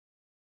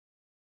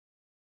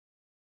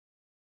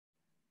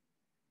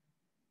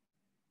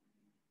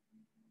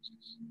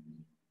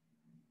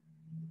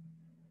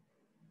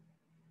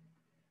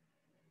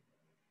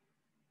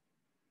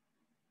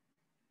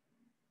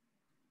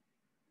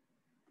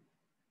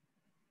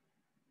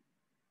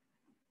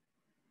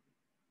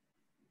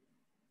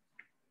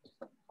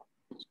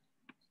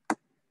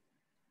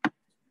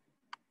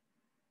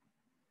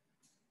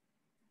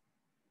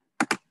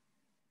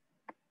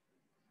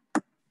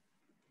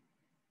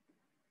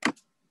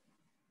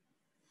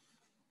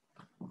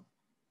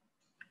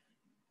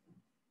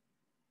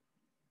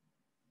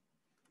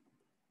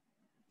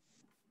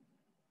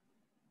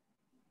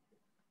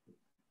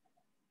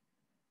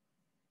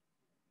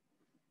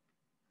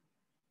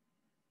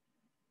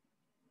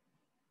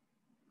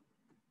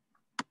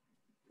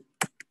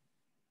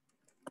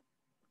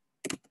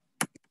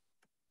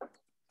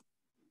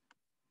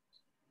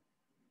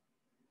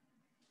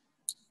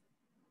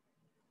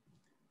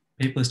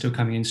People are still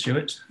coming in,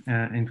 Stuart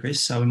and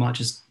Chris, so we might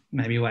just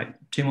maybe wait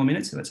 2 more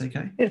minutes if that's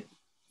okay. Yeah,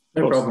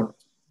 no problem.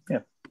 Yeah.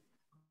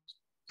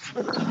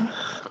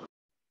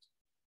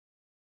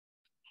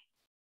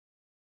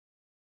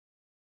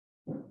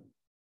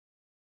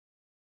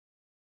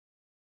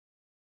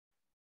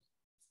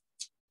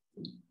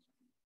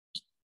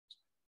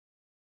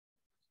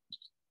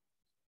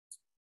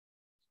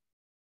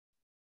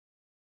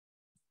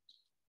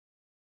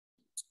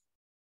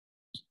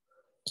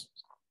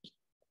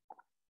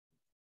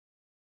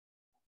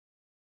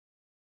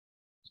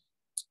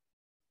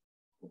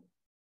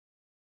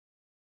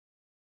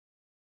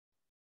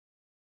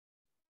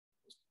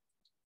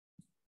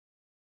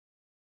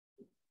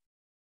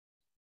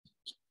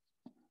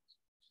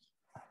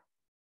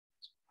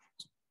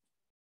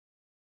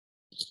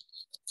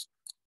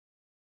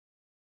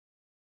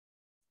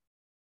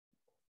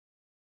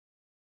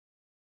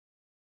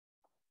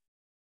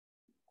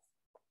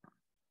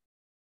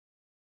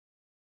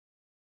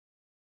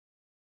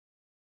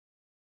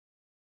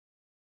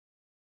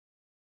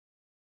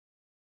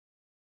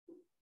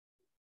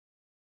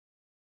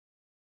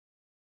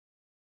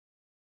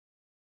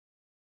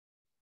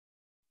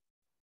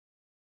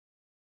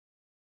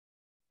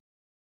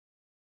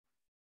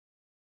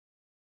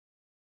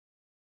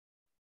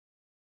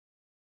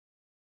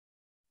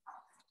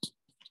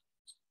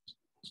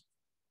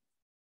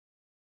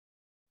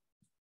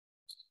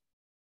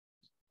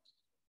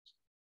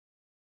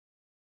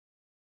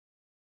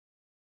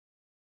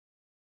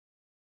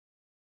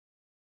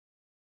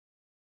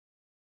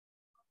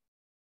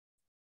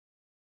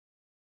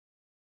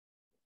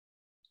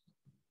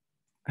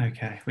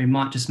 Okay, we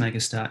might just make a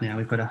start now.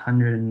 We've got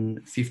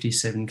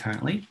 157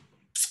 currently.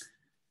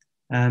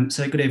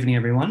 So good evening,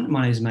 everyone.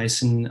 My name is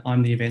Mason.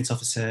 I'm the events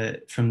officer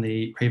from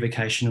the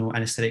Pre-Vocational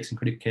Anaesthetics and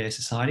Critical Care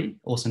Society,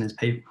 also known as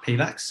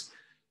PVACCS.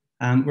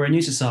 We're a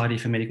new society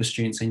for medical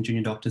students and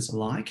junior doctors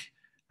alike,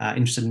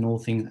 interested in all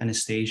things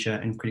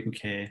anaesthesia and critical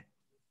care.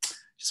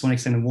 Just want to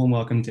extend a warm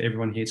welcome to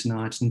everyone here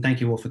tonight and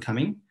thank you all for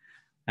coming.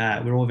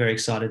 We're all very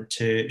excited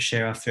to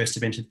share our first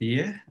event of the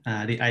year,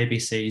 the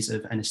ABCs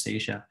of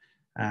anaesthesia,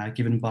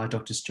 given by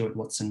Dr. Stuart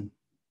Watson.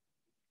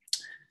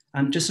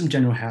 Just some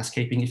general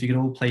housekeeping. If you could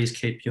all please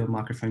keep your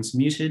microphones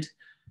muted,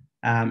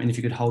 and if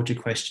you could hold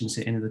your questions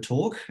at the end of the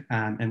talk,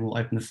 and we'll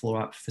open the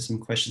floor up for some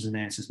questions and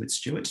answers with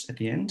Stuart at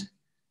the end.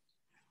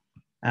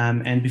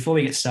 And before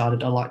we get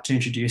started, I'd like to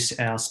introduce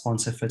our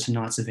sponsor for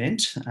tonight's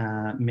event,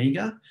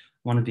 MEGA,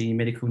 one of the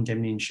medical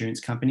indemnity insurance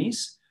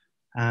companies.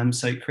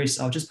 So Chris,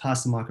 I'll just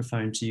pass the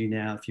microphone to you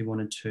now if you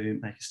wanted to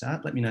make a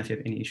start. Let me know if you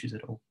have any issues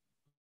at all.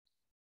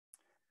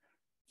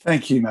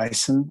 Thank you,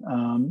 Mason.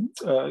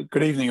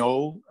 Good evening,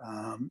 all,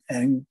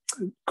 and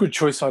good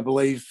choice, I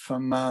believe,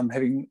 from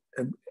having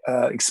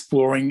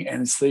exploring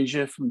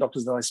anaesthesia from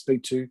doctors that I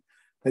speak to.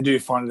 They do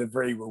find it a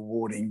very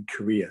rewarding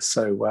career.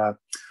 So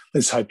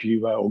let's hope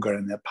you all go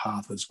down that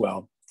path as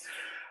well.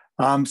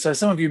 So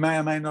some of you may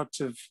or may not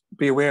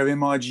be aware of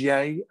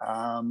MIGA.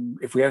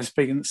 If we have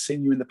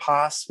seen you in the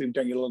past, we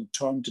don't get a lot of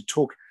time to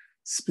talk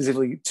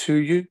specifically to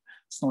you.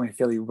 It's normally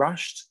fairly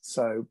rushed.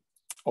 So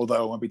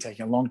although I won't be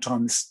taking a long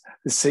time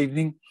this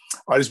evening,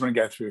 I just want to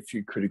go through a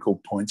few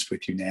critical points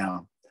with you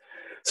now.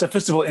 So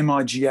first of all,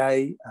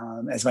 MIGA,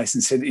 as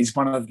Mason said, is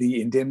one of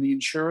the indemnity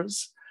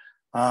insurers.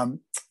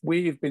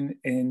 We've been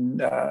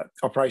in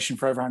operation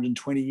for over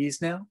 120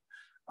 years now.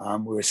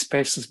 We're a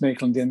specialist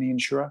medical indemnity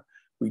insurer.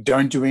 We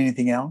don't do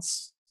anything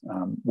else.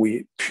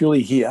 We're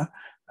purely here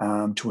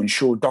to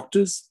insure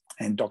doctors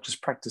and doctors'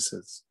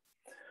 practices.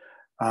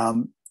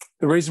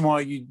 The reason why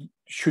you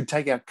should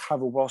take our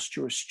cover whilst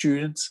you're a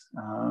student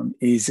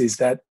is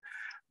that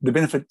the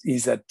benefit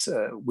is that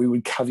we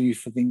would cover you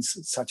for things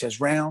such as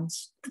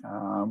rounds.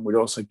 We'd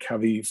also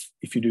cover you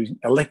if you do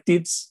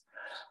electives.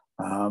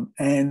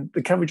 And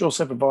the coverage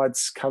also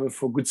provides cover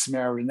for Good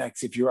Samaritan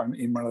acts if you're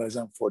in one of those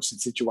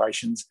unfortunate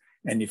situations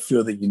and you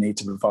feel that you need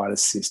to provide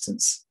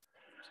assistance.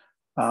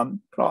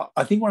 But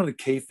I think one of the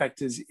key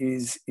factors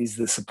is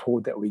the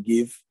support that we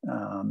give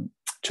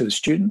to the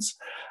students.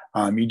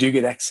 You do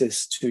get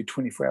access to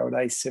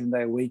 24-hour-a-day,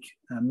 7-day-a-week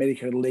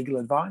medical legal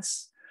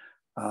advice.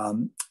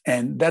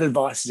 And that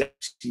advice is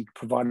actually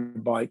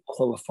provided by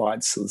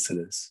qualified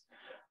solicitors.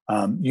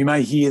 You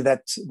may hear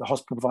that the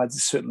hospital provides a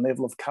certain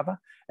level of cover,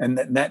 and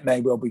that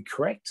may well be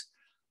correct.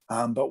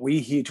 But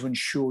we're here to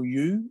ensure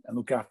you and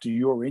look after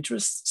your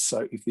interests.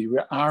 So if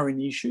there are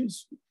any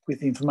issues with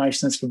the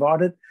information that's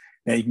provided,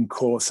 now you can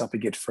call us up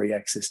and get free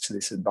access to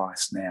this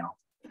advice now.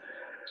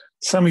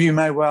 Some of you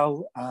may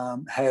well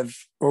have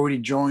already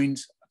joined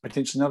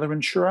potentially another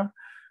insurer.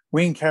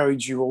 We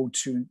encourage you all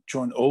to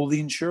join all the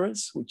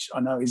insurers, which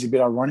I know is a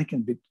bit ironic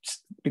and a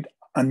bit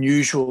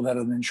unusual that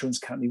an insurance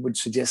company would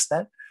suggest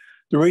that.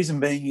 The reason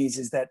being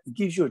is that it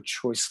gives you a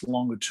choice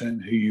longer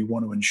term who you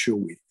want to insure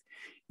with.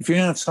 If you're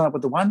going to sign up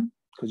with the one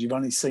because you've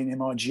only seen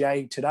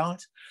MIGA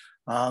tonight,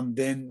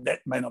 then that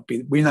may not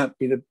be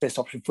the best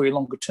option for you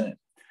longer term.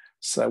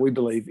 So we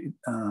believe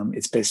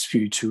it's best for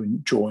you to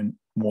join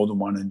more than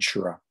one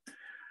insurer.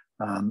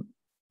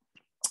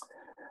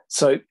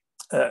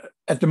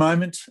 At the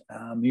moment,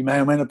 you may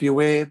or may not be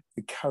aware,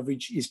 the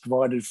coverage is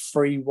provided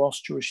free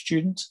whilst you're a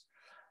student.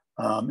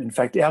 In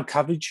fact, our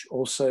coverage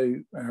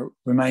also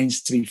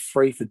remains to be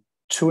free for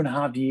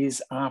 2.5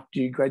 years after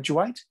you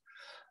graduate.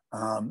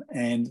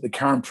 And the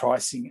current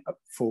pricing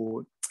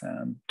for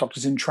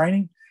doctors in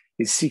training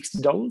is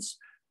 $60,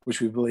 which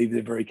we believe is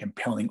a very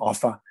compelling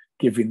offer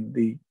given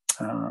the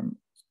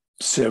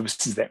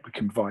services that we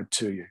can provide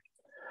to you.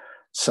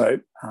 So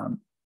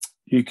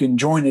you can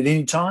join at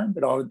any time,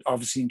 but I would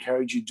obviously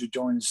encourage you to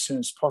join as soon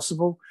as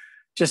possible.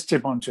 Just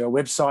step onto our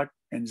website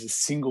and there's a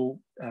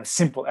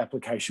simple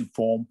application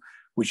form,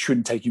 which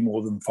shouldn't take you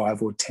more than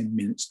 5 or 10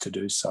 minutes to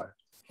do so.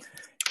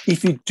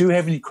 If you do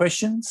have any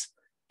questions,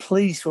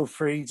 please feel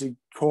free to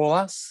call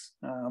us.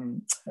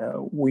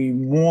 We're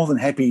more than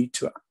happy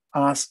to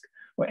ask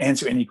or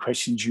answer any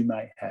questions you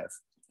may have.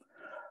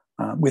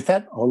 With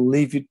that, I'll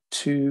leave you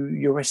to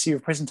your rest of your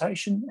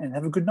presentation and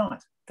have a good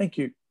night. Thank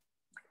you.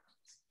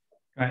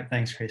 Great,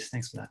 thanks, Chris.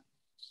 Thanks for that.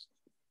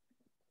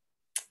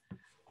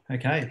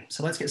 Okay,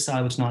 so let's get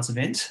started with tonight's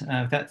event.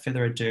 Without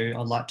further ado,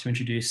 I'd like to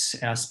introduce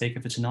our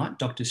speaker for tonight,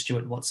 Dr.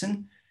 Stuart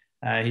Watson.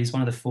 He's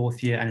one of the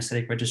 4th-year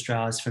anaesthetic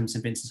registrars from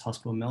St Vincent's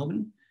Hospital,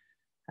 Melbourne.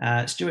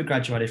 Stuart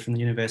graduated from the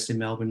University of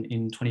Melbourne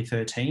in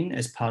 2013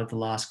 as part of the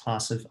last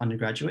class of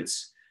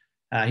undergraduates.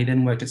 He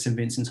then worked at St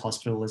Vincent's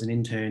Hospital as an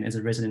intern as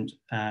a resident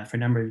for a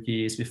number of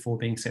years before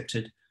being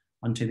accepted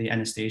onto the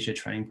anaesthesia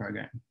training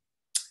program.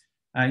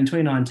 In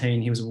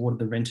 2019, he was awarded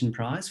the Renton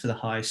Prize for the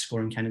highest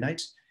scoring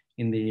candidate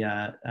in the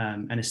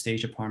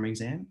anaesthesia primary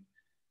exam.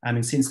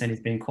 And since then, he's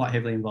been quite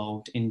heavily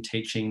involved in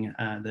teaching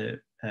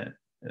the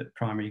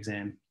primary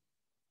exam,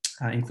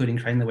 including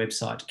creating the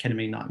website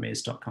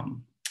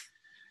ketamine-nightmares.com.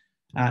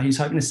 He's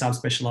hoping to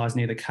subspecialise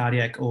in either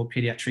cardiac or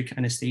paediatric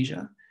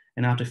anaesthesia.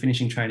 And after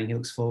finishing training, he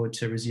looks forward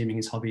to resuming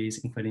his hobbies,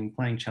 including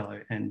playing cello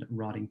and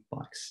riding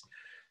bikes.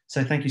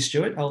 So thank you,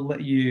 Stuart. I'll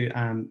let you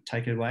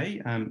take it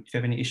away. If you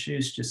have any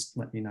issues, just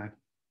let me know.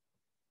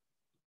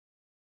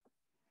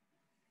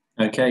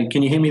 Okay,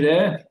 can you hear me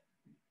there?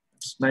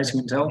 Mason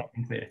can tell?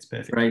 Clear, it's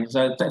perfect. Great.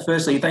 So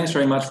firstly, thanks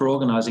very much for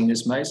organising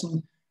this,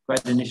 Mason.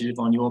 Great initiative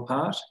on your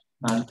part.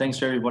 Thanks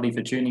to everybody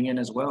for tuning in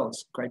as well.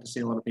 It's great to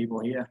see a lot of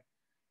people here.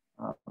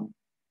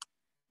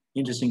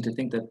 Interesting to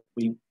think that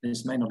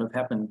this may not have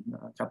happened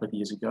a couple of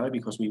years ago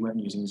because we weren't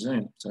using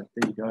Zoom. So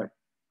there you go.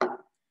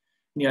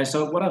 Yeah,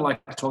 so what I'd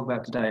like to talk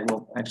about today,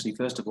 well, actually,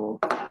 first of all,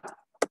 I'm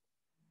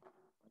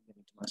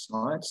getting to my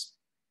slides.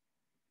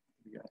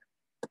 Here we go.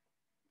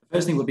 The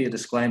first thing would be a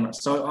disclaimer.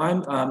 So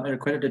I'm an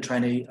accredited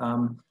trainee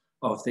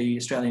of the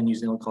Australian New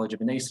Zealand College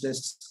of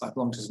Anaesthetists. I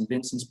belong to St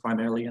Vincent's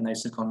primarily, and they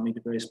second me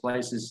to various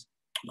places.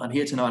 I'm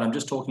here tonight, I'm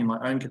just talking in my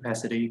own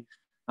capacity.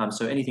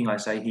 So anything I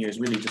say here is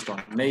really just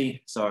on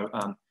me. So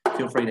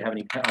feel free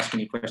to ask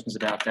any questions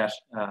about that,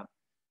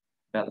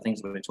 about the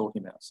things that we're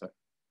talking about. So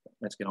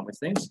let's get on with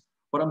things.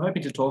 What I'm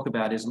hoping to talk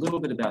about is a little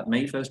bit about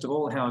me, first of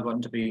all, how I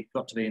got to be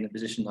in the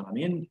position that I'm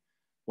in,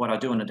 what I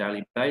do on a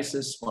daily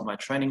basis, what my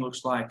training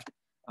looks like.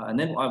 And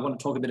then I want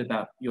to talk a bit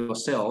about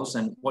yourselves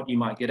and what you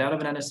might get out of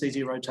an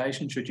anaesthesia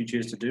rotation should you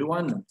choose to do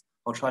one. And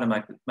I'll try to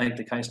make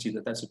the case to you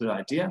that that's a good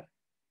idea.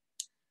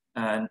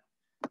 And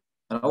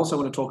I also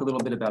want to talk a little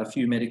bit about a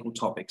few medical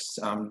topics.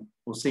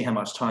 We'll see how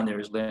much time there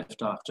is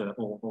left after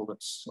all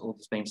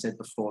that's been said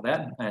before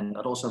that. And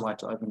I'd also like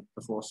to open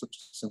before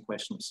some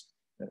questions.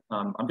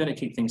 I'm going to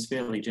keep things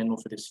fairly general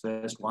for this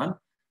first one,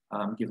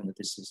 given that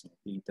this is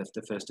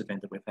the first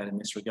event that we've had in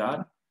this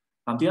regard.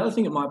 The other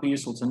thing that might be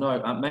useful to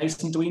know,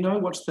 Mason, do we know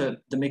what's the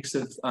mix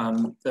of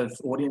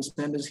audience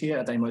members here?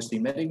 Are they mostly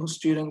medical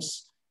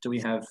students? Do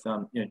we have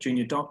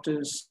junior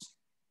doctors?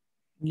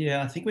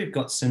 Yeah, I think we've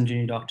got some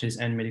junior doctors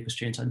and medical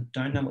students. I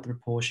don't know what the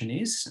proportion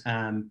is,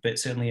 but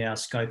certainly our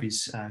scope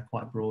is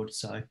quite broad.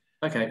 So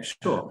okay,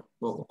 sure.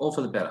 Well, all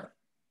for the better.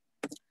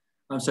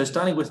 So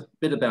starting with a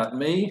bit about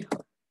me.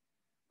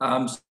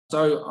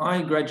 So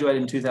I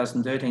graduated in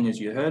 2013, as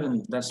you heard,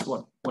 and that's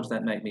what does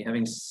that make me?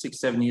 Having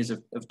 6-7 years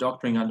of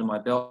doctoring under my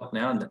belt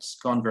now, and that's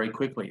gone very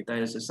quickly.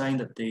 There's a saying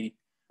that the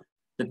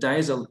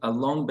days are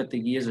long, but the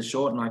years are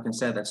short, and I can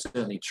say that's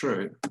certainly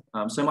true.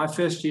 So my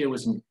first year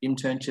was an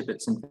internship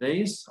at St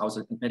V's. I was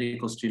a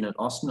medical student at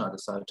Austin. I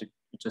decided to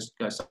just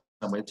go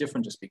somewhere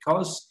different just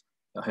because.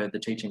 I heard the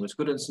teaching was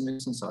good at St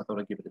Vincent, so I thought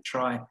I'd give it a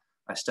try.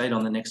 I stayed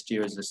on the next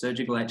year as a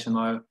surgical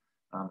HMO.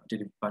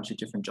 Did a bunch of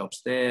different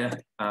jobs there.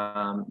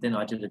 Then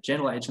I did a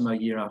general HMO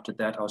year after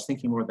that. I was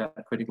thinking more about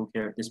critical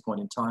care at this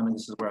point in time, and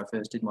this is where I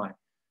first did my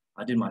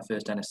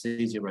first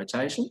anaesthesia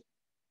rotation.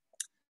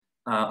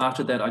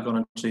 After that, I got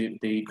into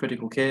the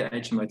critical care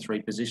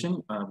HMO3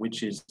 position,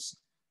 which is,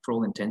 for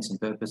all intents and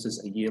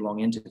purposes, a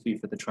year-long interview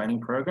for the training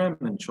program,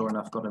 and sure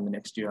enough, got in the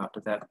next year after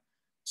that.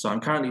 So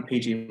I'm currently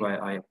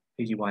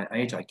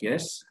PGY8, I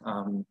guess,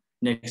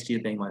 next year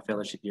being my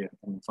fellowship year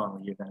and final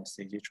year of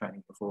anaesthesia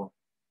training before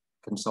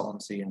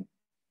consultancy and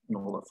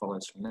all that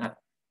follows from that.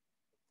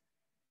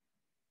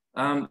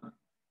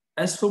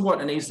 As for what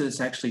anaesthetists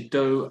actually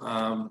do,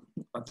 I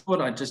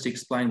thought I'd just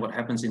explain what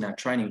happens in our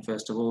training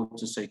first of all,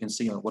 just so you can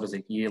see what does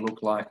a year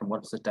look like and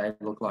what does a day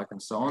look like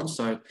and so on.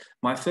 So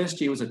my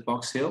first year was at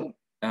Box Hill.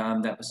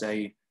 That was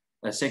a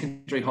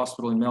secondary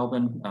hospital in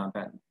Melbourne,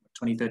 about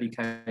 20, 30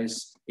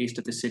 k's east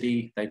of the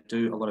city. They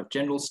do a lot of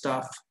general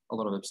stuff, a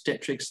lot of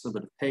obstetrics, a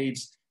little bit of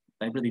peds.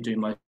 They really do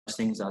most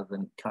things other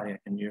than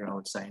cardiac and neuro, I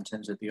would say, in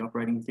terms of the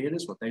operating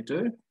theatres, what they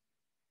do.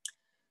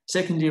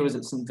 Second year was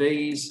at St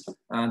V's.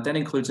 That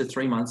includes a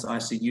 3 months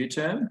ICU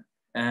term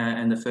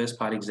and the first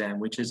part exam,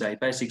 which is a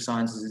basic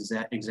sciences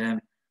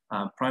exam,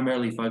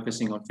 primarily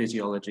focusing on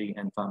physiology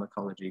and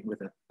pharmacology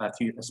with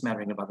a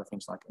smattering of other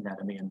things like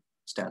anatomy and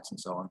stats and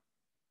so on.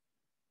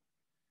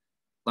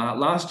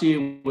 Last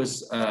year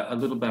was a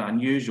little bit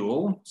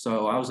unusual.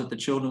 So I was at the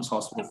Children's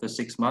Hospital for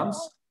 6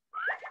 months.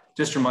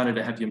 Just a reminder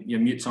to have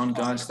your mutes on,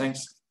 guys,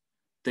 thanks.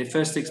 The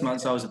first 6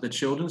 months I was at the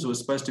Children's, it was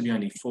supposed to be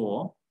only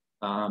 4.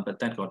 But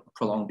that got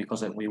prolonged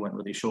because we weren't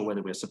really sure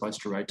whether we were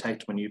supposed to rotate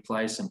to a new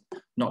place and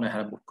not know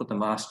how to put the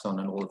masks on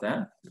and all of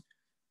that.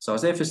 So I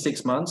was there for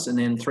 6 months and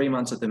then 3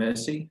 months at the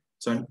Mercy.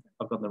 So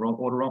I've got the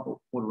order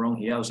wrong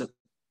here. I was at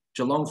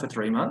Geelong for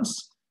 3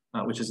 months,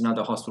 which is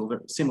another hospital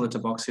similar to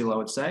Box Hill, I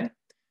would say.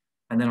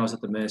 And then I was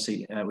at the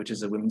Mercy, which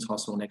is a women's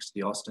hospital next to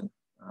the Austin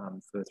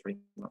for 3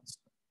 months.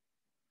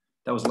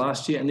 That was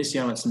last year. And this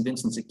year I'm at St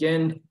Vincent's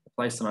again, a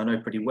place that I know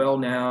pretty well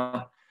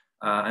now.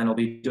 And I'll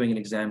be doing an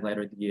exam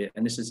later in the year.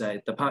 And this is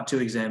the part 2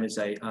 exam is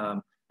a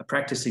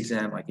practice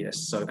exam, I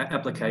guess. So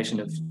application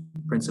of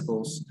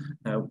principles.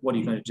 What are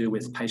you going to do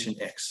with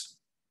patient X?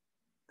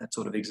 That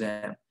sort of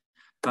exam.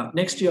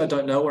 Next year, I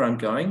don't know where I'm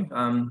going.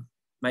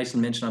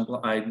 Mason mentioned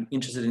I'm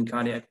interested in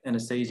cardiac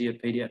anaesthesia,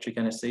 pediatric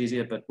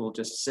anaesthesia, but we'll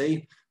just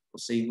see. We'll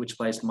see which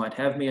place might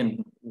have me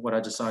and what I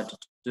decide to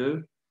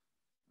do.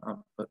 But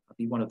I'll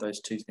be one of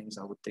those 2 things,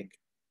 I would think.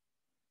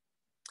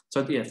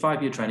 So yeah,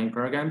 5-year training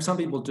program. Some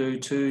people do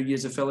 2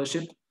 years of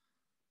fellowship.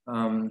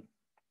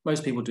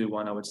 Most people do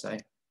 1, I would say.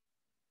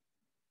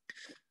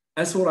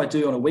 As for what I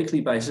do on a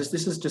weekly basis,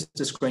 this is just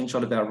a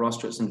screenshot of our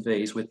roster at St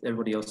V's with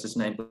everybody else's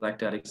name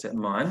blacked out except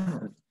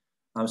mine.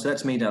 So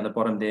that's me down the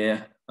bottom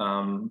there.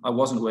 I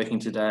wasn't working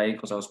today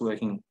because I was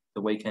working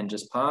the weekend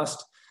just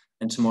past.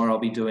 And tomorrow I'll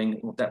be doing,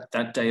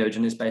 that day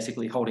urgent is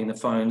basically holding the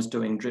phones,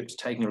 doing drips,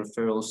 taking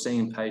referrals,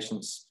 seeing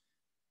patients,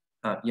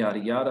 yada,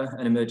 yada.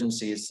 An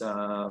emergency is,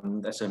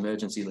 that's an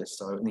emergency list.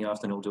 So in the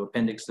afternoon, we'll do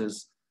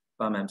appendixes,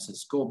 bum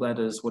abscess,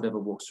 gallbladders, whatever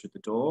walks through the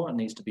door and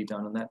needs to be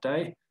done on that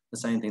day. The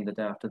same thing the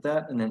day after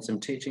that. And then some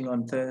teaching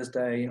on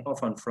Thursday,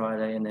 off on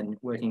Friday, and then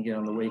working again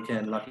on the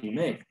weekend, lucky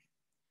me.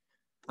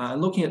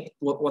 Looking at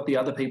what the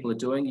other people are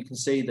doing, you can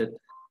see that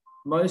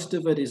most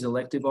of it is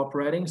elective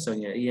operating. So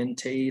yeah, ENT,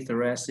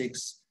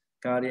 thoracics,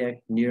 cardiac,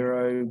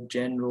 neuro,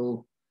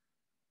 general,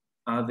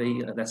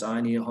 RV, that's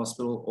eye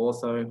hospital,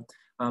 ortho.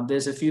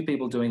 There's a few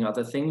people doing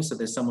other things. So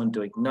there's someone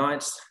doing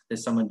nights,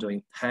 there's someone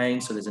doing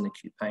pain. So there's an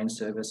acute pain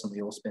service and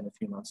we all spend a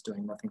few months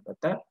doing nothing but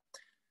that.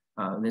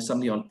 And there's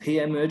somebody on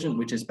emergent,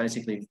 which is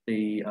basically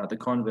the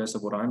converse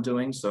of what I'm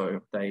doing. So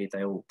they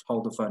will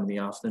hold the phone in the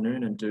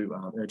afternoon and do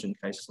urgent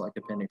cases like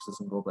appendixes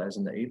and gallbladders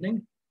in the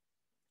evening.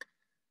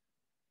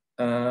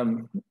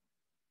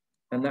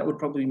 And that would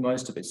probably be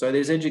most of it. So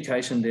there's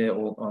education there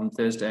on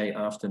Thursday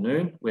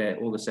afternoon where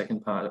all the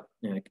second part,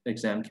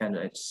 exam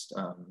candidates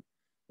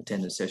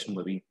attend a session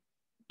where we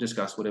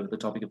discuss whatever the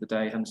topic of the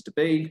day happens to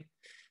be.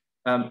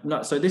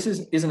 So this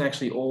isn't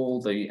actually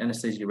all the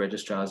anaesthesia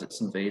registrars at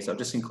St V's. I've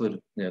just included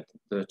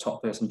the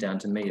top person down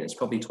to me. It's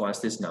probably twice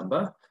this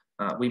number.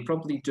 We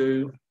probably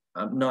do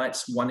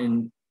nights 1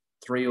 in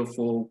 3 or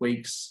 4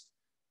 weeks,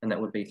 and that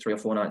would be 3 or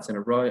 4 nights in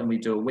a row. And we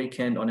do a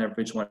weekend on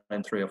average 1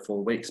 in 3 or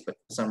 4 weeks. But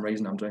for some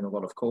reason, I'm doing a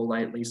lot of call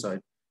lately. So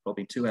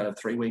probably 2 out of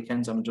 3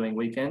 weekends I'm doing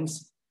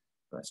weekends.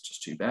 That's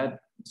just too bad.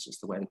 It's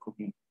just the way the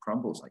cookie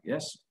crumbles, I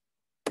guess.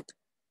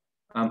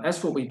 As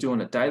for what we do on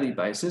a daily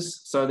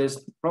basis, so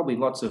there's probably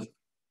lots of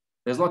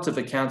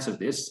accounts of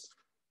this.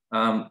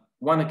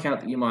 One account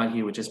that you might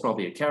hear, which is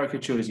probably a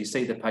caricature, is you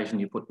see the patient,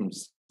 you put them to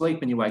sleep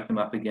and you wake them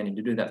up again, and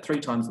you do that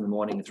 3 times in the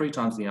morning and 3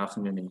 times in the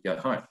afternoon, and you go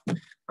home.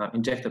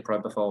 Inject the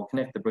propofol,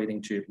 connect the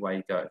breathing tube, away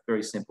you go.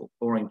 Very simple,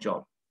 boring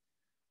job.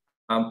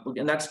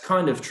 And that's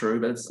kind of true,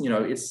 but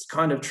it's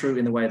kind of true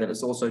in the way that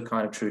it's also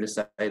kind of true to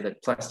say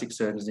that plastic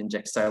surgeons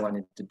inject saline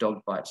into dog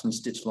bites and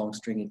stitch long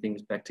stringy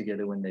things back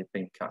together when they've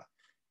been cut.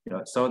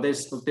 So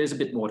there's a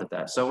bit more to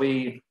that. So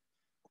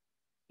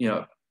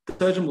the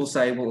surgeon will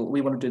say, well,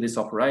 we want to do this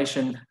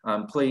operation.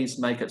 Please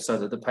make it so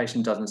that the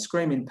patient doesn't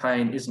scream in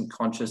pain, isn't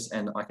conscious,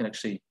 and I can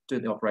actually do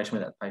the operation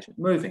without the patient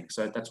moving.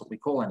 So that's what we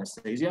call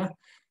anaesthesia.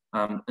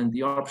 And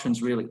the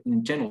options really,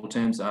 in general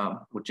terms,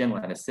 are general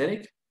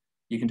anaesthetic.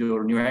 You can do a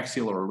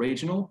neuraxial or a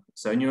regional.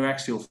 So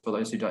neuraxial, for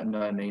those who don't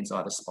know, means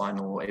either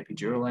spinal or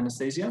epidural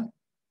anaesthesia.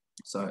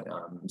 So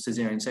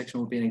cesarean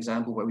section would be an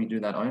example where we do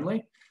that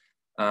only.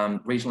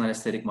 Regional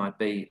anaesthetic might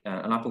be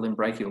an upper limb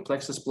brachial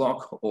plexus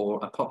block or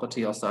a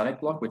popliteal sciatic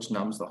block, which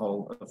numbs the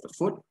whole of the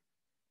foot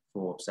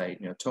for, say,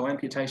 toe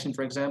amputation,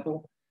 for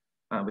example.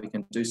 We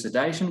can do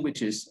sedation,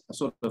 which is a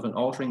sort of an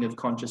altering of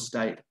conscious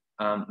state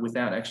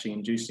without actually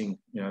inducing,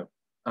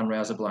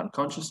 unrousable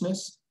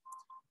unconsciousness.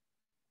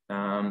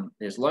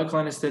 There's local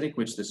anaesthetic,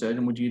 which the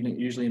surgeon would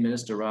usually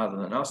administer rather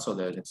than us, or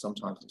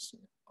sometimes it's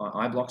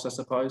eye blocks, I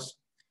suppose.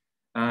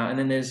 And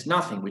then there's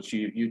nothing, which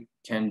you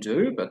can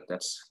do, but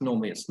that's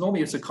normally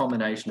it's a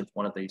combination of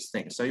one of these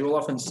things. So you'll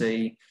often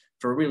see,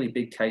 for a really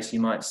big case,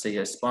 you might see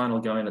a spinal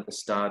going at the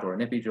start or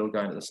an epidural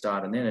going at the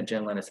start, and then a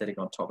general anaesthetic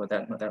on top of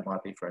that. That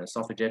might be for an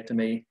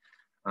esophagectomy.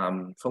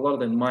 For a lot of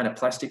the minor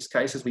plastics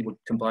cases, we would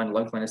combine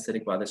local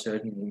anaesthetic by the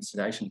surgeon and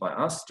sedation by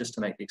us, just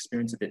to make the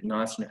experience a bit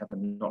nicer and have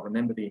them not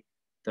remember the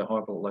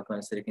horrible local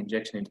anaesthetic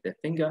injection into their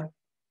finger.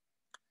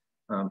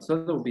 So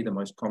that will be the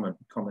most common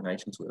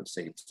combinations we'll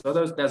see. So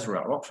those are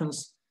our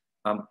options.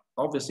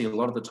 Obviously, a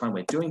lot of the time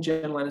we're doing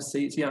general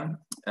anaesthesia.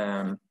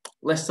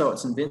 Less so at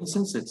St.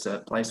 Vincent's. It's a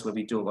place where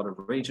we do a lot of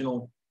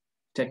regional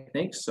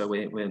techniques. So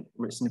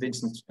St.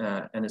 Vincent's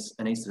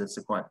anaesthetists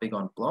are quite big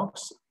on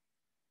blocks.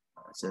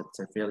 It's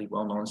a fairly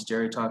well-known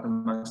stereotype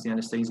amongst the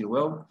anaesthesia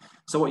world.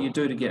 So what you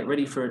do to get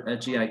ready for a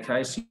GA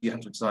case, you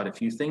have to decide a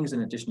few things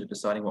in addition to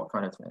deciding what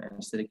kind of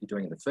anaesthetic you're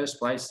doing in the first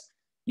place.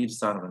 You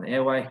decide on an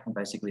airway, and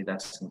basically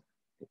that's an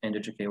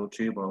endotracheal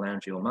tube or a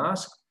laryngeal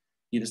mask.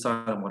 You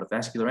decide on what a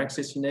vascular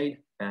access you need,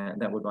 and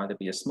that would either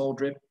be a small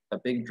drip, a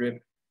big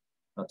drip,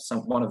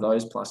 one of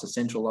those plus a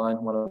central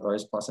line, one of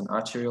those plus an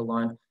arterial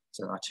line.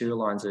 So arterial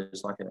lines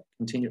is like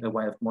a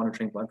way of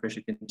monitoring blood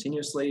pressure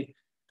continuously.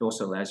 It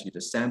also allows you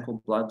to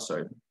sample blood,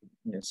 so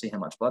see how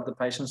much blood the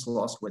patient's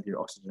lost, whether your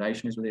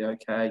oxygenation is really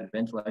okay, your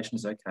ventilation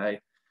is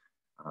okay.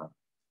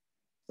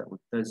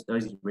 Those are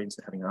reasons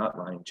for having an art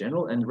line in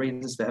general, and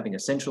reasons for having a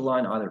central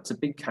line. Either it's a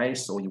big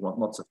case, or you want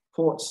lots of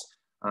ports,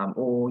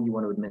 or you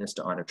want to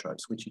administer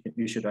inotropes, which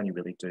you should only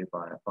really do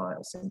by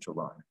a central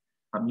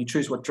line. You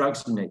choose what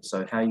drugs you need.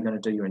 So how are you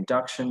going to do your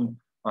induction?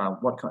 How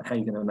are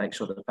you going to make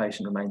sure that the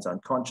patient remains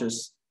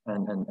unconscious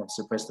and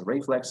suppress the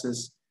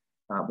reflexes?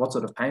 What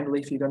sort of pain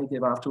relief are you going to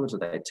give afterwards? Are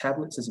they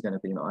tablets? Is it going to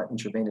be an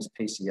intravenous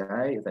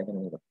PCA? Are they going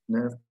to need a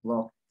nerve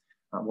block?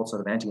 What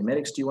sort of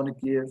antiemetics do you want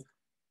to give?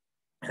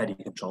 How do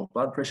you control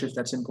blood pressure if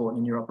that's important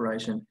in your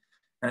operation?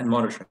 And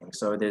monitoring.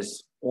 So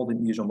there's all the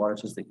usual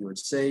monitors that you would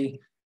see,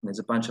 and there's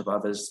a bunch of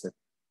others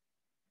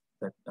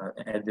that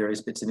add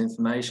various bits of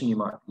information. You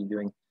might be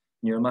doing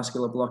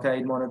neuromuscular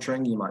blockade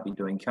monitoring. You might be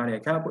doing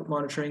cardiac output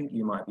monitoring.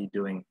 You might be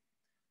doing,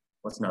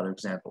 what's another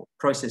example?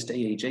 Processed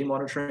EEG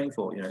monitoring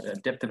for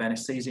depth of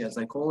anesthesia, as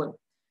they call it.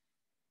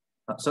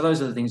 So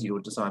those are the things you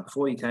would decide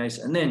before your case,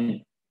 and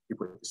then you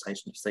put the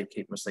patient to sleep,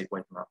 keep them asleep,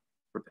 wake them up,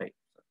 repeat.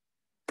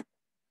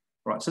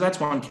 Right, so that's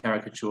one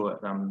caricature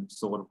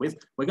sort of with.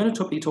 We're going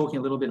to be talking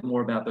a little bit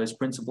more about those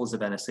principles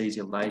of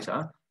anaesthesia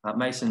later.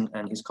 Mason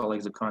and his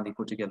colleagues have kindly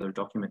put together a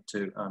document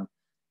to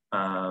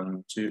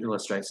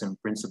illustrate some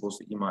principles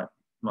that you might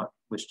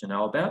wish to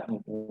know about.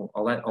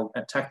 I'll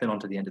tack that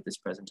onto the end of this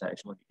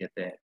presentation when we get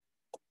there.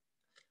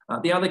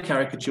 The other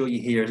caricature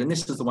you hear, and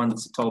this is the one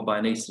that's told by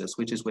anaesthetists,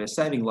 which is we're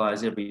saving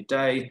lives every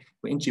day.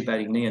 We're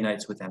intubating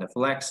neonates with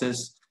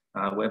anaphylaxis.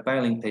 We're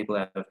bailing people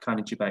out of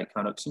can't intubate,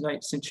 can't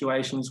oxygenate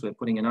situations. We're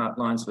putting in art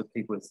lines for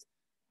people with,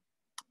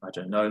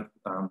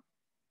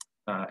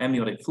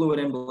 amniotic fluid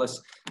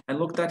embolus. And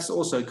look, that's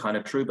also kind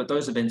of true, but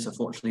those events are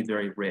fortunately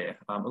very rare.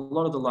 A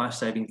lot of the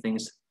life-saving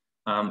things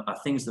are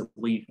things that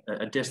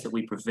deaths that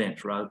we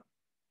prevent, rather.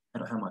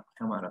 How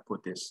might I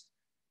put this?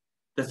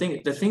 The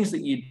things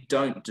that you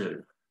don't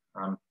do,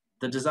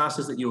 the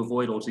disasters that you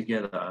avoid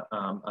altogether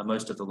are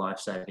most of the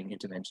life-saving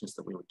interventions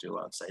that we would do,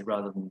 I'd say,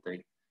 rather than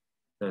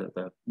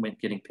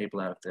getting people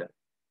out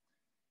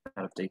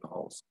of deeper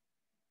holes.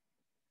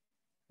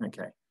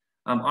 Okay.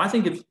 I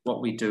think of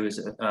what we do is,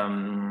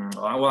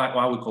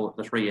 I would call it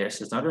the 3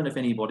 S's. I don't know if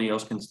anybody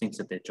else thinks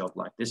of their job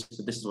like this,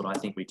 but this is what I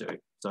think we do.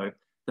 So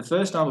the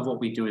first arm of what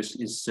we do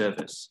is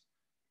service.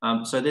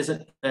 So there's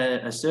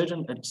a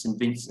surgeon at St.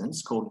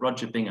 Vincent's called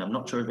Roger Bingham. I'm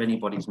not sure if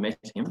anybody's met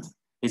him.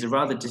 He's a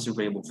rather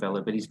disagreeable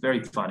fellow, but he's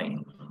very funny.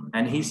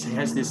 And he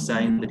has this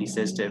saying that he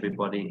says to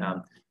everybody,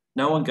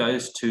 no one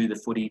goes to the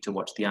footy to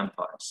watch the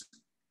umpires.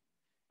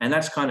 And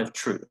that's kind of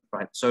true,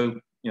 right? So,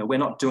 we're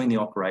not doing the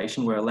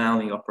operation, we're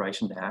allowing the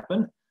operation to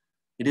happen.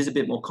 It is a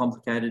bit more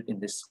complicated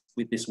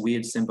with this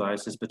weird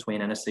symbiosis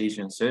between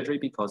anaesthesia and surgery,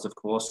 because of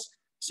course,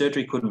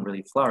 surgery couldn't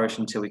really flourish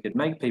until we could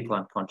make people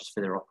unconscious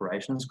for their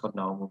operations, because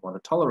no one would want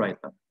to tolerate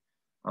them.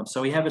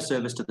 So we have a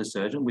service to the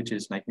surgeon, which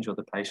is making sure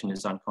the patient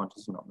is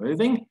unconscious and not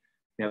moving.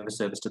 We have a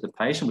service to the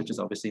patient, which is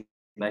obviously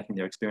making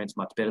their experience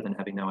much better than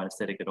having no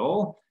anaesthetic at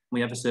all.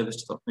 We have a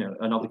service to the,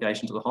 an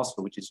obligation to the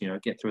hospital, which is,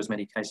 get through as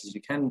many cases as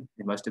you can in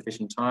the most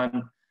efficient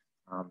time.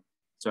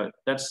 So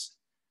that's,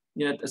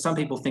 some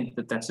people think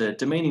that that's a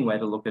demeaning way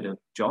to look at a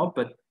job,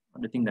 but I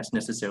don't think that's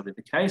necessarily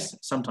the case.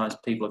 Sometimes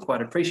people are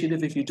quite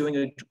appreciative if you're doing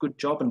a good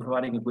job and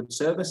providing a good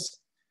service.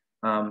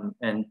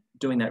 And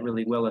doing that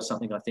really well is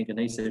something I think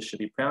anaesthetists should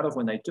be proud of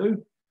when they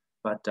do.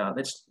 But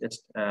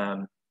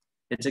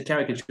it's a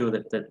caricature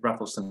that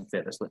ruffles some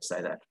feathers, let's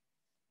say that.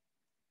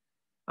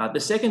 The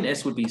second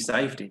S would be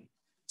safety.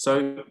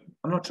 So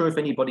I'm not sure if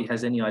anybody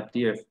has any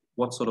idea of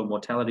what sort of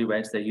mortality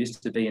rates there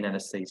used to be in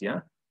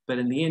anaesthesia, but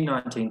in the year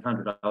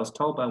 1900, I was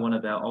told by one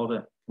of our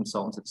older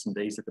consultants at St.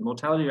 D's that the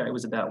mortality rate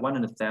was about 1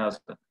 in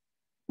 1,000,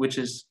 which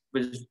is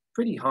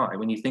pretty high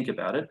when you think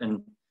about it.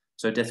 And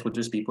so death would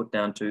just be put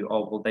down to,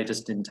 oh, well, they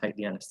just didn't take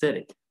the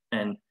anaesthetic.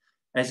 And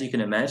as you can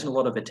imagine, a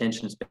lot of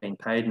attention has been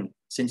paid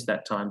since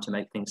that time to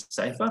make things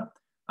safer.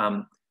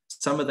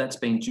 Some of that's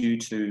been due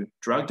to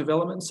drug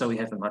development. So we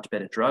have much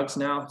better drugs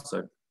now.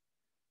 So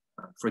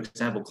for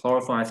example,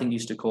 chloroform, I think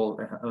used to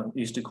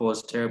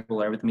cause terrible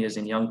arrhythmias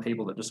in young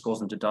people that just caused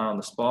them to die on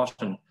the spot.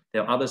 And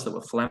there are others that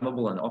were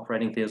flammable, and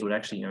operating theatres would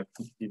actually,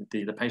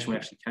 the patient would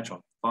actually catch on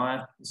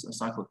fire.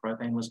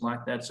 Cyclopropane was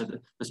like that. So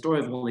the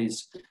story of all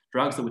these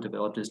drugs that were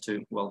developed is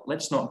to, well,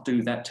 let's not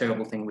do that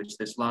terrible thing which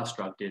this last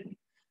drug did. And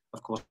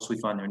of course,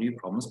 we find there are new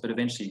problems, but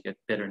eventually you get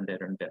better and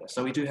better and better.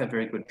 So we do have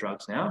very good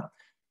drugs now,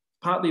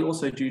 partly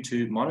also due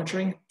to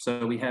monitoring.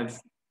 So we have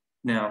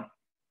now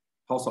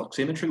pulse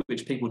oximetry,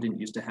 which people didn't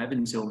used to have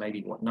until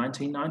maybe,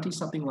 1990,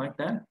 something like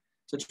that.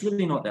 So it's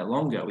really not that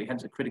long ago. We had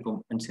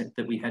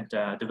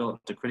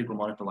developed a critical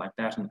monitor like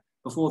that. And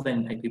before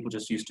then, people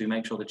just used to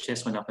make sure the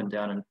chest went up and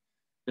down and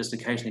just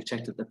occasionally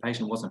checked that the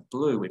patient wasn't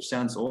blue, which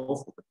sounds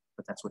awful,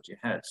 but that's what you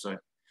had. So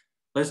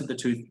those are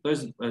two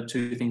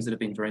things that have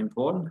been very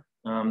important.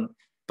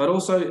 But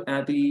also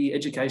the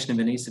education of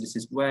anaesthetists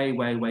is way,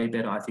 way, way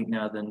better, I think,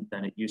 now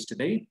than it used to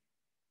be.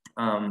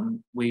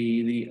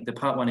 The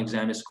Part 1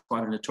 exam is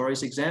quite a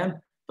notorious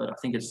exam, but I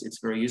think it's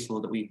very useful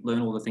that we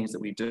learn all the things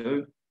that we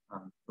do,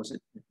 because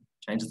it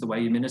changes the way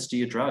you administer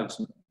your drugs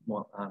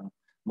more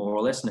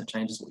or less, and it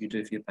changes what you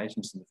do for your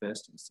patients in the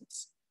first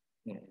instance,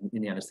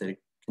 in the anaesthetic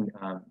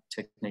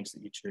techniques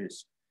that you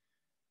choose.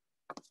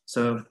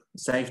 So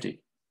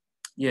safety.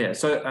 Yeah,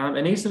 so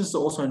anaesthetists are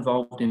also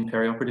involved in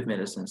perioperative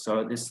medicine.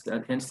 So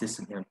hence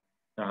this,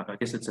 I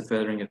guess it's a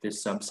furthering of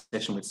this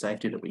session with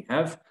safety that we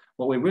have.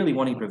 What we're really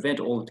wanting to prevent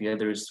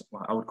altogether is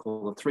what I would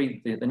call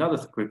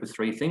another group of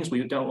three things.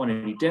 We don't want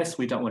any deaths,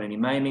 we don't want any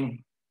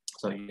maiming.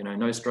 So,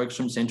 no strokes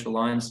from central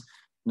lines,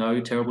 no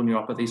terrible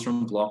neuropathies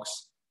from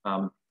blocks,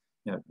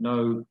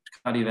 no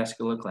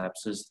cardiovascular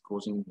collapses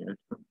causing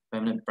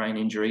permanent brain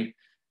injury.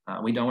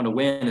 We don't want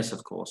awareness,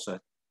 of course. So,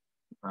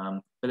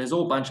 but there's a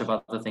whole bunch of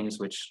other things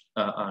which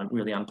are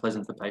really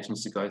unpleasant for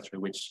patients to go through,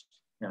 which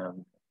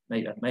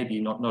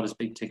maybe not as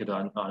big ticket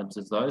items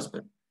as those,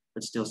 but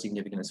still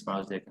significant as far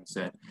as they're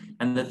concerned.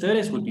 And the third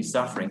S would be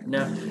suffering.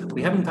 Now,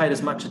 we haven't paid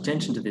as much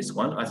attention to this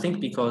one, I think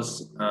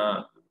because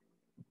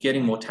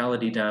getting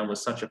mortality down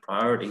was such a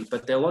priority,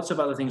 but there are lots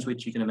of other things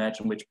which you can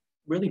imagine which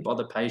really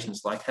bother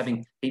patients, like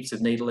having heaps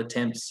of needle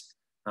attempts,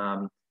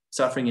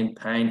 suffering in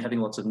pain, having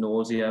lots of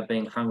nausea,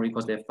 being hungry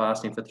because they're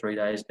fasting for 3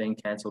 days, being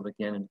cancelled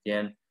again and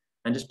again,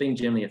 and just being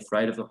generally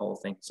afraid of the whole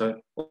thing. So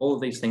all of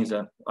these things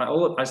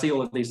I see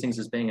all of these things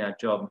as being our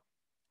job.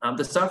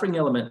 The suffering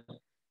element,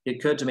 it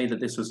occurred to me that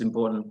this was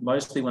important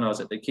mostly when I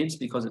was at the kids,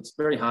 because it's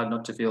very hard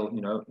not to feel,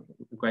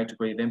 a great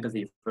degree of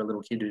empathy for a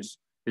little kid whose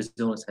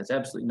illness has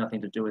absolutely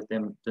nothing to do with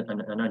them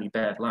and only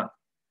bad luck.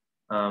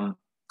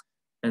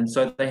 And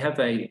so they have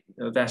a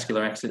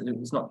vascular access.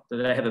 It's not that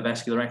they have a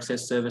vascular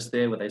access service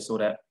there where they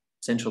sort out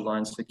central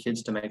lines for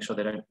kids to make sure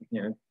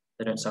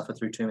they don't suffer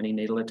through too many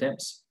needle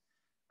attempts.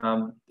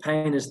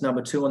 Pain is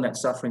number 2 on that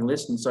suffering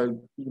list. And so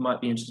you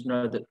might be interested to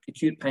know that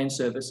acute pain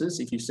services,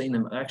 if you've seen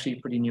them, are actually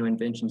pretty new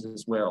inventions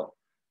as well.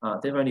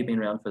 They've only been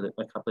around for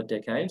a couple of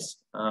decades.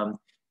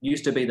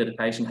 Used to be that a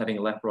patient having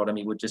a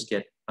laparotomy would just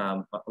get,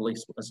 at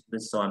least this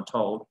is I'm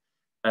told,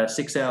 a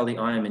 6-hourly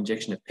IM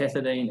injection of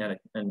pethidine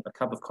and a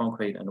cup of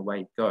concrete, and away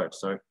you go.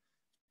 So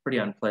pretty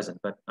unpleasant,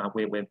 but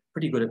we're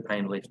pretty good at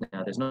pain relief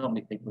now. There's not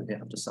many people who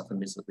have to suffer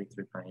miserably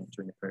through pain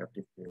during the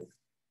perioperative period.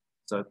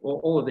 So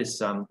all of these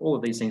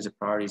things are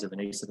priorities of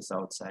anaesthetists, I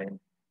would say, and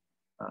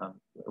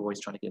we're always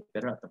trying to get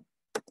better at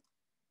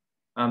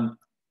them.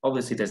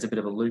 Obviously, there's a bit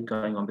of a loop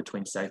going on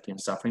between safety and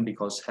suffering,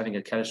 because having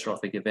a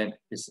catastrophic event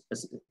is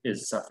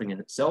suffering in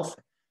itself,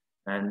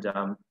 and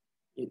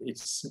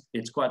it's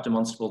quite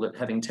demonstrable that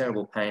having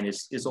terrible pain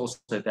is also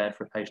bad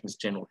for a patient's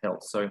general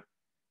health. So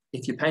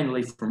if your pain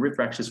relief from rib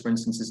fractures, for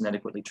instance, isn't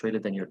adequately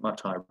treated, then you're at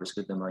much higher risk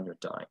of pneumonia or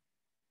dying.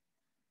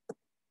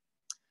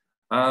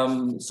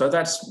 So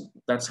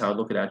that's how I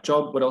look at our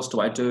job. What else do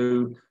I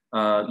do?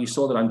 You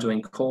saw that I'm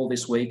doing call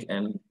this week,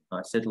 and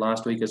I said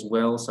last week as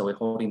well. So we're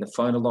holding the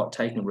phone a lot,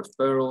 taking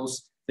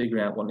referrals,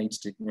 figuring out what needs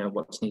to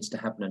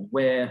happen and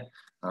where,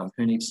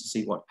 who needs to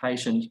see what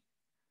patient.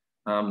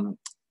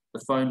 the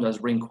phone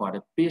does ring quite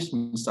a bit,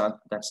 and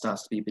that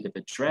starts to be a bit of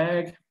a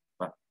drag,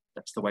 but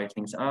that's the way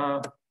things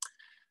are.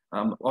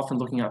 Often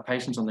looking at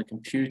patients on the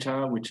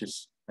computer,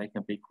 they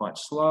can be quite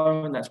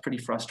slow, and that's pretty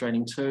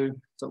frustrating too.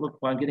 So look,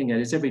 what I'm getting at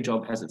is every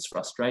job has its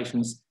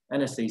frustrations.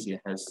 Anaesthesia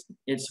has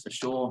its for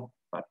sure,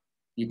 but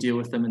you deal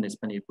with them, and there's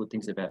plenty of good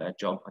things about our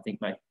job. I think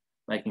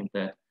making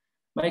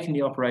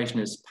the operation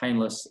as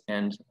painless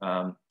and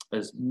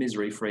as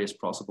misery-free as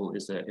possible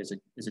is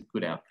a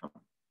good outcome.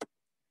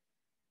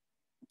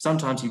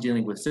 Sometimes you're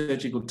dealing with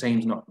surgical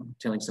teams not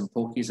telling some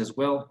porkies as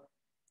well.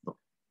 Look,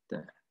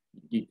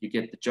 you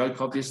get the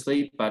joke,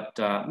 obviously, but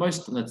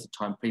most of the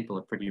time people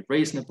are pretty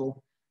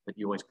reasonable, but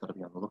you always got to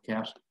be on the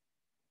lookout.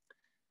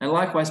 And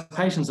likewise,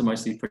 patients are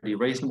mostly pretty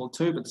reasonable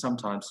too, but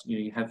sometimes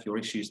you have your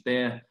issues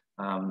there.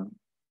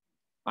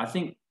 I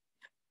think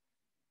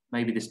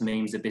maybe this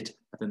meme's a bit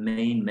of a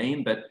mean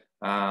meme, but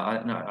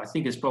I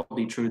think it's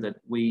probably true that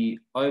we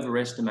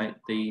overestimate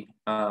the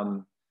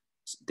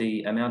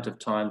amount of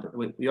time that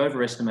we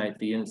overestimate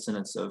the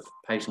incidence of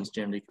patients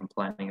generally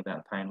complaining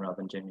about pain rather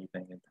than generally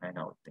being in pain.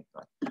 I would think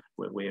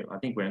I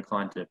think we're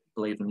inclined to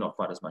believe them not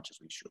quite as much as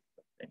we should.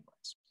 But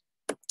anyways.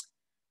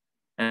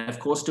 And of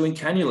course, doing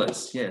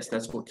cannulas. Yes,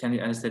 that's what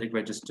anaesthetic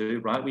regists do,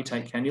 right? We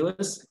take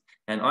cannulas,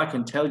 and I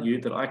can tell you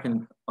that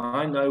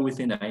I know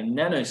within a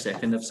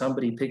nanosecond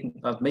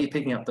of me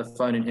picking up the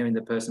phone and hearing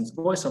the person's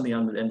voice on the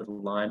other end of the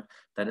line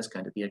that it's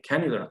going to be a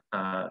cannula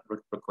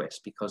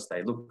request, because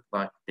they look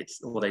like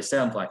this, or they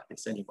sound like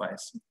this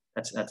anyways.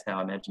 That's how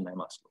I imagine they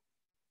must look.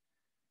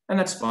 And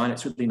that's fine.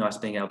 It's really nice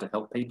being able to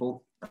help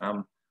people.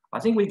 I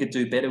think we could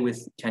do better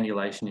with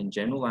cannulation in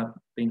general. I've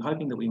been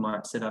hoping that we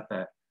might set up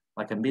a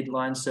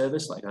midline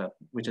service,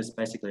 which is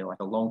basically like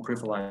a long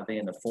peripheral IV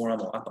in the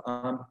forearm or upper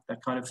arm,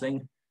 that kind of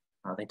thing.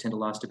 They tend to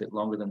last a bit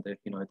longer than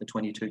the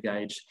 22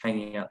 gauge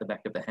hanging out the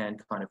back of the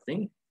hand kind of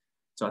thing.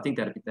 So I think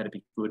that'd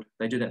be good.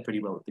 They do that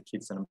pretty well with the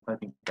kids, and I'm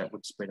hoping that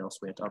would spread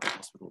elsewhere to other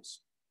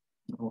hospitals.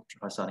 We'll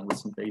try starting with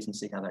some Bs and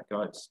see how that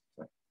goes.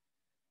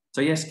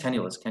 So yes,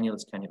 cannulas.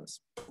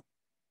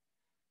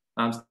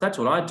 That's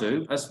what I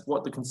do. As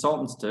what the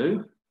consultants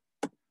do,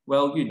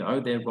 well,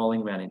 they're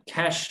rolling around in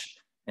cash,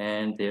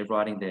 and they're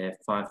riding their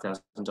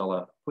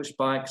 $5,000 push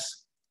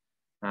bikes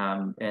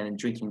and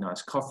drinking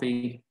nice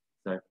coffee.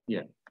 So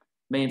yeah,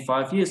 me in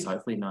 5 years,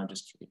 hopefully. No, I'm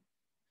just kidding.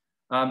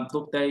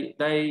 Look,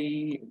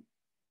 they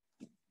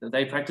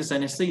practice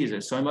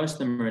anaesthesia, so most of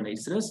them are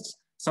anaesthetists.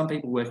 Some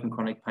people work in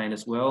chronic pain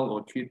as well, or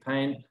acute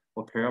pain,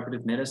 or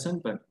perioperative medicine,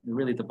 but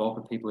really the bulk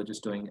of people are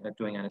just doing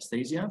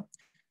anaesthesia.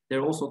 There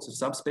are all sorts of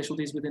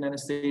subspecialties within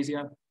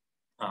anaesthesia.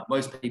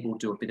 Most people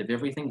do a bit of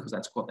everything because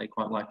that's what they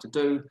quite like to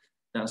do.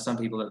 Now, some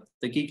people,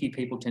 the geeky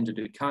people, tend to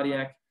do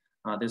cardiac.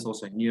 There's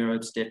also neuro,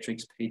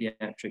 obstetrics,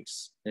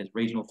 pediatrics. There's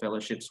regional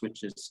fellowships,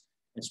 which is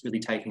really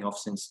taken off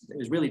since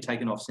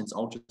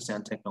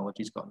ultrasound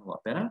technology's gotten a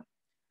lot better.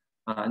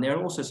 And there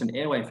are also some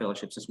airway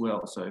fellowships as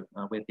well, so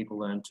where people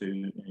learn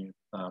to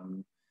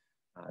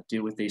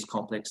deal with these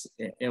complex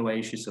airway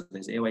issues. So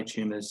there's airway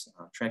tumours,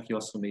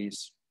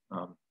 tracheostomies,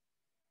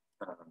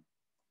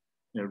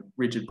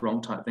 rigid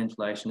bronch type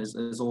ventilation.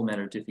 There's all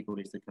manner of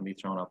difficulties that can be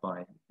thrown up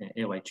by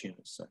airway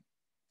tumours. So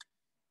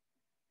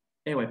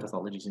airway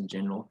pathologies in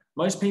general.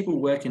 Most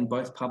people work in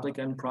both public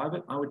and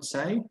private, I would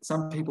say.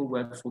 Some people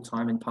work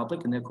full-time in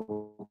public and they're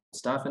called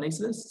staff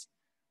anaesthetists.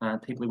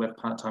 People who work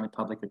part-time in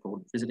public are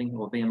called visiting,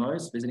 or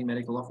VMOs, visiting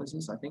medical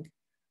officers, I think.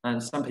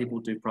 And some people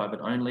do private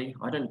only.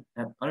 I don't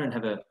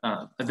have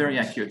a very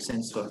accurate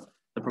sense for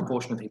the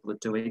proportion of people that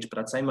do each, but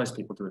I'd say most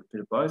people do a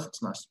bit of both.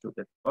 It's nice to do a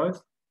bit of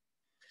both.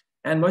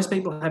 And most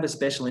people have a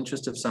special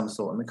interest of some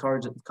sort, and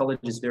the college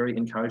is very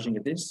encouraging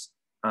of this.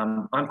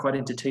 I'm quite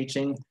into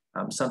teaching.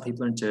 Some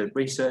people are into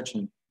research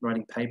and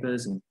writing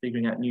papers and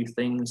figuring out new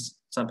things.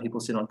 Some people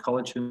sit on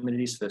college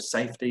committees for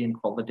safety and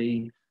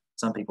quality.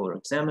 Some people are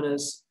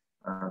examiners.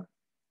 I'm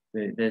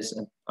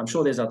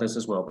sure there's others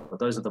as well, but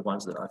those are the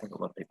ones that I think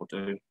a lot of people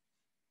do.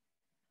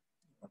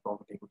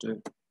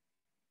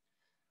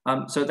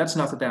 So that's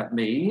enough about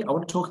me. I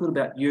want to talk a little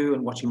about you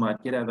and what you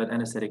might get out of an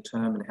anaesthetic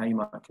term and how you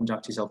might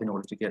conduct yourself in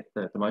order to get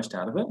the most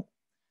out of it.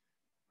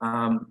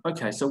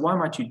 Okay, so why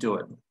might you do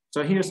it?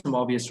 So here are some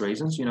obvious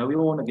reasons. We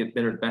all want to get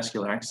better at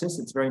vascular access.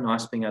 It's very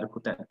nice being able to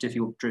put that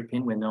difficult drip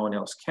in when no one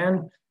else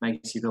can.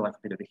 Makes you feel like a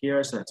bit of a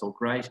hero, so that's all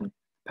great. And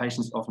the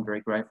patient's often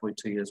very grateful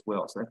to you as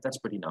well. So that's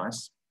pretty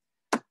nice.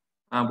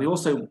 We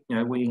also,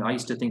 I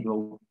used to think,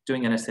 well,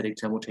 doing anaesthetic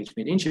term will teach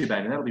me to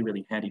intubate, and that'll be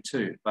really handy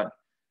too. But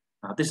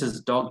this is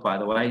a dog, by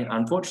the way.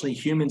 Unfortunately,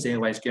 humans'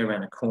 airways go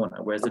around a corner,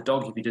 whereas a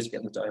dog, if you just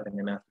get the dove in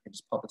their mouth, you can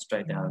just pop it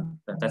straight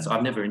down.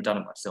 I've never done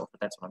it myself, but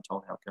that's what I'm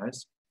told how it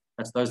goes.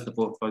 Those are the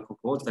vocal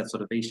cords, that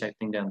sort of V-shaped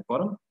thing down the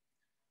bottom.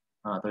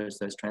 Those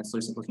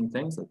translucent looking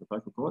things, the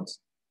vocal cords.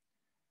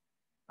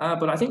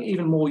 But I think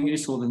even more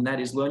useful than that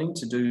is learning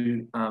to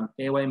do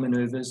airway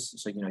maneuvers.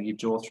 So, your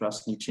jaw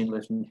thrust and your chin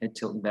lift and head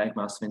tilt and bag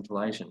mask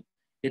ventilation.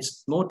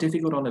 It's more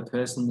difficult on a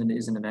person than it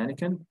is in a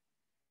mannequin.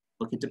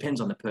 Look, it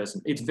depends on the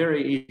person. It's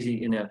very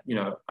easy in a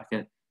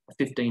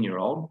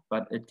 15-year-old,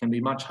 but it can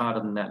be much harder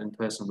than that in a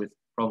person with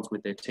problems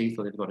with their teeth,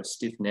 or they've got a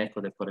stiff neck,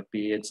 or they've got a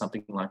beard,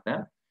 something like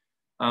that.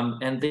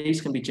 And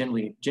these can be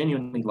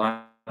genuinely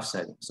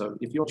life-saving. So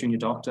if you're a junior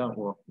doctor,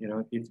 or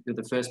if you're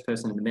the first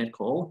person in the med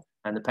call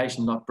and the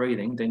patient not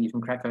breathing, then you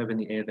can crack open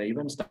the air lever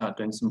and start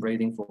doing some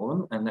breathing for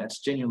them, and that's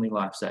genuinely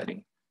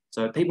life-saving.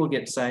 So people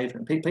get saved,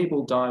 and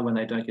people die when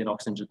they don't get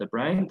oxygen to the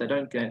brain. They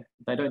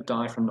don't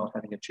die from not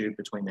having a tube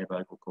between their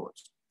vocal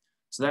cords.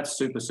 So that's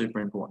super, super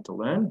important to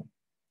learn,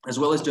 as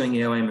well as doing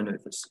airway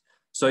maneuvers.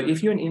 So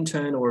if you're an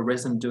intern or a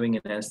resident doing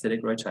an anaesthetic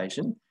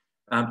rotation,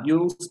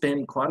 you'll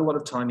spend quite a lot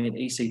of time in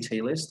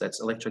ECT list,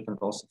 that's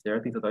electroconvulsive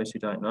therapy for those who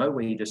don't know,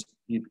 where you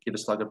give a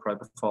slug of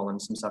propofol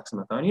and some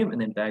succinylphonium and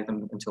then bag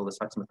them until the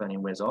succinylphonium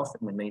wears off.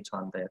 In the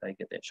meantime, they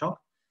get their shock.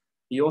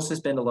 You also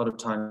spend a lot of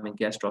time in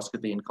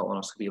gastroscopy and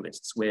colonoscopy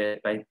lists, where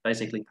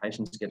basically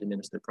patients get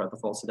administered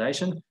propofol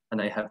sedation and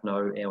they have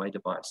no airway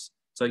device.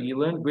 So you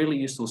learn really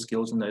useful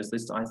skills in those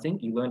lists, I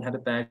think. You learn how to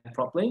bag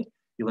properly.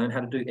 You learn how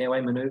to do airway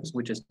maneuvers,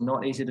 which is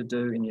not easy to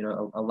do in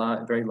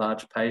a very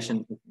large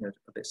patient with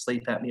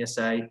sleep apnea,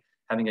 say,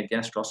 having a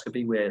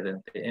gastroscopy where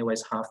the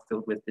airway's half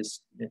filled with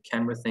this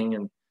camera thing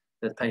and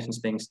the patient's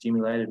being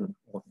stimulated and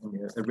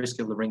the risk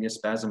of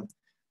laryngospasm.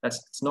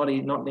 It's not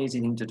an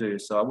easy thing to do.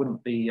 So I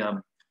wouldn't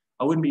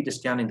be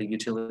discounting the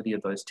utility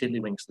of those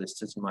tiddlywinks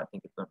lists as you might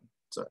think of them.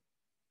 So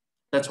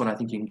that's what I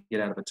think you can get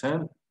out of a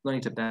term.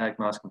 Learning to bag,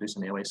 mask, and do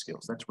some airway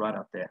skills. That's right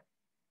up there.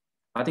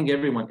 I think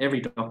every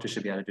doctor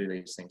should be able to do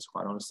these things,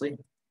 quite honestly,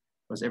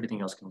 because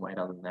everything else can wait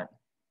other than that,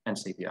 and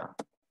CPR.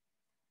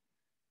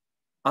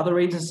 Other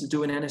reasons to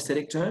do an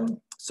anaesthetic term.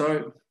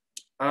 So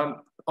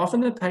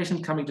often the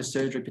patient coming to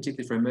surgery,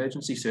 particularly for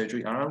emergency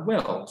surgery, are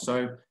unwell.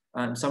 So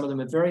some of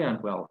them are very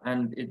unwell.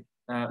 And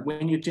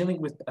when you're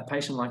dealing with a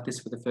patient like this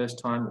for the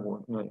first time,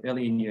 or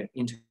early in your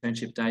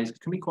internship days, it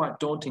can be quite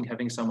daunting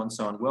having someone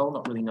so unwell,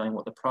 not really knowing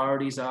what the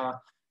priorities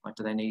are. Like,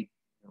 do they need,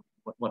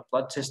 what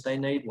blood test they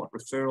need, what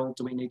referral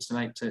do we need to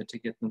make to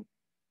get them,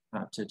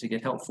 to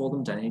get help for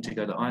them? Do they need to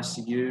go to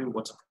ICU?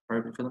 What's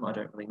appropriate for them? I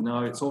don't really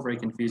know. It's all very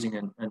confusing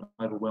and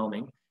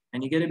overwhelming.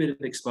 And you get a bit of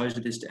exposure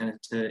to this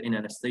in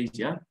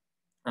anaesthesia,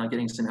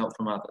 getting some help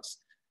from others.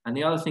 And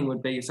the other thing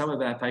would be, some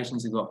of our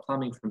patients have got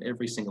plumbing from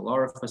every single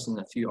orifice and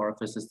a few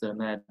orifices that are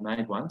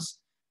man-made ones.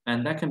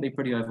 And that can be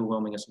pretty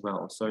overwhelming as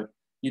well. So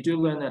you do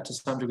learn that to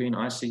some degree in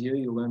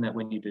ICU. You'll learn that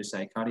when you do,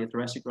 say,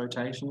 cardiothoracic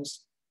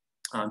rotations,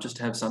 just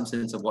to have some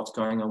sense of what's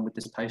going on with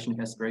this patient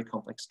who has very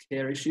complex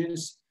care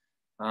issues.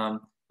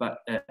 But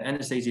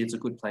anaesthesia is a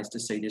good place to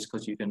see this,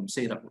 because you can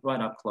see it right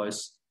up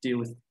close, deal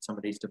with some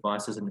of these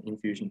devices and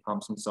infusion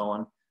pumps and so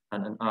on,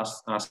 and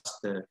ask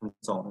the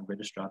consultant and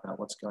registrar about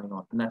what's going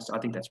on. And I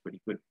think that's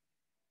pretty good.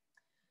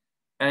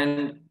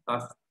 And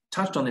I've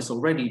touched on this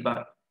already,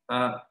 but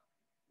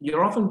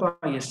you're often by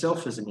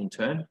yourself as an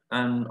intern.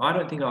 And I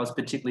don't think I was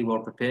particularly well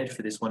prepared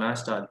for this when I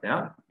started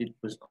out.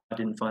 I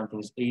didn't find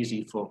things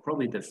easy for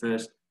probably the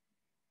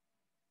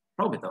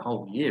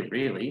whole year,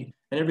 really.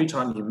 And every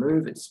time you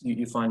move,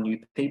 you find new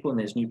people and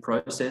there's new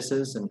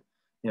processes and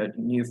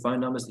new phone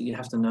numbers that you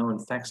have to know,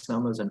 and fax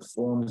numbers and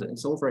forms.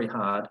 It's all very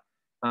hard.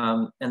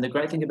 And the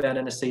great thing about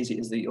anaesthesia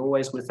is that you're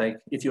always with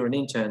if you're an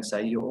intern,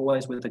 say, you're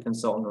always with a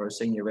consultant or a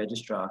senior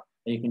registrar,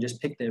 and you can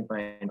just pick their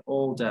brain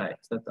all day.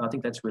 So I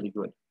think that's really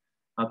good.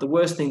 The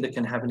worst thing that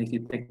can happen if you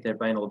pick their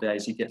brain all day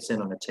is you get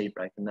sent on a tea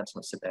break, and that's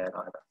not so bad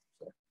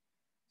either.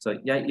 So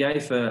yay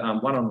for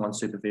one-on-one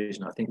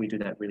supervision. I think we do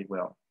that really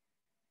well.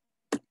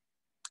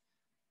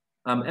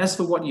 As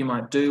for what you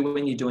might do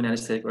when you do an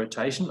anaesthetic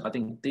rotation, I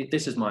think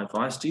this is my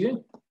advice to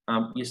you.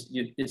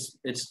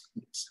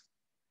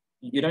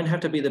 You don't have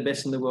to be the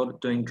best in the world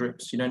at doing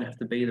drips. You don't have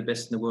to be the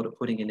best in the world at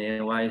putting in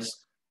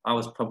airways. I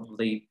was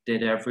probably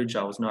dead average.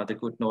 I was neither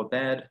good nor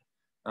bad.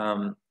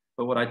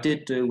 But what I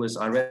did do was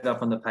I read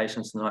up on the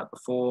patients the night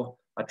before.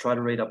 I try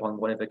to read up on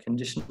whatever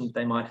conditions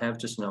they might have,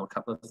 just know a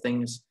couple of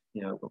things,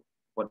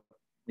 what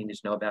you need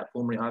to know about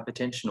pulmonary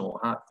hypertension or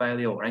heart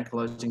failure or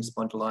ankylosing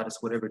spondylitis,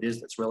 whatever it is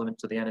that's relevant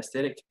to the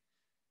anaesthetic.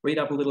 Read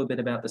up a little bit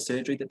about the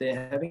surgery that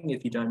they're having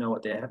if you don't know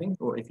what they're having,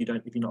 or if you're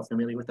not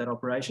familiar with that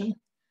operation.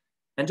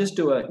 And just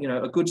do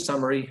a good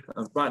summary,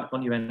 right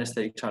on your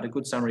anaesthetic chart, a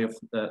good summary of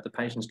the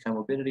patient's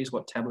comorbidities,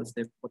 what tablets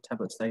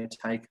they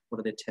take, what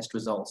are their test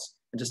results,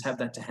 and just have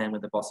that to hand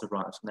when the boss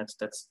arrives. And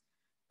that's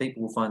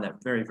people will find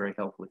that very, very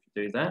helpful if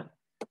you do that.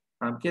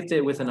 Get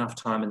there with enough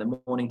time in the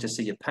morning to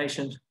see your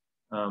patient.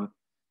 So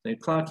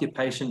clerk your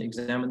patient,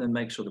 examine them,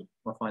 make sure to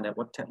find out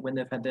when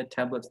they've had their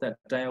tablets that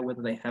day or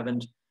whether they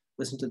haven't.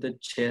 Listen to the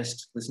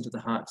chest, listen to the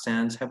heart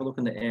sounds, have a look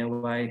in the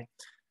airway.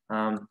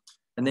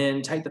 And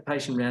then take the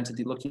patient around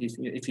to look,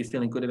 if you're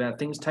feeling good about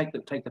things, take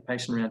the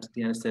patient around to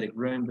the anaesthetic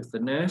room with the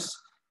nurse.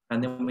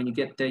 And then when you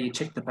get there, you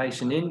check the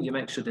patient in, you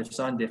make sure they've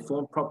signed their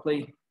form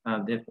properly,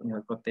 they've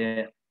got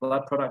their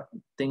blood product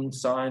thing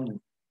signed,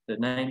 the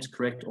name's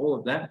correct, all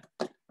of that.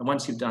 And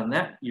once you've done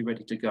that, you're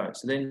ready to go.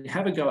 So then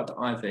have a go at the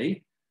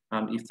IV,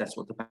 if that's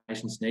what the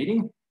patient's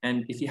needing.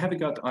 And if you have a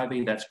go at the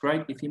IV, that's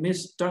great. If you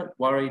miss, don't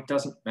worry, it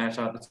doesn't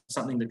matter. It's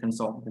something the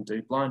consultant can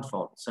do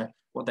blindfolded. So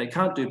what they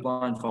can't do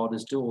blindfolded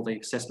is do all the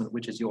assessment,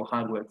 which is your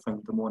hard work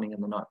from the morning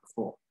and the night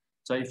before.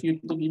 So if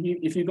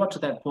you got to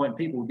that point,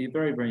 people would be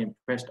very, very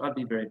impressed. I'd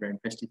be very, very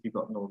impressed if you've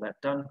gotten all that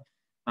done.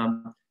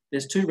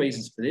 There's two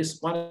reasons for this.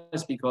 One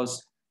is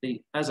because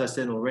as I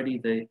said already,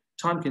 the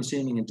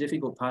time-consuming and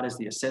difficult part is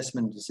the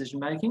assessment and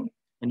decision-making,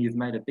 and you've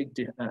made a big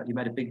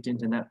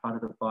dent in that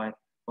part of it by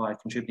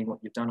contributing what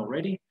you've done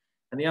already.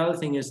 And the other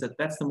thing is that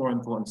that's the more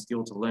important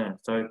skill to learn.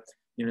 So,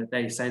 you know,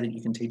 they say that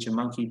you can teach a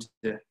monkey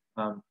to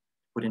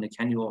put in a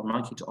cannula, or a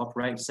monkey to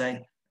operate,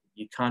 say.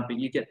 You can't, but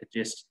you get the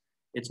gist.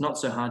 It's not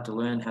so hard to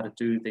learn how to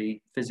do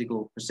the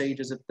physical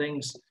procedures of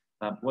things.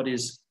 What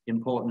is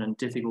important and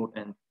difficult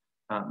and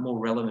more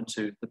relevant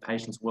to the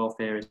patient's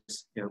welfare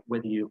is, you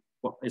know,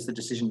 what is the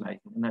decision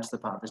making, and that's the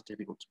part that's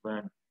difficult to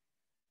learn.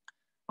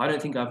 I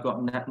don't think I've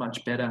gotten that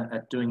much better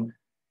at doing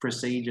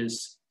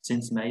procedures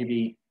since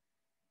maybe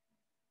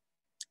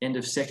end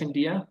of second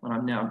year, when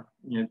I'm now,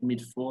 you know,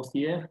 mid fourth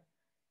year.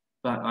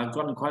 But I've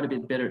gotten quite a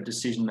bit better at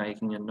decision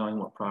making and knowing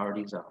what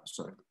priorities are.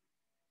 So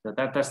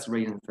that's the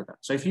reason for that.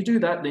 So if you do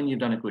that, then you've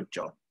done a good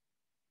job.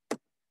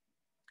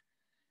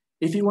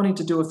 If you're wanting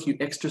to do a few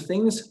extra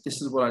things,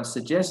 this is what I'd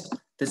suggest.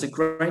 There's a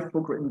great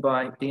book written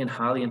by Ian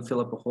Harley and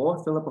Philippa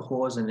Hoare. Philippa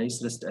Hoare is an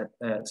anaesthetist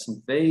at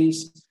St.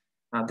 V's.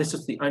 This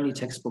was the only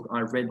textbook I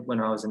read when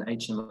I was in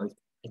HMO2.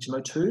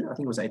 I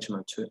think it was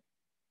HMO2.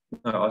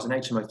 No, I was in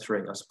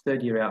HMO3. I was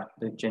third year out,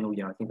 the general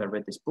year. I think I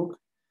read this book.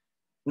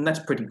 And that's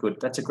pretty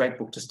good. That's a great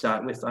book to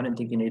start with. I don't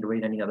think you need to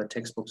read any other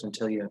textbooks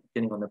until you're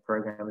getting on the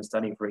program and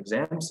studying for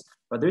exams.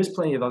 But there is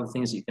plenty of other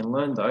things that you can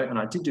learn though. And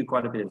I did do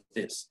quite a bit of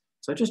this.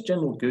 So just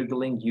general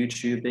Googling,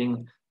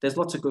 YouTubing, there's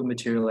lots of good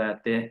material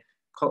out there.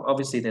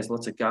 Obviously, there's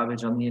lots of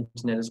garbage on the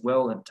internet as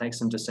well, and it takes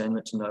some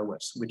discernment to know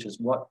which is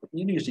what.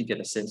 You usually get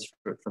a sense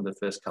for it from the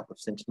first couple of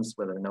sentences,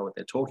 whether they know what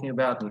they're talking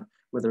about and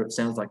whether it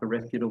sounds like a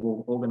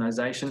reputable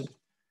organization.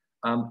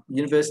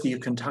 University of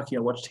Kentucky,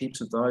 I watched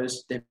heaps of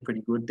those. They're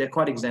pretty good. They're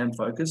quite exam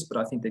focused, but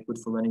I think they're good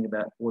for learning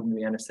about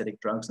ordinary anesthetic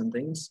drugs and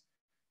things.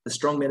 The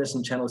Strong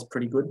Medicine channel is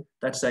pretty good.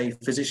 That's a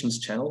physician's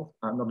channel,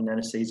 not an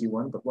anesthesia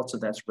one, but lots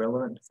of that's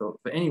relevant for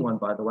anyone,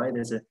 by the way.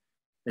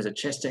 There's a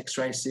chest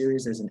x-ray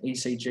series, there's an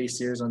ECG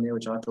series on there,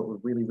 which I thought was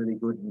really, really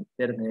good and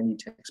better than any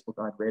textbook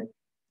I'd read,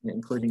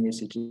 including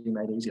ECG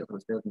Made Easy. I thought it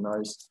was better than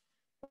those.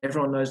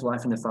 Everyone knows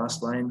Life in the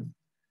Fast Lane.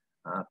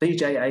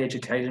 BJA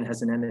Education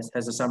has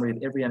a summary of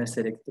every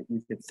anesthetic that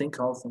you could think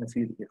of and a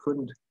few that you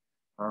couldn't.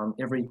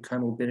 Every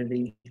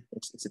comorbidity,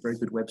 it's a very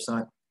good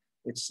website.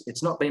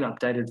 It's not been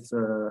updated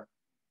for,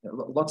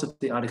 lots of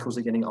the articles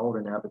are getting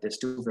older now, but they're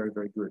still very,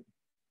 very good.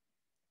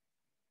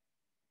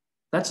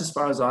 That's as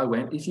far as I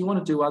went. If you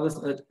want to do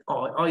other,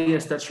 oh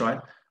yes, that's right.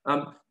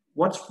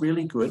 What's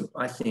really good,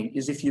 I think,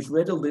 is if you've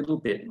read a little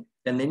bit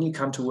and then you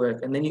come to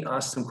work and then you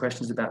ask some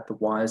questions about the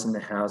whys and the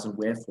hows and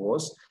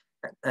wherefores.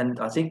 And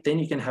I think then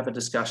you can have a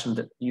discussion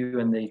that you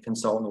and the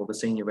consultant or the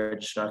senior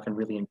registrar can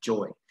really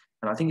enjoy.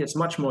 And I think it's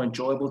much more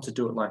enjoyable to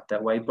do it like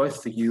that way,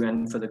 both for you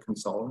and for the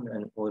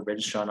consultant or the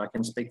registrar. And I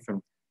can speak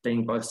from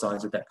being both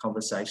sides of that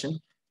conversation.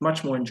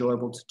 Much more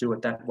enjoyable to do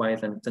it that way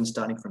than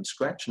starting from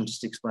scratch and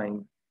just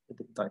explain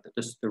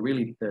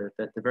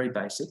the very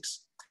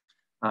basics.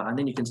 And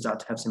then you can start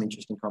to have some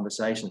interesting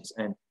conversations.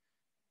 And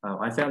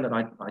I found that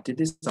I did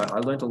this. I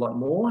learned a lot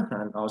more,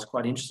 and I was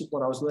quite interested in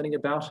what I was learning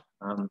about.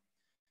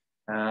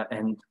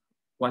 And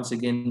once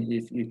again,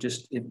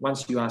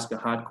 once you ask a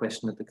hard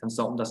question that the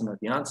consultant doesn't know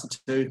the answer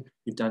to,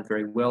 you've done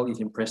very well, you've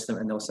impressed them,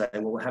 and they'll say,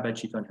 well, how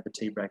about you go and have a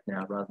tea break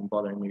now rather than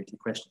bothering me with your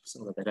questions?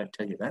 Although they don't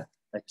tell you that.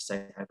 They just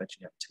say, how about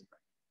you have a tea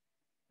break?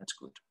 That's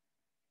good.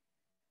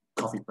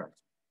 Coffee break.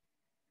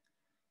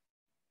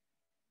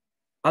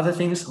 Other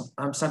things,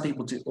 some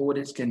people do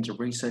audits, get into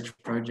research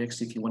projects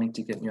if you're wanting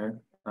to get,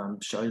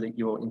 show that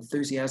your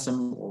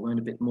enthusiasm or learn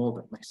a bit more,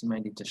 but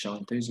mainly to show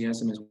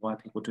enthusiasm is why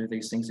people do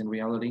these things in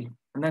reality.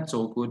 And that's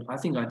all good. I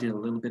think I did a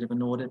little bit of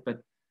an audit, but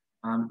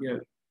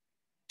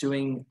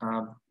doing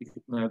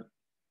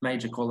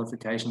major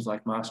qualifications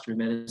like Master of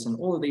Medicine,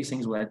 all of these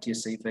things will add to your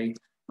CV.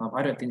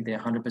 I don't think they're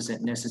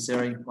 100%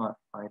 necessary.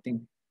 I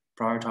think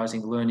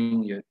prioritizing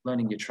learning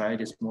your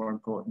trade is more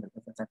important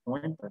at that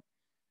point, but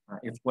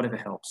if whatever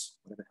helps.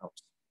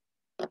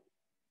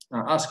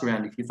 Ask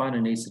around if you find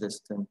an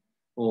anaesthetist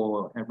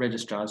or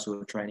registrars who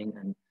are training,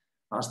 and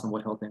ask them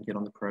what helped them get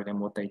on the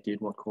program, what they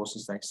did, what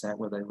courses they sat,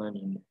 where they learned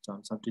in.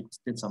 So I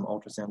did some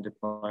ultrasound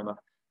diploma.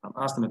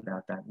 Ask them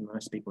about that, and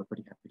most people are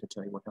pretty happy to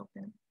tell you what helped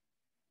them.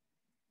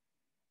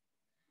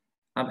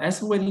 As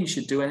for whether you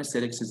should do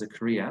anaesthetics as a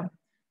career,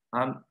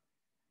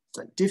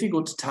 it's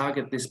difficult to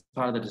target this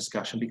part of the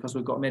discussion because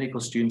we've got medical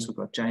students, we've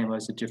got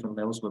JMOs at different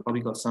levels, we've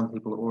probably got some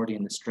people already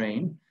in the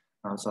stream.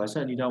 So I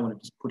certainly don't want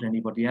to just put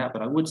anybody out,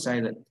 but I would say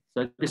that,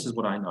 so this is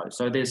what I know.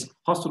 So there's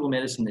hospital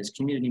medicine, there's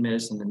community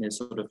medicine, and there's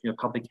sort of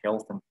public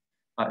health and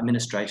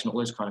administration, all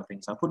those kind of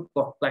things. I put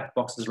black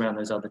boxes around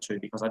those other two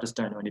because I just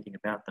don't know anything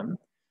about them.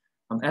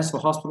 As for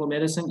hospital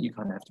medicine, you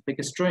kind of have to pick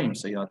a stream.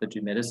 So you either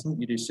do medicine,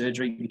 you do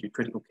surgery, you do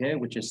critical care,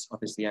 which is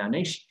obviously our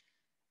niche,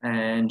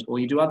 or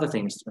you do other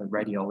things,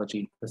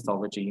 radiology,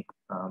 pathology,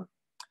 what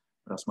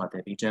else might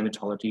there be?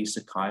 Dermatology,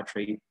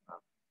 psychiatry,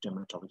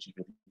 dermatology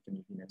really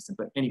community medicine.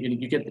 But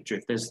you get the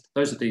drift. Those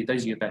are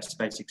your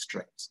basic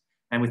streams.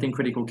 And within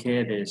critical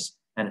care, there's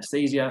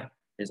anaesthesia,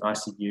 there's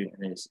ICU, and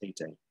there's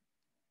ED,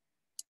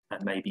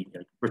 and maybe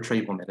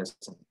retrieval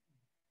medicine.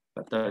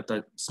 But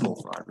the small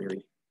fry,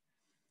 really.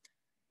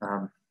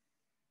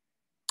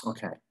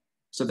 Okay,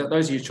 so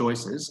those are your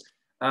choices.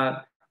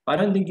 I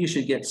don't think you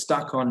should get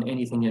stuck on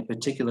anything in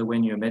particular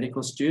when you're a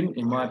medical student,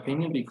 in my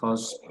opinion,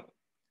 because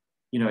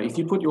if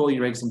you put all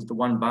your eggs into the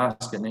one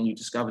basket and then you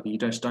discover that you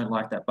just don't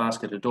like that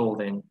basket at all,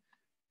 then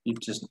you're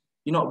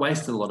not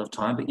wasted a lot of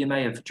time, but you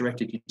may have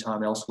directed your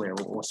time elsewhere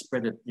or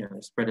spread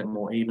it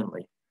more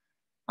evenly.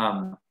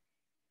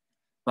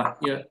 But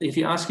if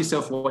you ask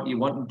yourself what you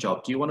want in a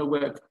job, do you want to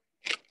work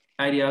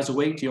 80 hours a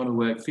week? Do you want to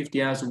work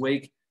 50 hours a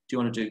week? Do you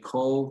want to do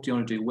call? Do you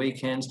want to do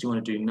weekends? Do you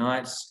want to do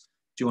nights?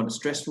 Do you want a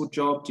stressful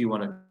job? Do you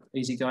want an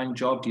easygoing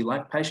job? Do you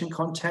like patient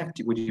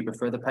contact? Would you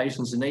prefer the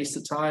patients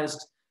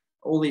anaesthetized?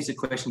 All these are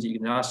questions that you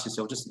can ask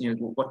yourself. Just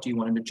what do you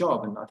want in a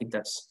job? And I think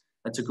that's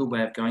a good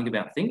way of going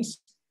about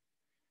things.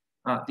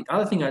 The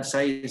other thing I'd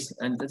say is,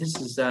 and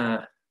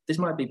this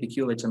might be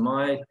peculiar to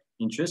my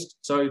interest.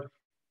 So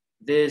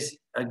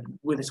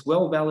with this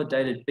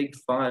well-validated Big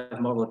Five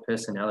model of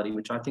personality,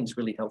 which I think is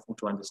really helpful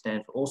to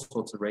understand for all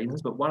sorts of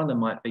reasons, but one of them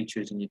might be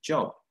choosing your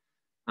job.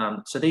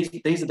 So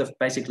these are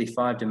basically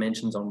 5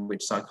 dimensions on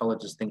which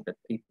psychologists think that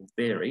people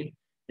vary.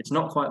 It's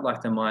not quite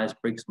like the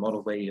Myers-Briggs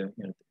model where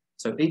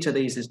so each of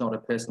these is not a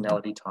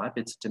personality type,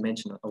 it's a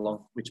dimension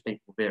along which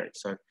people vary.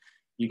 So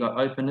you got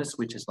openness,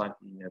 which is like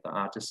the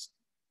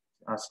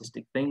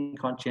artistic thing,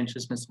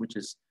 conscientiousness, which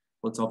is,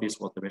 well, it's obvious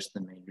what the rest of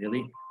them mean,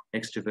 really.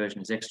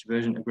 Extroversion is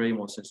extroversion,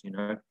 agreeableness is,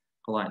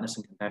 politeness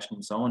and compassion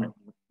and so on, and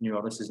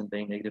neuroticism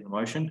being negative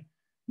emotion.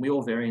 We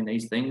all vary in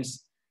these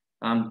things.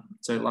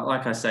 So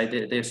like I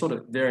say, they're sort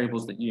of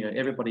variables that,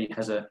 everybody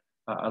has a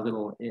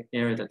little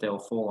area that they'll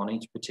fall on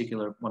each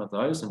particular one of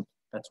those, and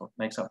that's what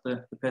makes up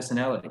the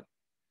personality.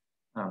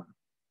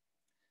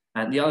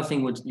 And the other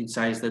thing I'd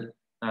say is that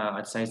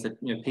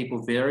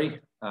people vary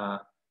I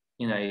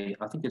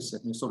think it's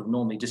sort of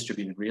normally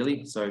distributed,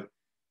 really. So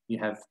you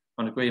have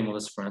on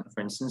agreeableness, for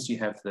instance, you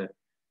have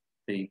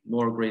the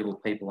more agreeable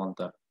people on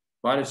the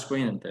right of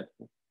screen and the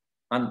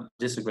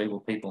disagreeable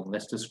people on the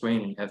left of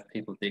screen. And you have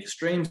people at the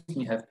extremes, and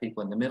you have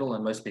people in the middle,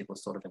 and most people are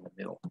sort of in the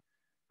middle.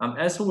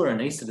 As for where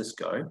anaesthetists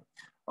go,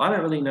 I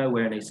don't really know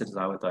where anaesthetists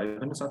are with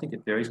openness. I think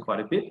it varies quite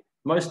a bit.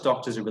 Most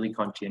doctors are really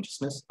high in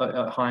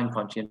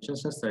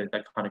conscientiousness, so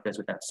that kind of goes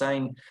without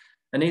saying.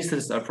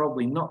 Anaesthetists are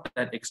probably not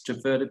that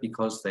extroverted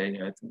because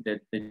they're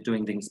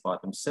doing things by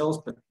themselves,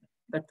 but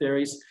that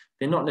varies.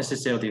 They're not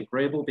necessarily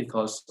agreeable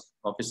because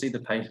obviously the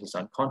patient is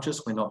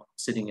unconscious. We're not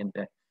sitting in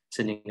a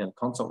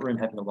consult room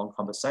having a long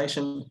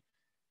conversation.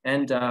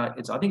 And I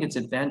think it's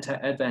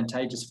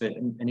advantageous for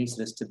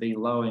anaesthetists to be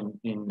low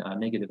in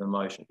negative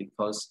emotion,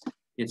 because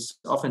it's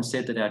often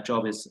said that our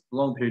job is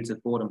long periods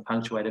of boredom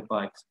punctuated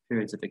by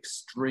periods of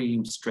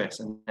extreme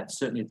stress, and that's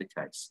certainly the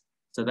case.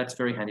 So that's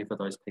very handy for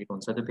those people.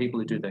 And so the people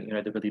who do the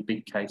really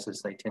big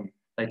cases, they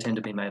tend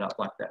to be made up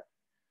like that.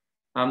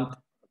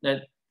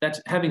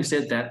 Having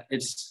said that,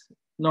 if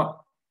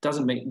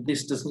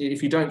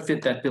you don't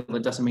fit that bill,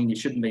 it doesn't mean you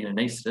shouldn't be an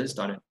anaesthetist,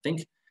 I don't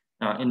think.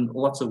 In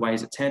lots of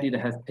ways, it's handy to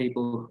have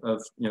people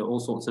of all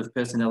sorts of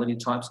personality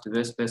types,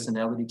 diverse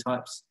personality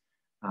types,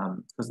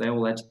 because they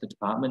all add to the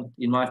department.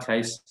 In my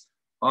case,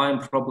 I'm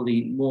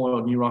probably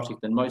more neurotic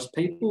than most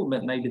people,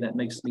 but maybe that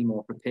makes me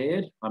more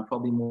prepared. I'm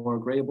probably more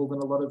agreeable than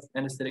a lot of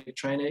anaesthetic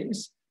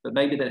trainees, but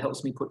maybe that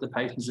helps me put the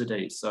patients at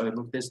ease. So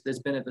look,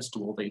 there's benefits to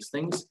all these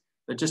things,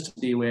 but just to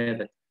be aware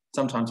that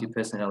sometimes your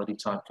personality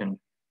type can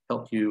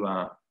help you,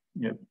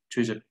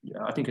 choose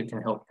I think it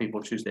can help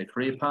people choose their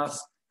career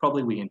paths.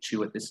 Probably we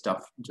intuit this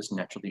stuff just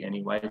naturally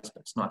anyways,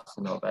 but it's nice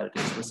to know about it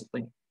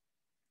explicitly.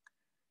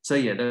 So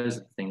yeah, those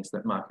are the things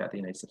that mark out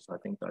the anaesthetists, I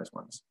think, those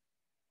ones.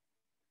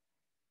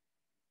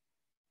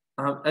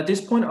 At this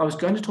point, I was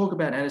going to talk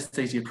about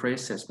anaesthesia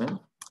pre-assessment.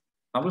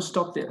 I will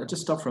stop there. I'll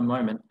just stop for a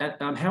moment.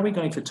 How are we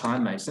going for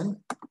time,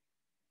 Mason?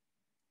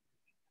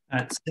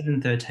 At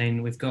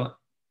 7:13, we've got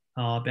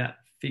about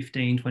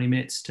 15, 20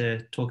 minutes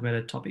to talk about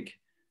a topic.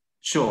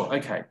 Sure,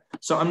 okay.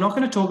 So I'm not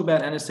going to talk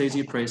about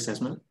anaesthesia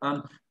pre-assessment.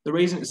 The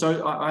reason,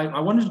 so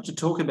I wanted to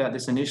talk about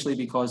this initially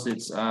because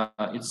it's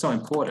so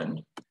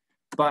important,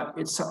 but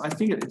I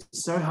think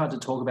it's so hard to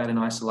talk about in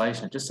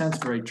isolation. It just sounds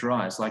very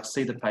dry. It's like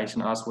see the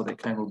patient, ask what their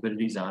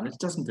comorbidities are, and it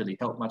doesn't really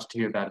help much to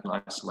hear about it in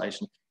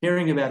isolation.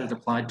 Hearing about it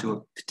applied to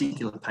a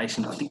particular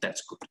patient, I think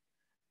that's good.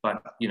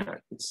 But,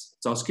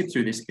 so I'll skip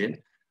through this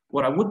bit.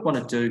 What I would want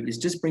to do is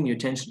just bring your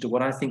attention to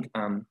what I think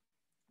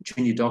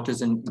junior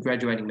doctors and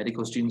graduating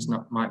medical students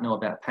might know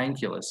about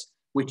painkillers,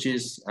 which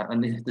is,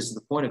 and this is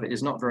the point of it,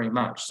 is not very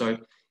much. So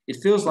it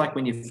feels like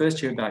when you first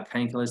hear about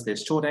painkillers,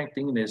 there's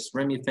short-acting, there's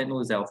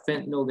remifentanil, there's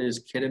alfentanil,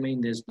 there's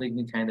ketamine, there's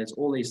lignocaine, there's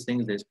all these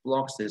things, there's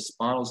blocks, there's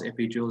spinals,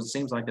 epidurals. It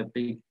seems like a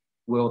big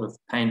world of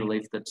pain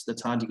relief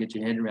that's hard to get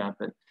your head around,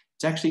 but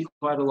it's actually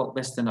quite a lot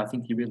less than I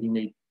think you really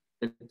need,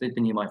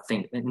 than you might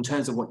think, in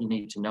terms of what you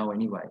need to know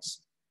anyways.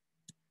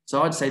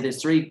 So I'd say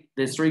there's three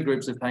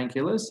groups of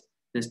painkillers.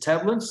 There's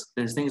tablets,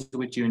 there's things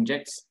which you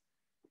inject,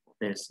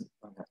 there's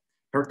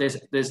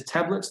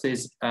tablets,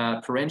 there's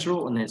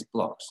parenteral, and there's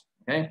blocks,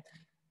 okay?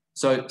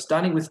 So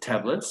starting with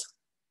tablets,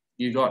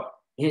 you got,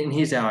 and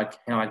here's how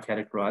I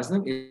categorize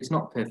them. It's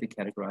not perfect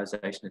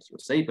categorization as you'll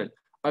see, but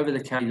over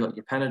the counter, you got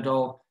your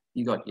Panadol,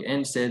 you got your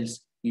NSAIDs,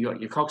 you got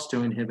your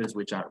COX-2 inhibitors,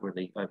 which aren't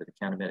really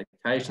over-the-counter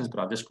medications, but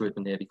I've just grouped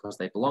them there because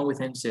they belong with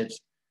NSAIDs.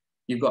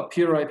 You've got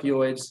pure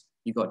opioids,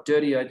 you've got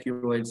dirty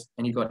opioids,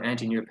 and you've got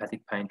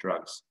anti-neuropathic pain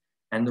drugs.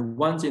 And the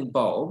ones in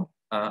bold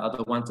are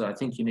the ones that I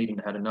think you need to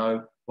know how to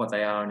know what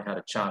they are and how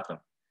to chart them.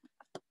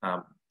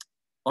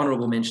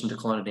 Honourable mention to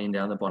clonidine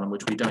down the bottom,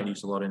 which we don't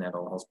use a lot in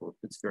adult hospitals.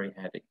 It's very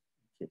handy.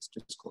 It's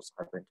just cause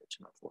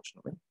hypertension,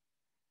 unfortunately.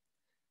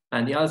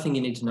 And the other thing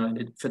you need to know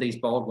for these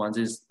bold ones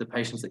is the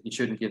patients that you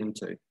shouldn't give them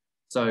to.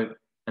 So,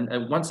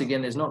 and once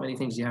again, there's not many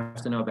things you have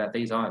to know about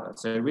these either.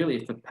 So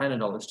really, for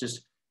Panadol, it's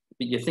just,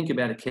 you think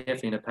about it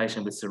carefully in a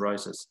patient with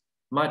cirrhosis.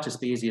 It might just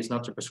be easiest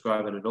not to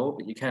prescribe it at all,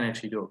 but you can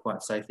actually do it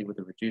quite safely with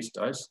a reduced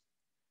dose.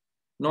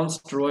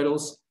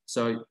 Non-steroidals,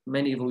 so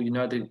many of you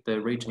know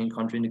the routine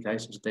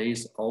contraindications of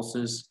these: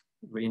 ulcers,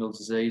 renal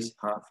disease,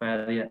 heart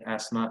failure,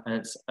 asthma, and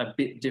it's a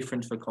bit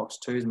different for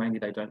COX-2s. Mainly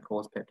they don't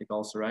cause peptic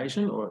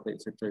ulceration, or at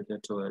least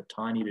to a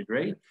tiny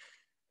degree.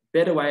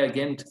 Better way,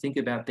 again, to think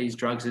about these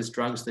drugs is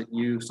drugs that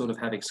you sort of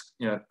have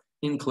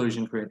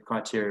inclusion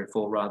criteria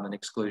for rather than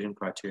exclusion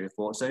criteria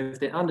for. So if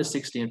they're under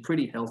 60 and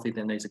pretty healthy,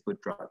 then these are good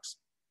drugs.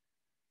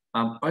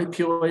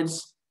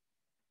 Opioids,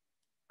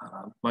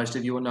 most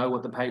of you will know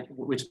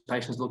which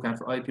patients look out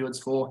for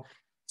opioids for.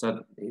 So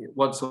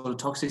what sort of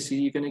toxicity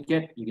are you going to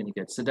get? You're going to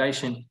get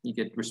sedation, you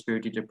get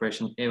respiratory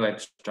depression, airway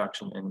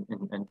obstruction,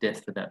 and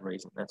death for that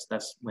reason.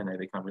 That's when they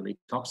become really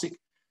toxic.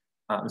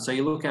 So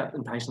you look at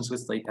in patients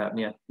with sleep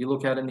apnea, you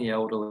look at in the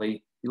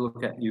elderly, you're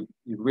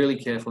really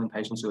careful in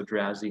patients who are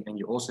drowsy, and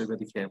you're also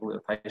really careful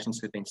with patients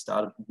who've been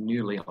started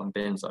newly on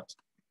benzos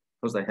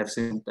because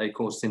they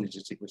cause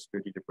synergistic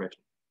respiratory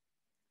depression.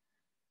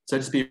 So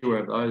just be aware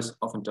of those.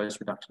 Often dose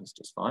reduction is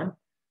just fine.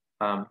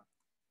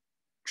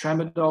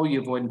 Tramadol,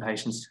 you avoid in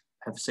patients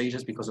have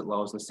seizures because it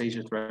lowers the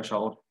seizure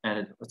threshold,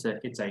 and it's a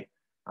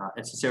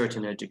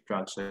serotonergic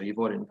drug, so you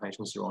avoid it in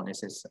patients who are on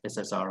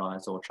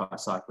SSRIs or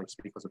tricyclics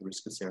because of the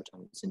risk of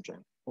serotonin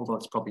syndrome, although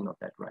it's probably not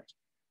that great.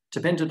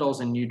 Tapentadol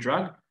is a new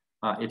drug.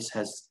 It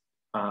has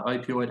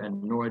opioid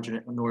and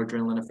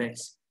noradrenaline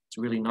effects. It's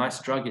a really nice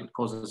drug. It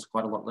causes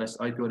quite a lot less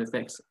opioid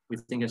effects. We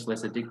think it's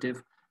less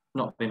addictive.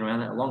 Not been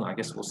around that long. I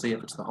guess we'll see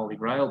if it's the holy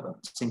grail, but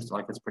it seems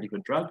like it's a pretty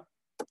good drug.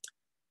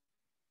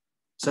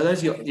 So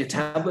those are your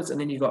tablets, and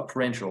then you've got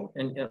parenteral.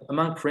 And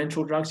among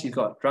parenteral drugs, you've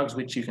got drugs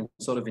which you can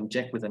sort of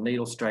inject with a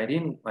needle straight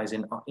in, as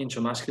in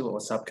intramuscular or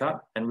subcut,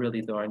 and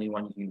really the only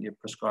one you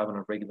prescribe on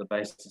a regular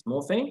basis is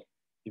morphine.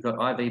 You've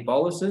got IV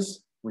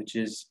boluses, which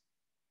is,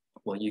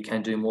 well, you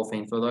can do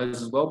morphine for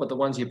those as well, but the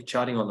ones you're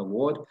charting on the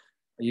ward,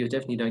 you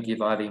definitely don't give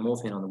IV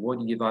morphine on the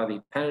ward. You give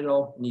IV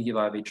Panadol, and you give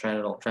IV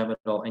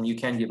Tramadol, and you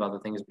can give other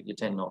things, but you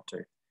tend not to.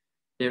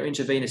 There are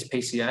intravenous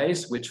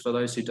PCAs, which for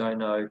those who don't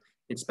know,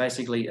 it's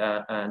basically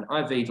an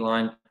IV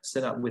line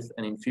set up with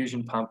an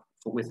infusion pump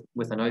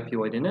with an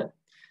opioid in it,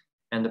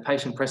 and the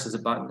patient presses a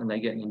button and they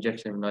get an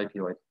injection of an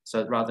opioid.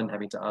 So rather than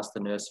having to ask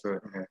the nurse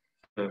for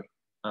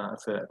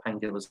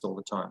painkillers all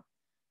the time.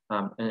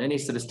 And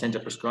anaesthetists tend to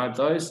prescribe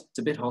those. It's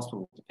a bit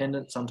hospital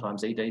dependent.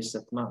 Sometimes EDs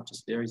set them up,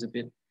 just varies a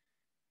bit.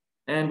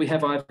 And we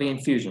have IV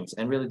infusions,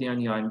 and really the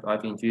only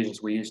IV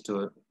infusions we use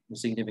to a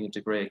significant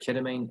degree are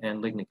ketamine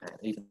and lignocaine,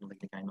 even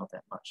lignocaine not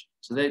that much.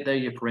 So they're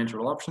your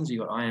parenteral options.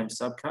 You've got IM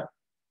subcut,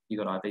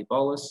 you've got IV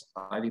bolus,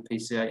 IV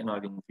PCA, and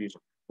IV infusion.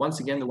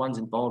 Once again, the ones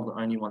in bold are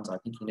the only ones I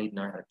think you need to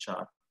know how to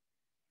chart.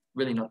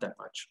 Really not that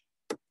much.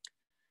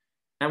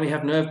 And we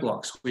have nerve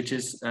blocks, which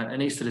is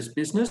anaesthetist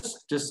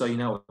business. Just so you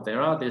know what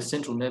there are, there's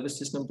central nervous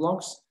system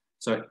blocks.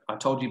 So I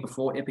told you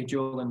before,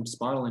 epidural and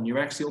spinal and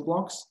neuraxial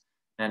blocks.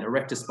 And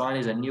erector spine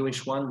is a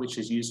newish one, which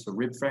is used for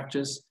rib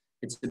fractures.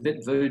 It's a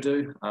bit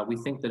voodoo. We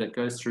think that it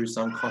goes through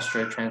some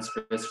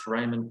costotransverse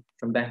foramen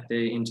from back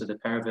there into the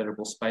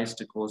paravertebral space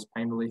to cause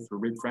pain relief for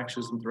rib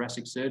fractures and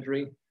thoracic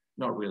surgery.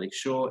 Not really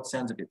sure. It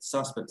sounds a bit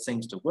sus, but it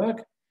seems to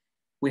work.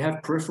 We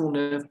have peripheral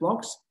nerve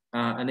blocks,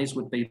 and these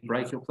would be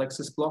brachial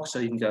plexus blocks. So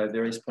you can go at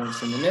various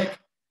points in the neck.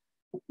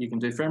 You can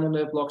do femoral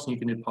nerve blocks, and you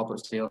can do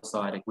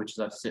popliteal-sciatic, which, as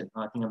I said,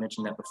 I think I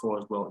mentioned that before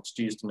as well. It's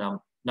used to numb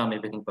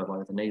everything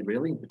below the knee,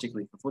 really,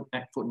 particularly for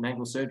foot and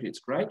ankle surgery. It's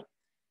great.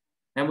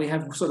 And we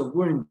have sort of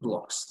wound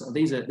blocks.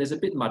 There's a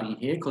bit muddy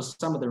here because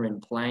some of them are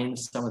in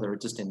planes, some of them are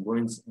just in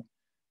wounds.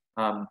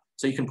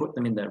 So you can put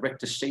them in the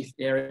rectus sheath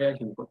area, you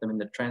can put them in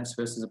the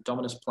transversus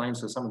abdominis plane.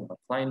 So some of them are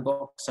plain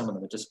blocks, some of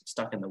them are just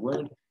stuck in the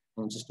wound,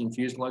 and just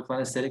infuse local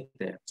anaesthetic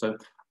there. So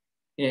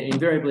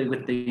invariably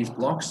with these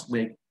blocks,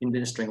 we're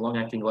administering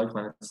long-acting local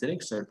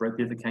anaesthetics, so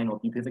propivcaine or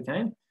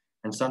bupivacaine,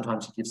 and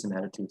sometimes you give some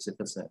additives if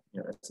it's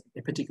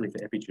particularly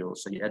for epidurals.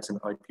 So you add some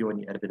opioid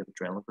and you add a bit of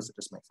adrenaline because it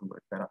just makes them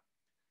work better.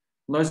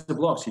 And those are the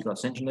blocks. You've got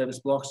central nervous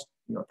blocks,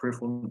 you've got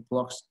peripheral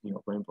blocks, you've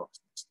got wound blocks.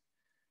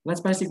 And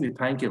that's basically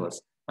painkillers.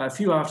 A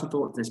few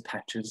afterthoughts, there's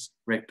patches,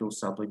 rectal,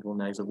 sublingual,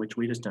 nasal, which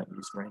we just don't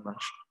use very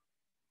much.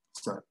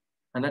 So,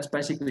 and that's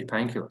basically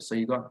painkillers. So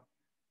you've got,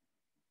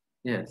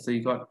 yeah, so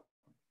you've got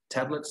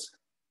tablets,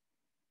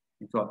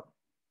 you've got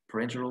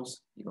parenterals,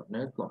 you've got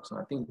nerve blocks. And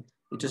I think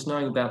just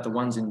knowing about the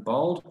ones in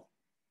bold,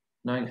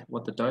 knowing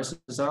what the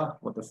doses are,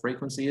 what the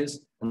frequency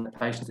is, and the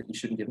patients that you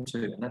shouldn't give them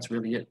to, and that's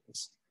really it.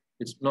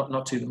 It's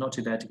not too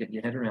bad to get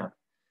your head around.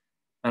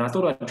 And I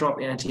thought I'd drop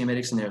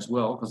antiemetics in there as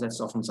well, because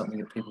that's often something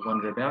that people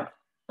wonder about.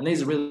 And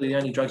these are really the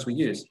only drugs we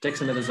use.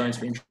 Dexamethasone's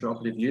for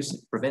intraoperative use.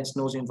 It prevents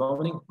nausea and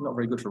vomiting, not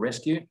very good for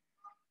rescue.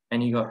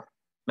 And you got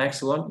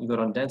Maxilon, you got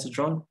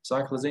ondansetron,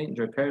 cyclizine,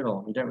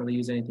 droperidol. We don't really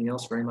use anything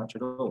else very much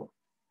at all.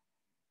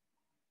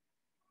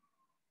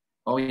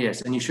 Oh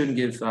yes, and you shouldn't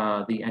give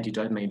the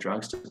anti-dopamine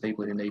drugs to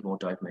people who need more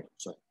dopamine.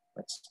 So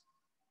that's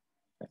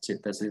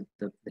it. That's the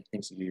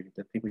things that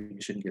the people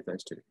you shouldn't give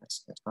those to.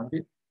 That's kind of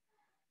it.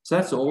 So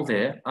that's all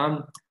there.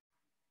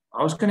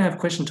 I was going to have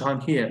question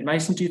time here.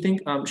 Mason, do you think,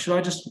 should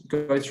I just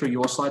go through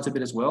your slides a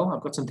bit as well?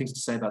 I've got some things to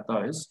say about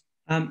those.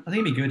 I think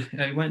it'd be good.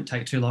 It won't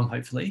take too long,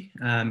 hopefully.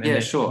 And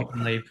yeah, sure. We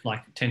can leave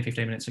like 10,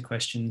 15 minutes of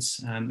questions.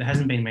 There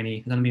hasn't been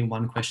many. There's only been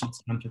one question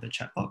that's come through the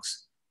chat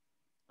box.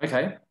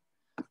 Okay.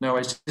 No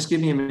worries. Just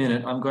give me a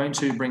minute. I'm going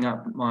to bring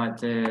up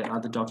the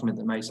other document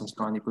that Mason's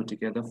kindly put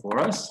together for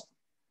us.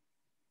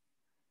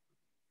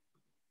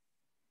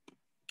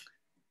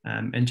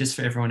 And just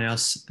for everyone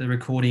else, the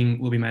recording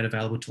will be made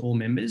available to all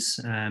members,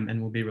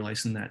 and we'll be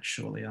releasing that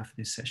shortly after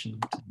this session.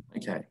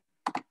 Okay.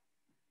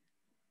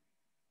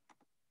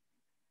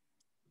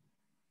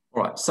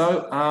 All right,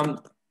 so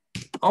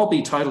I'll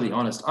be totally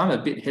honest. I'm a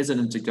bit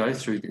hesitant to go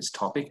through this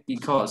topic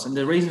because, and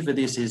the reason for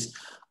this is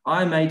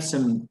I made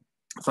some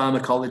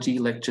pharmacology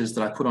lectures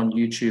that I put on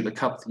YouTube a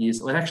couple of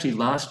years, well, actually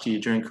last year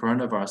during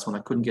coronavirus when I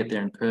couldn't get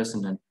there in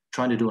person and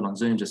trying to do it on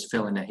Zoom just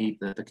fell in a heap.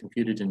 The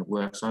computer didn't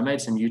work. So I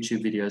made some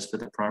YouTube videos for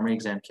the primary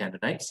exam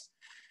candidates.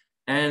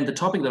 And the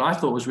topic that I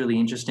thought was really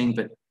interesting,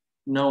 but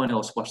no one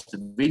else watched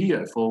the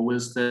video for,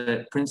 was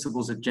the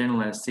principles of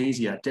general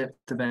anesthesia,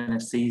 depth of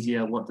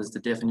anesthesia, what does the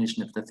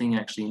definition of the thing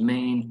actually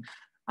mean?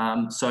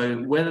 So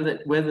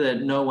whether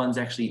no one's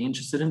actually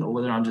interested in, or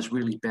whether I'm just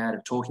really bad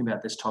at talking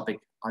about this topic,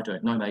 I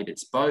don't know, maybe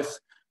it's both,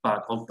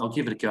 but I'll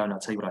give it a go and I'll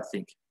tell you what I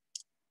think.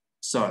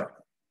 So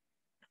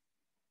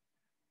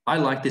I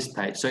like this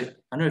page. So I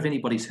don't know if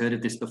anybody's heard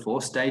of this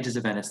before, stages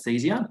of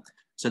anesthesia.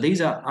 So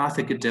these are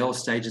Arthur Goodell's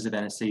stages of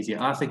anesthesia.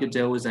 Arthur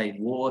Goodell was a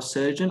war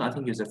surgeon. I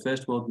think he was a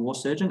First World War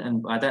surgeon.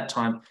 And by that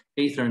time,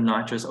 ether and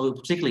nitrous, or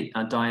particularly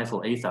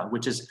diethyl ether,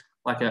 which is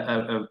like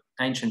a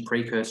ancient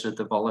precursor of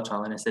the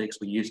volatile anesthetics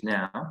we use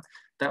now,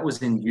 that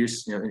was in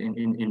use, you know,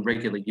 in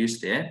regular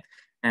use there.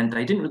 And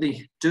they didn't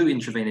really do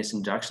intravenous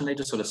induction. They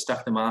just sort of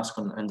stuck the mask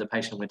on and the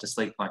patient went to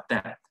sleep like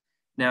that.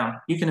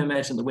 Now, you can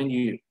imagine that when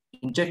you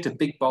inject a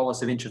big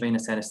bolus of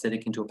intravenous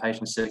anesthetic into a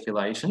patient's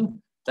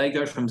circulation, they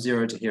go from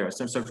 0 to hero.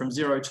 So from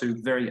 0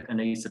 to very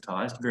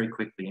anesthetized very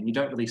quickly, and you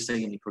don't really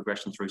see any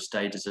progression through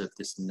stages of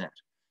this and that.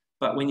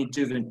 But when you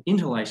do an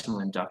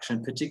inhalational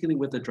induction, particularly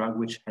with a drug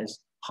which has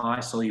high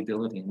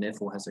solubility and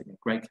therefore has a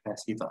great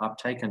capacity for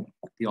uptake and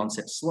the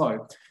onset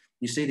slow,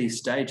 you see these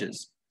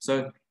stages.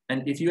 So,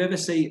 and if you ever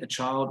see a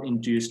child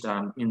induced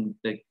have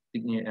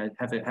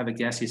a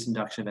gaseous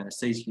induction of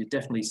anesthesia, you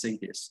definitely see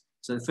this.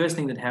 So the first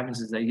thing that happens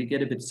is they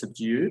get a bit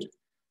subdued,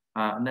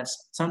 and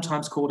that's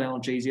sometimes called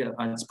analgesia.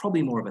 It's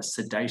probably more of a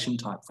sedation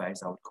type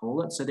phase, I would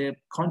call it. So they're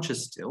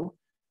conscious still,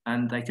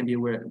 and they can be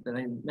aware,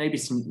 maybe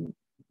some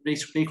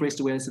decreased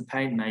awareness of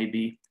pain,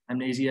 maybe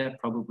amnesia,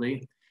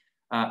 probably.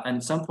 And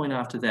at some point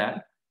after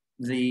that,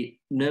 the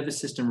nervous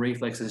system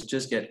reflexes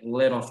just get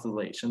let off the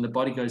leash and the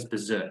body goes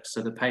berserk.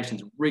 So the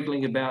patient's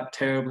wriggling about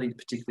terribly,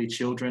 particularly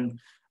children,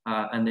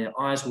 and their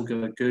eyes will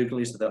go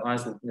googly, so their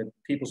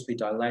pupils will be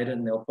dilated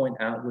and they'll point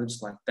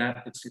outwards like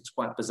that. It's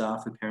quite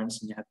bizarre for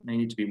parents, and they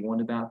need to be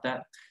warned about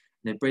that.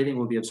 Their breathing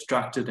will be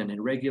obstructed and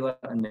irregular,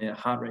 and their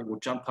heart rate will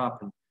jump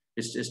up, and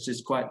it's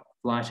just quite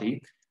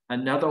flighty.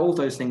 And now all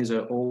those things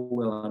are all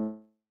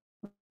well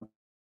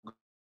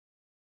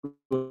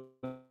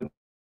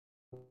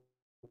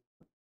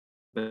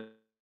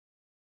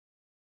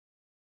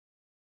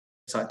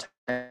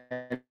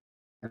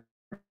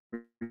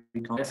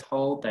breath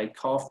hold, they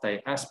cough,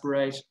 they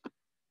aspirate.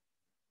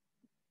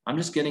 I'm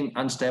just getting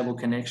unstable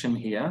connection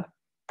here.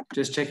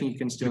 Just checking you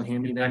can still hear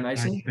me there,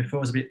 Mason. Before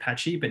it was a bit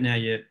patchy, but now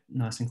you're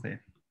nice and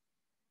clear.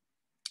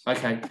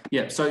 Okay,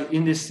 yeah, so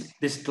in this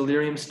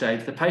delirium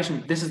state, the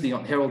patient, this is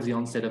heralds the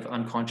onset of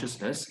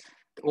unconsciousness.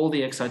 All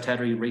the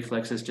excitatory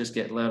reflexes just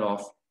get let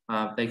off.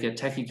 They get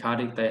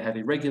tachycardic, they have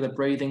irregular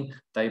breathing,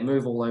 they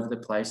move all over the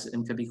place,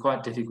 and can be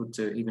quite difficult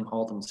to even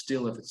hold them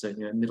still if it's a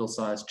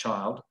middle-sized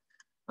child.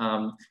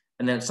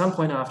 And then at some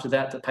point after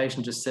that, the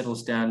patient just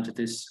settles down to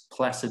this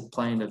placid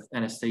plane of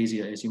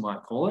anesthesia, as you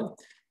might call it.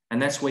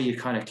 And that's where you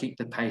kind of keep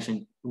the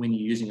patient when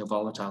you're using a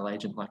volatile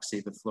agent like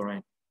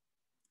sevoflurane.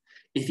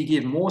 If you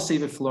give more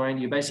sevoflurane,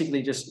 you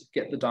basically just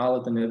get the dial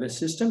of the nervous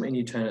system and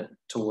you turn it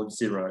towards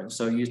 0.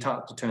 So you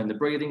start to turn the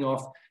breathing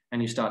off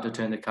and you start to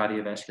turn the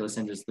cardiovascular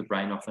centers of the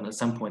brain off, and at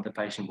some point the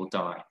patient will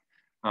die.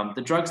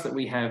 The drugs that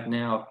we have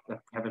now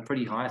have a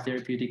pretty high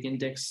therapeutic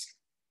index.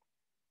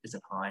 Is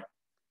it high?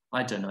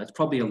 I don't know, it's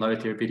probably a low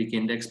therapeutic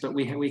index, but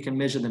we can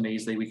measure them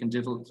easily. We can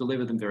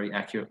deliver them very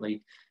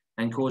accurately,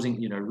 and causing,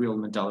 you know, real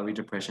medullary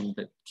depression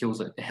that kills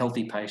a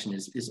healthy patient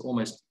is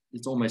almost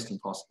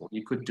impossible.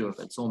 You could do it,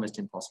 but it's almost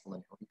impossible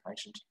in a healthy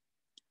patient.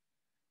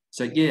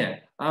 So yeah,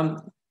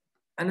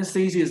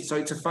 anesthesia, so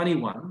it's a funny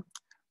one.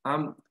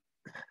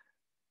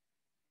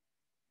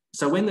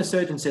 So when the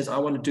surgeon says, I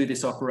want to do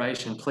this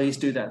operation, please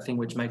do that thing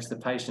which makes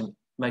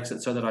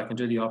it so that I can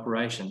do the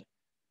operation.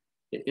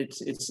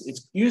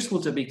 It's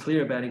useful to be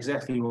clear about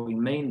exactly what we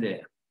mean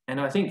there. And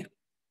I think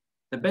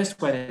the best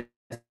way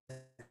to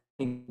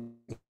think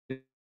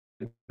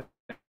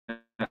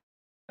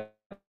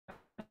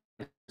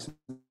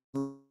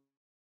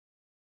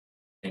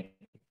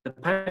the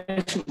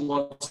patient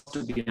wants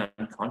to be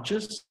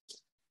unconscious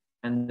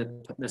and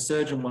the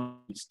surgeon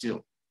wants to be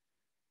still,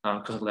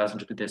 because it allows them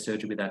to do their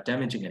surgery without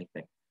damaging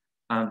anything.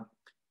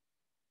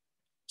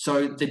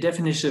 So the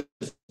definition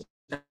of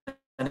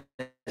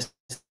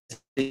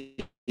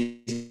anesthesia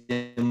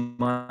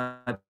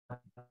might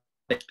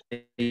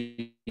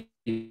be,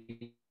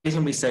 the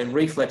reason we say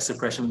reflex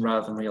suppression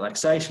rather than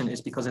relaxation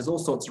is because there's all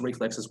sorts of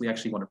reflexes we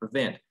actually want to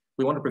prevent.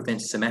 We want to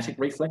prevent somatic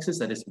reflexes,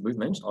 that is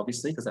movement,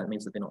 obviously, because that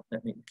means that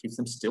keeps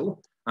them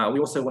still. We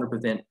also want to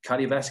prevent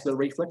cardiovascular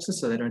reflexes,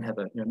 so they don't have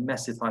a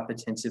massive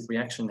hypertensive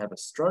reaction, have a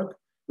stroke.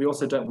 We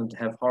also don't want to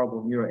have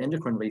horrible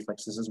neuroendocrine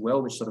reflexes as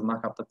well, which sort of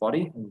muck up the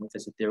body. And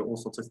there are all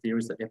sorts of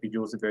theories that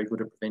epidurals are very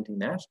good at preventing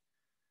that.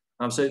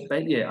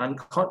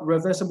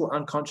 Reversible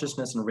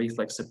unconsciousness and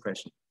reflex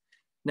suppression.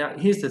 Now,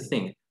 here's the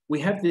thing. We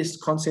have this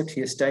concept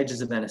here,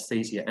 stages of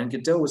anesthesia, and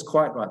Goodell was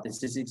quite right.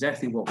 This is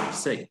exactly what we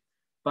see.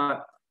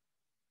 But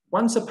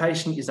once a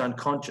patient is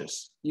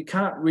unconscious, you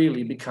can't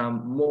really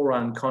become more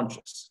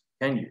unconscious,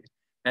 can you?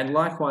 And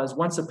likewise,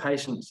 once a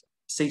patient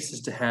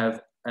ceases to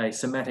have a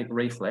somatic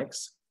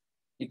reflex,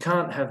 you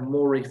can't have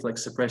more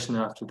reflex suppression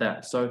after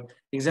that. So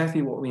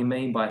exactly what we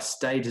mean by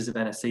stages of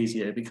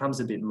anesthesia, it becomes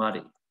a bit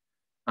muddy.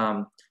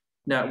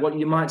 Now, what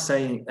you might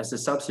say as a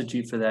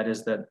substitute for that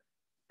is that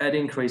at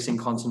increasing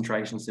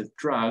concentrations of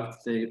drug,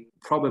 the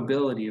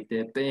probability of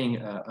there being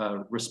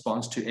a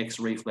response to X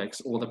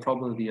reflex or the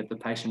probability of the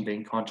patient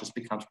being conscious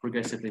becomes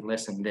progressively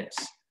less and less.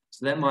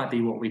 So that might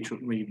be what we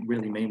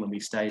really mean when we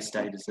say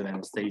stages of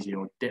anesthesia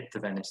or depth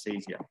of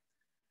anesthesia.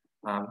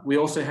 We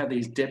also have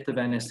these depth of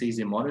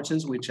anesthesia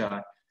monitors, which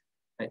are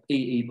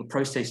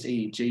processed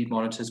EEG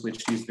monitors,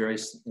 which use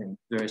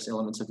various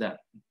elements of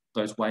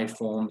those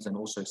waveforms and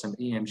also some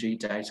EMG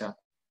data,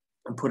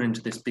 and put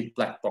into this big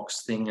black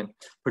box thing and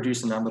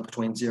produce a number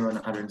between 0 and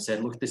 100 and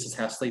said, look, this is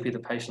how sleepy the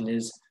patient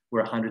is,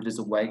 where 100 is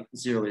awake,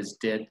 0 is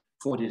dead,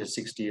 40 to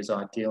 60 is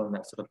ideal, and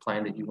that sort of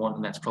plane that you want,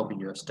 and that's probably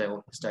your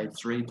stage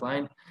 3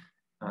 plane,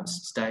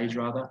 stage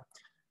rather.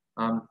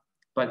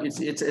 But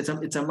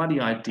it's a muddy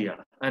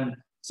idea. And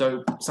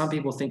so some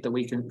people think that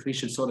we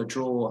should sort of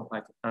draw,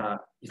 like,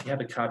 if you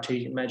have a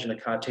Cartesian, imagine a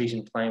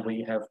Cartesian plane where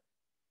you have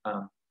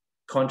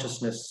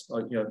consciousness,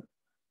 or,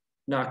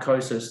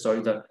 narcosis, so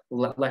the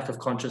lack of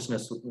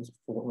consciousness, for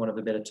want of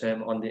a better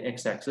term, on the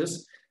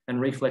x-axis, and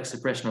reflex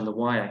suppression on the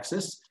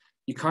y-axis.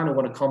 You kind of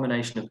want a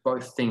combination of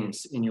both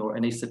things in your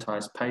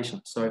anaesthetized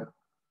patient. So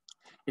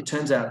it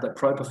turns out that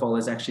propofol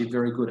is actually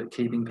very good at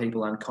keeping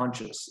people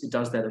unconscious. It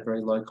does that at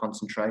very low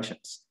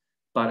concentrations,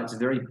 but it's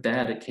very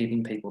bad at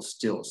keeping people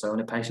still. So when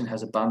a patient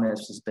has a bum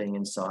abscess being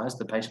incised,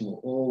 the patient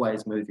will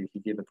always move if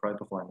you give a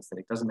propofol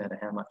anesthetic. Doesn't matter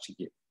how much you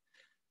give.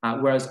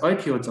 Whereas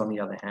opioids, on the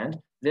other hand,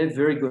 they're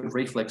very good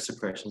reflex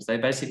suppressions. They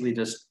basically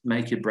just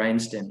make your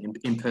brainstem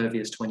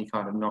impervious to any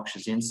kind of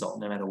noxious insult,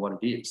 no matter what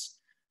it is.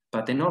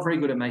 But they're not very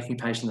good at making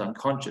patients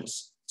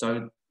unconscious.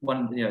 So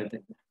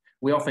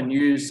we often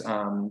use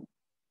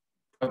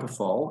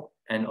propofol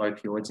and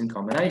opioids in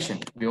combination.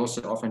 We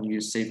also often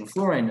use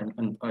sevoflurane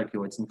and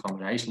opioids in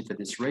combination for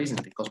this reason,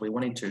 because we're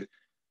wanting to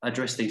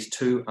address these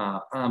two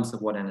arms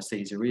of what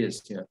anesthesia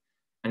is,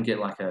 and get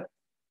like a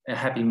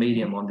happy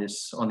medium on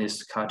this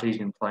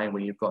Cartesian plane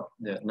where you've got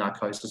the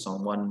narcosis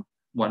on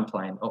one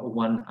plane or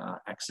one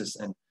axis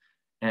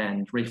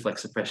and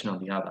reflex suppression on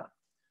the other.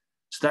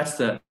 So that's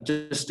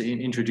just to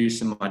introduce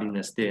some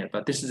muddiness there.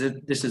 But this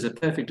is a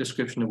perfect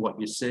description of what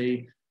you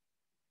see.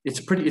 It's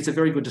a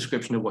very good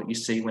description of what you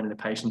see when the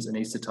patient's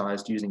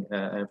anaesthetized using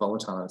a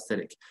volatile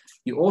anesthetic.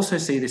 You also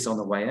see this on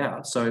the way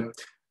out. So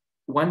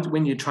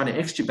when you're trying to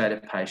extubate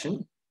a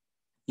patient,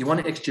 you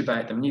want to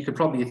extubate them, and you could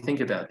probably think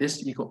about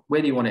this.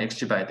 Where do you want to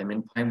extubate them?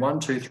 In plane 1,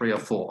 2, 3, or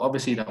 4?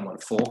 Obviously, you don't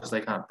want 4 because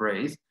they can't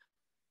breathe.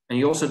 And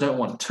you also don't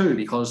want 2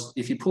 because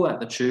if you pull out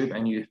the tube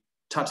and you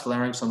touch the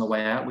larynx on the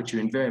way out, which you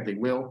invariably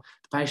will,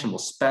 the patient will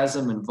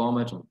spasm and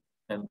vomit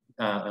and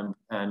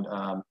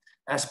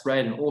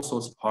aspirate and all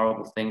sorts of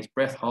horrible things,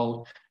 breath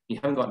hold. You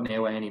haven't got an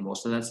airway anymore,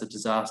 so that's a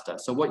disaster.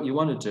 So what you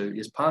want to do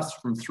is pass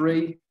from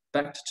 3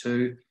 back to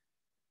 2,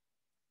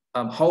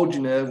 hold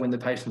your nerve when the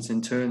patient's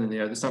in turn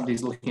and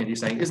somebody's looking at you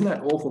saying, isn't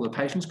that awful? The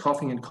patient's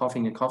coughing and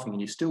coughing and coughing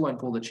and you still won't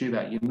pull the tube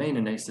out. You mean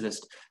anaesthetist,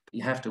 but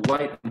you have to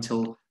wait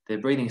until their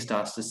breathing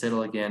starts to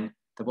settle again,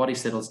 the body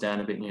settles down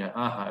a bit and you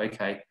go,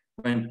 okay,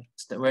 we're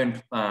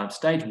in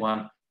stage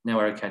 1, now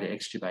we're okay to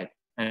extubate.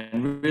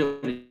 And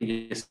really,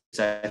 you're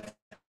safe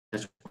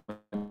just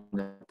when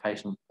the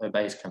patient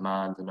obeys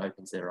commands and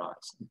opens their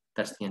eyes.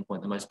 That's the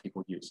endpoint that most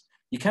people use.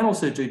 You can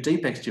also do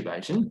deep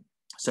extubation.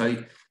 So,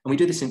 and we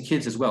do this in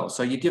kids as well.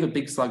 So you give a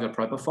big slug of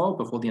propofol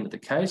before the end of the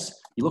case.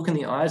 You look in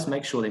the eyes,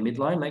 make sure they're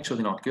midline, make sure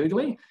they're not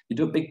googly. You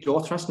do a big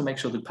jaw thrust to make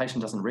sure the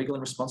patient doesn't wriggle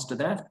in response to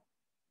that.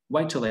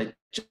 Wait till they're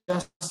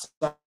just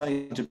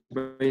starting to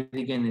breathe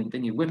again, and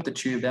then you whip the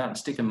tube out and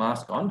stick a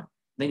mask on.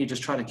 Then you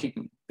just try to keep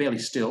them fairly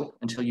still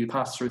until you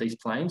pass through these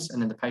planes,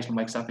 and then the patient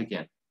wakes up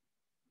again.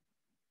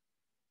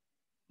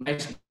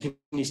 Can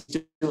you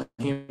still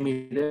hear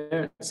me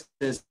there? It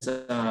says, it's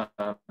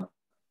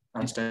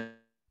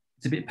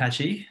a bit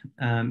patchy,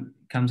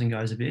 comes and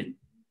goes a bit.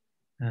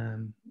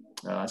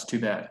 That's too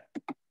bad.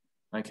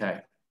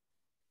 Okay.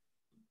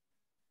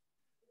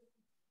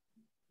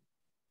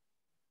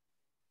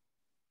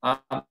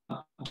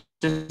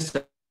 Just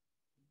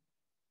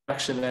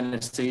induction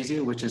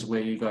anaesthesia, which is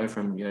where you go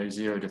from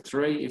 0 to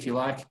 3, if you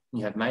like.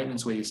 You have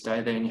maintenance where you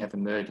stay there, and you have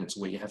emergence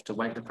where you have to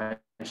wake the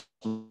patient.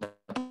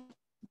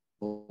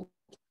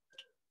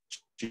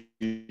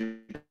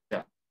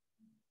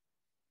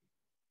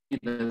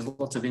 There's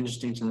lots of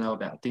interesting things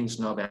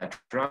to know about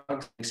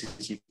drugs.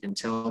 As you can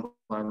tell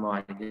by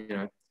my,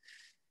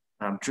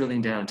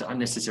 drilling down into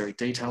unnecessary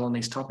detail on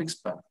these topics,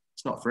 but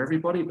it's not for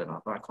everybody, but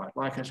I quite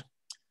like it.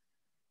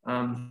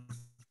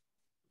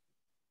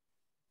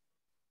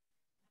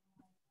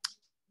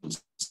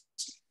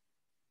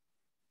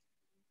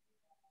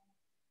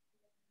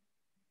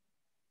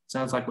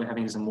 Sounds like we're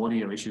having some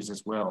audio issues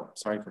as well.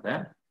 Sorry for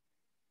that.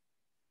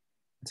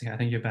 It's okay, I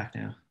think you're back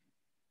now.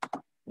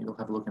 You'll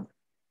have a look.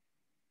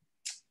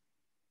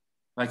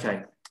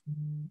 Okay.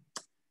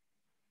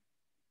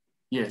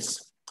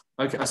 Yes.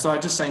 Okay, so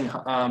I'm just saying,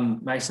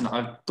 Mason,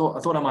 I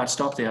thought I might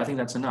stop there. I think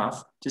that's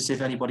enough. Just see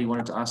if anybody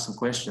wanted to ask some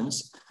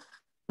questions.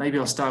 Maybe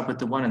I'll start with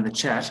the one in the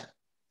chat.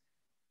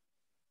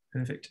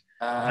 Perfect.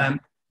 Can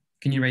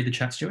you read the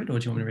chat, Stuart, or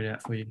do you want me to read it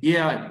out for you?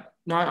 Yeah,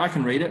 no, I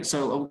can read it.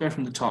 So I'll go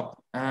from the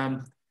top.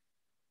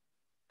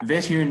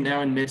 Vet here and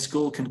now in med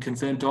school can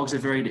confirm dogs are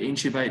very to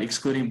intubate,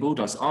 excluding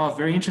bulldogs. Oh,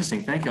 very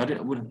interesting. Thank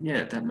you.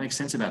 Yeah, that makes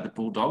sense about the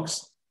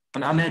bulldogs.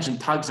 And I imagine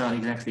pugs aren't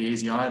exactly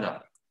easy either.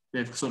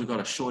 They've sort of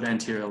got a short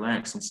anterior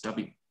larynx and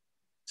stubby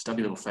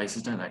little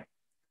faces, don't they?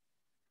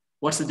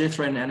 What's the death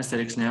rate in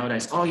anaesthetics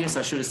nowadays? Oh, yes,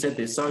 I should have said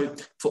this. So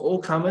for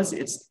all comers,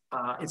 it's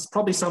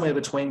probably somewhere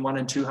between 1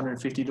 in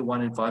 250 to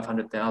 1 in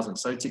 500,000.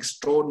 So it's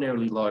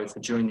extraordinarily low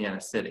for during the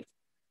anaesthetic.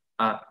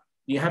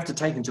 You have to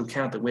take into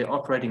account that we're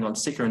operating on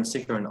sicker and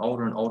sicker and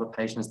older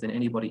patients than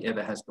anybody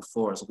ever has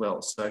before as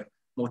well. So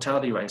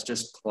mortality rates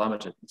just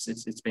plummeted.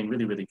 It's been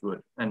really, really good.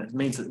 And it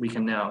means that we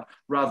can now,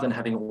 rather than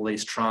having all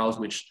these trials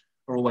which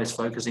are always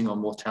focusing on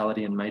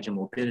mortality and major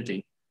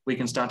morbidity, we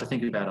can start to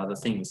think about other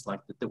things like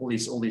all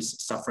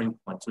these suffering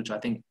points, which I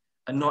think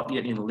are not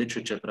yet in the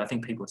literature, but I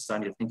think people are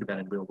starting to think about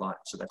in real life.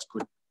 So that's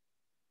good.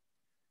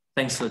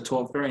 Thanks for the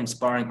talk. Very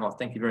inspiring. Oh,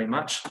 thank you very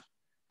much.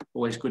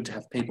 Always good to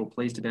have people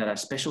pleased about our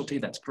specialty.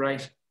 That's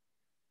great.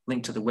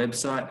 Link to the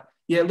website.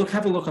 Yeah, look,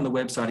 have a look on the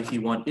website if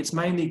you want. It's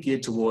mainly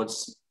geared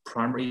towards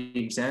primary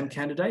exam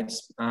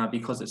candidates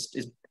because it's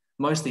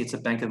mostly it's a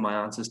bank of my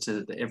answers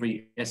to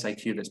every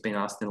SAQ that's been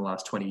asked in the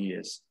last 20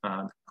 years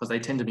because they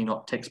tend to be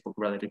not textbook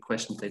related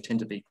questions. They tend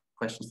to be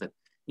questions that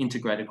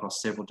integrate across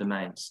several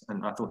domains.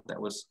 And I thought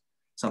that was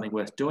something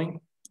worth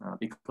doing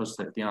because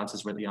the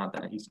answers really aren't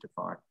that easy to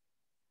find.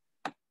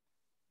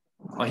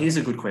 Oh, here's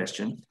a good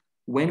question.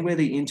 When were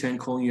the intern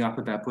calling you up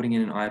about putting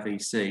in an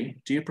IVC,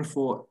 do you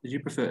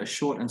prefer a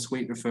short and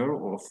sweet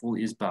referral or a full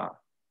ISBAR?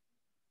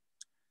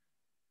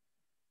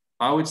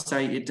 I would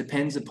say it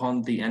depends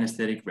upon the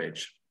anaesthetic reg.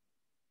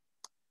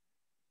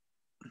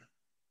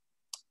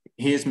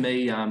 Here's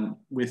me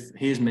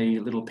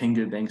little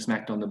Pingu being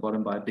smacked on the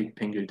bottom by a big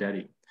Pingu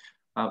daddy.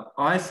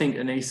 I think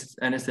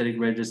anaesthetic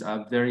regs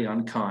are very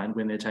unkind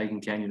when they're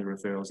taking cannula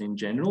referrals in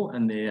general,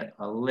 and they're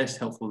less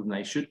helpful than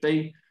they should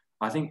be.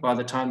 I think by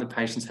the time the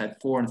patients had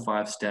 4 and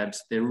 5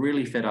 stabs, they're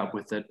really fed up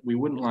with it. We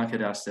wouldn't like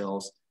it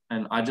ourselves.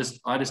 And I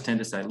just tend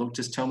to say, look,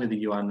 just tell me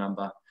the UR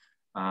number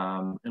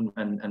and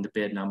the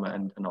bed number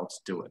and I'll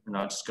just do it. And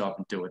I'll just go up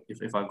and do it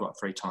if I've got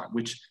free time,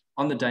 which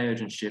on the day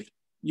urgent shift,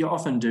 you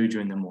often do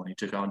during the morning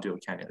to go and do a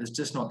cannula. It's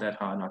just not that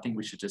hard. And I think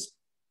we should just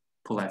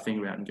pull our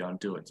finger out and go and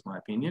do it, it's my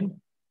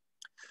opinion.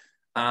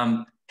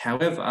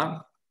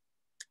 However,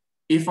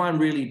 if I'm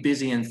really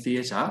busy in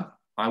theatre,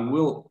 I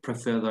will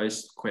prefer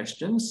those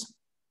questions.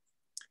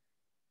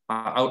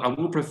 I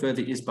will prefer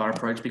the ISBAR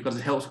approach because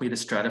it helps me to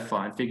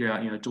stratify and figure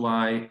out, do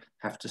I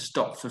have to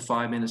stop for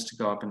 5 minutes to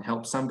go up and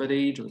help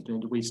somebody?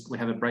 Do we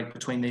have a break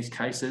between these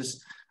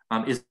cases?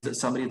 Is it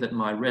somebody that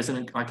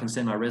I can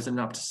send my resident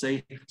up to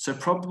see? So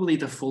probably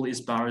the full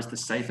ISBAR is the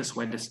safest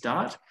way to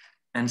start.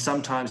 And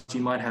sometimes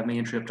you might have me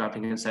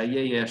interrupting and say,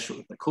 yeah,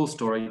 sure, cool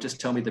story, just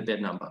tell me the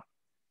bed number.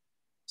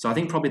 So I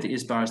think probably the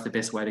ISBAR is the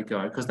best way to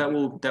go because that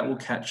will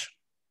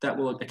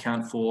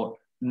account for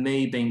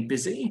me being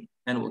busy,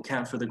 and it will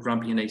account for the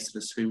grumpy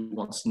anaesthetist who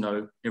wants to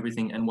know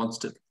everything and wants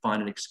to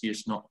find an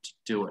excuse not to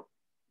do it.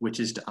 which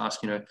is to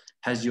ask, you know,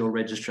 has your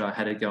registrar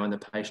had a go in the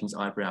patient's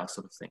eyebrow,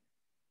 sort of thing.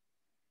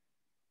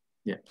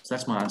 Yeah, so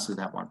that's my answer to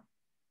that one.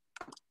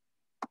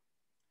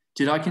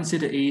 Did I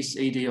consider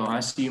ED or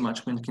ICU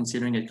much when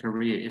considering a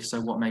career? If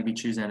so, what made me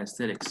choose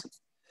anaesthetics?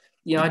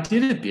 Yeah, I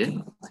did a bit.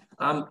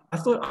 I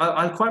thought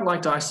I quite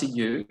liked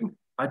ICU.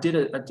 I did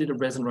a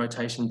resident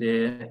rotation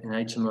there in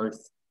HMO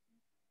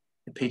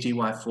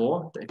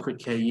PGY4, the quick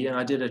care year, and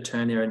I did a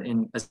turn there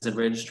as a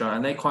registrar,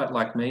 and they quite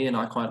liked me, and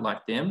I quite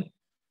liked them.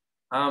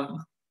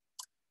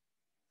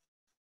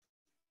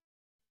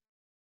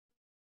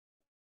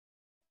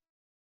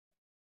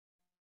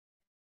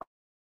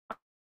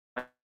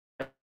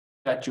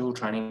 That dual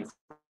training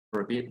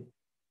for a bit,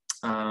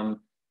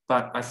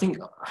 but I think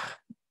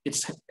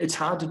it's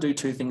hard to do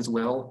two things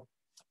well.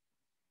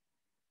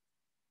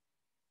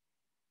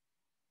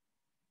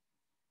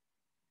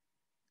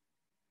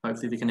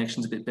 Hopefully the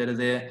connection's a bit better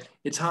there.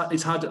 It's hard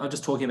to, I'm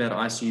just talking about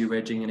ICU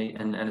regging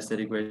and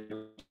anaesthetic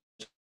regging.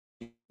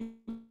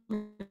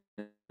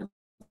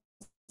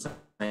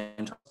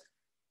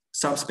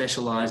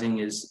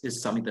 Subspecializing is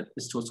something that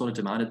is sort of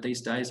demanded these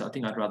days. I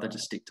think I'd rather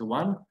just stick to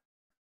one.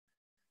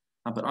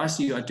 But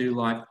ICU I do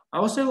like. I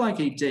also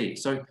like ED.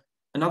 So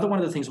another one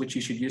of the things which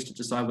you should use to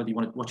decide whether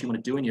what you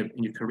want to do in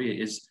your career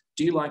is,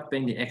 do you like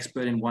being the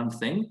expert in one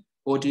thing,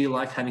 or do you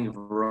like having a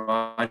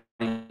variety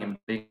and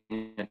being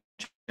a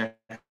jack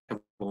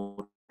of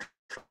all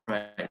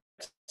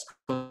trades?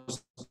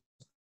 Because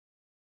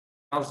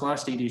the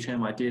last ED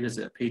term I did as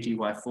a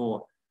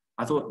PGY4,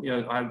 I thought, you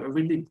know,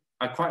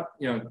 I quite,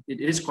 you know,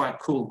 it is quite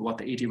cool what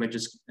the ED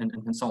regs and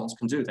consultants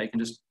can do. They can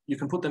just, you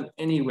can put them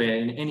anywhere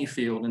in any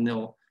field, and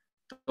they'll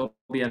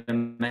be able to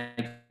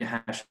make a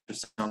hash of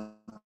something.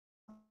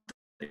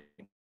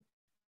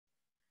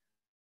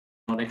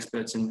 Not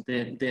experts, and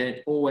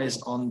they're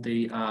always on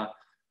the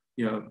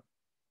you know,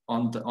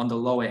 on the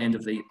lower end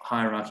of the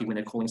hierarchy when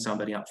they're calling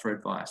somebody up for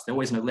advice. They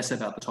always know less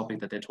about the topic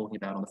that they're talking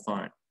about on the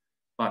phone,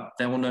 but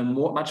they will know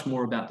much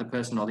more about the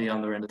person on the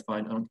other end of the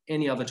phone on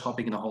any other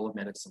topic in the whole of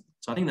medicine.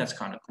 So I think that's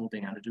kind of cool,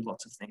 being able to do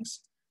lots of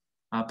things.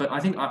 But I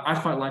think I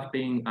quite like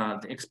being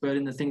the expert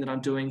in the thing that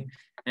I'm doing,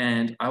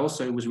 and I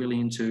also was really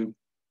into.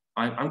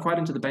 I'm quite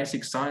into the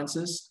basic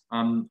sciences.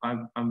 I'm a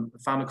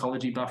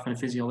pharmacology buff and a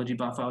physiology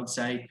buff, I would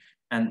say.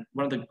 And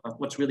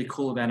what's really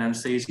cool about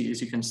anaesthesia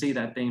is you can see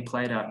that being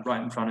played out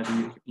right in front of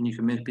you, and you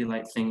can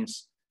manipulate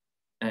things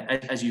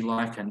as you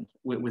like, and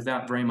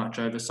without very much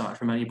oversight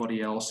from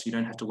anybody else. You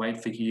don't have to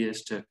wait for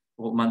years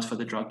or months for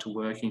the drug to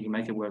work, and you can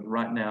make it work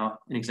right now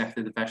in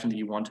exactly the fashion that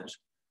you want it.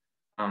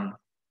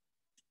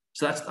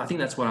 So I think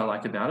that's what I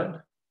like about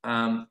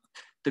it.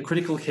 The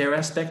critical care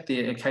aspect,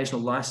 the occasional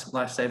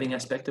life-saving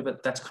aspect of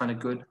it, that's kind of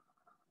good.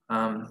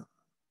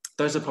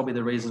 Those are probably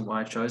the reasons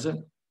why I chose it.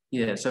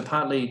 Yeah, so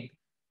partly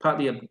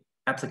an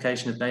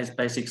application of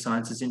basic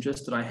sciences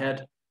interest that I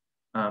had,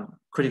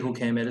 critical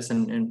care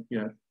medicine, and you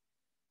know,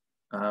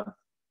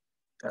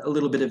 a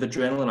little bit of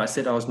adrenaline. I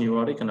said I was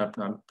neurotic, and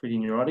I'm pretty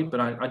neurotic,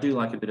 but I do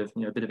like a bit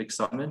of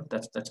excitement.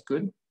 That's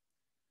good.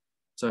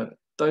 So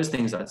those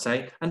things I'd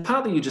say, and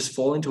partly you just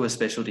fall into a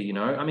specialty, you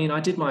know. I mean, I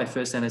did my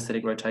first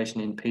anaesthetic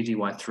rotation in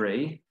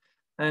PGY3,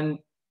 and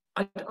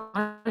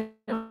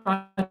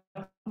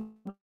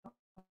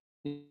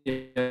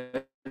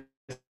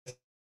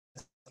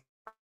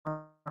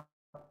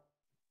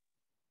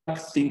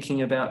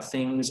thinking about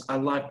things. I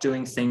like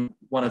doing things.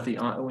 One of the,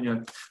 you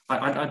know,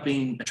 I've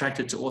been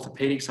attracted to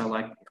orthopedics. I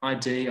like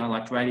ID. I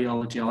liked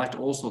radiology. I liked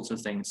all sorts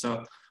of things.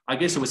 So I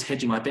guess it was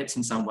hedging my bets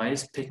in some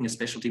ways, picking a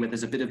specialty where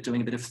there's a bit of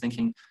doing, a bit of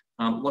thinking,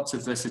 lots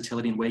of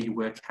versatility in where you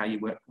work, how you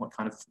work, what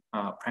kind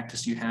of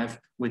practice you have,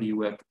 whether you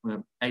work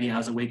 80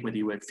 hours a week, whether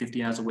you work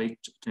 50 hours a week,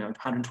 you know,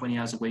 120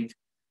 hours a week.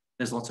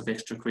 There's lots of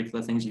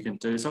extracurricular things you can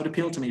do. So it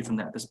appealed to me from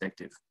that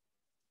perspective.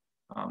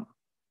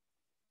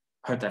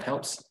 Hope that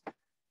helps.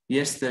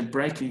 Yes, the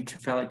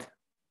brachycephalic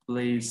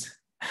bleeds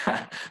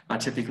are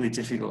typically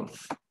difficult.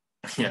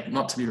 Yeah,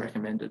 not to be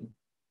recommended.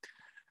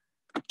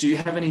 Do you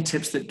have any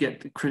tips that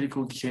get the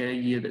critical care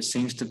year that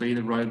seems to be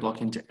the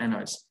roadblock into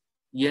anos?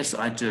 Yes,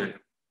 I do.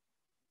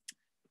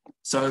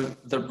 So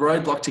the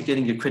roadblock to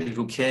getting your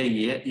critical care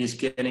year is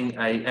getting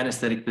an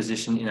anaesthetic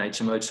position in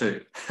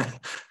HMO2.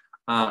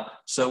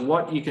 So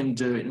what you can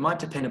do, it might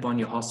depend upon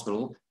your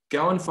hospital,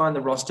 go and find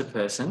the roster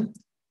person,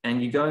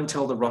 and you go and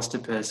tell the roster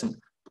person,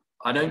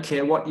 I don't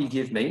care what you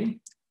give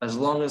me, as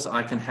long as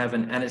I can have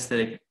an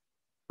anaesthetic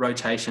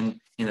rotation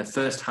in the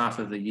first half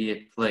of the year,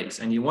 please.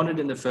 And you want it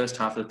in the first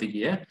half of the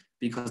year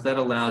because that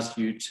allows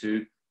you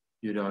to,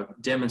 you know,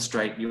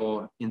 demonstrate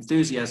your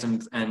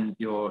enthusiasm and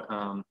your,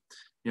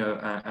 you know,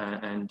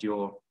 and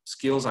your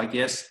skills, I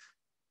guess,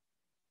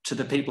 to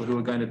the people who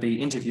are going to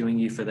be interviewing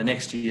you for the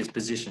next year's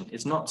position.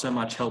 It's not so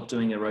much help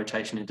doing a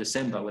rotation in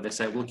December where they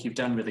say, look, you've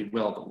done really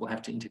well, but we'll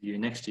have to interview you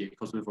next year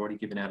because we've already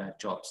given out our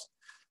jobs.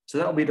 So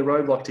that'll be the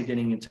roadblock to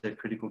getting into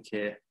critical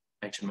care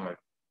HMO,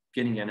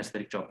 getting an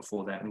anaesthetic job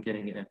before that and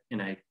getting it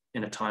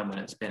in a time when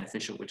it's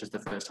beneficial, which is the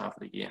first half of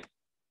the year.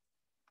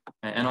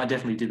 And I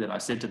definitely did that. I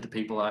said to the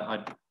people,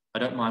 I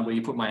don't mind where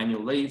you put my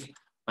annual leave.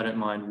 I don't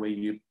mind where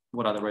you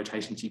what other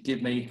rotations you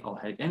give me. I'll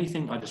take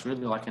anything. I just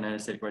really like an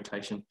anaesthetic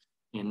rotation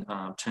in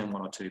term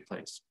 1 or 2,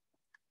 please.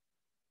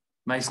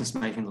 Mason's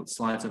making the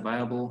slides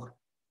available.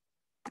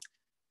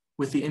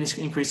 With the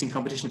increasing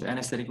competition for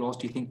anaesthetic roles,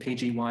 do you think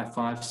PGY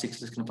 5,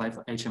 6 is going to play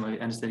for HMO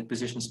anaesthetic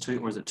positions too,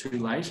 or is it too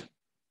late?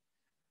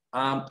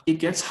 It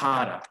gets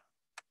harder.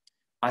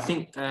 I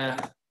think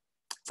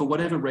for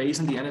whatever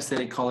reason, the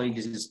anaesthetic college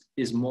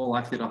is more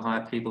likely to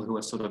hire people who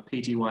are sort of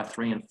PGY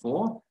 3 and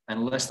 4,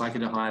 and less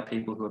likely to hire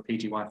people who are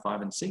PGY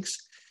 5 and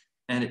 6.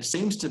 And it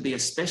seems to be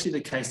especially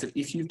the case that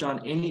if you've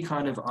done any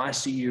kind of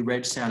ICU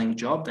reg sounding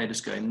job, they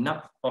just go,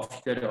 no,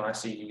 off you go to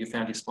ICU, you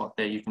found your spot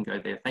there, you can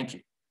go there, thank you.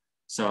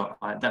 So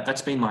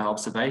that's been my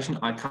observation.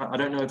 I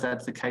don't know if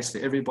that's the case for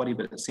everybody,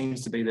 but it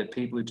seems to be that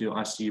people who do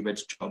ICU reg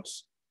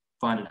jobs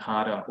find it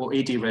harder, or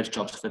ED reg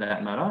jobs for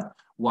that matter,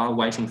 while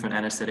waiting for an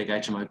anaesthetic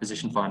HMO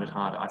position, find it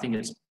harder. I think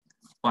it's,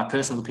 my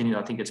personal opinion,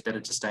 I think it's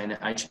better to stay in the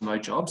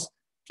HMO jobs,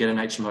 get an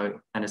HMO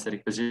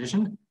anaesthetic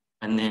position,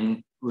 and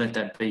then let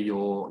that be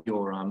your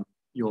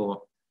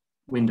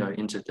window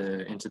into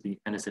the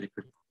anaesthetic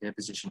care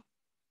position.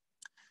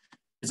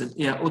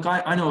 Yeah, look,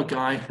 I know a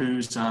guy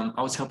who's,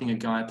 I was helping a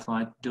guy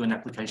do an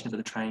application for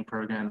the training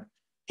program.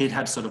 He'd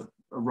had sort of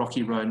a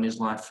rocky road in his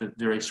life for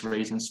various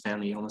reasons,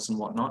 family illness and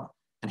whatnot.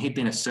 And he'd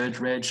been a surge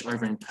reg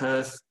over in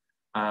Perth.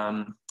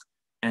 And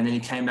then he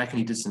came back and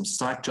he did some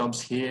psych jobs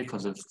here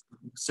because of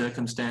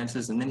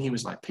circumstances. And then he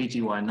was like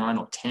PGY 9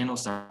 or 10 or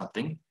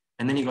something.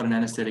 And then he got an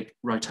anaesthetic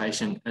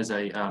rotation as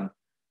an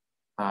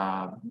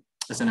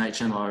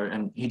HMO,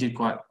 and he did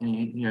quite,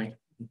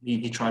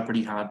 he tried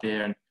pretty hard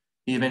there, and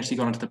he eventually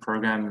got into the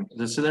program.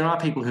 So there are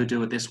people who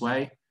do it this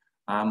way.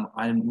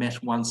 I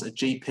met once a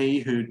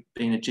GP who'd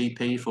been a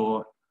GP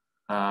for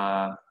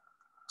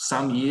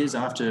some years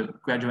after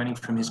graduating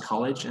from his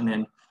college, and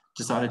then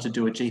decided to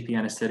do a GP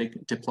anaesthetic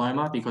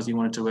diploma because he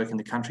wanted to work in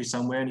the country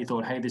somewhere, and he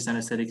thought, hey, this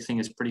anaesthetic thing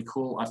is pretty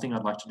cool. I think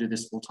I'd like to do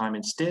this full time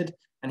instead.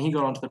 And he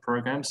got onto the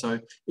program. So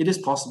it is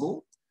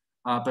possible,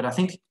 but I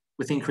think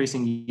with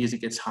increasing years, it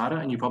gets harder,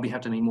 and you probably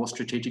have to be more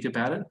strategic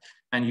about it.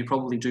 And you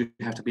probably do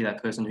have to be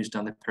that person who's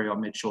done the peri-op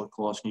med short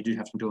course, and you do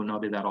have to do a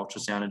bit of that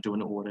ultrasound and do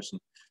an audit. And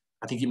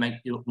I think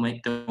they'll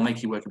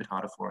make you work a bit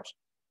harder for it.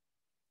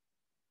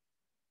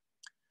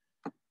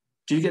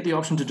 Do you get the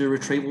option to do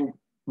retrieval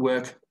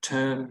work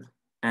term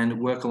and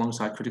work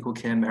alongside critical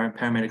care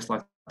paramedics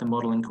like the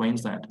model in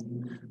Queensland?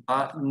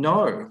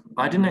 No,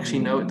 I didn't actually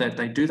know that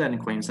they do that in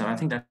Queensland. I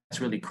think that's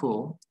really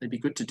cool. It'd be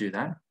good to do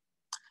that.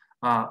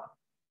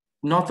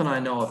 Not that I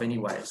know of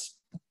anyways.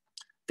 I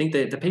think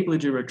that the people who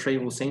do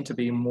retrieval seem to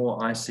be more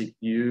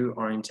ICU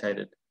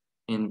orientated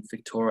in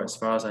Victoria, as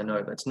far as I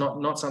know. That's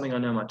not something I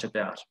know much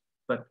about.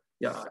 But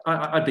yeah,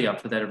 I'd be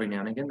up for that every now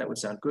and again. That would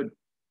sound good.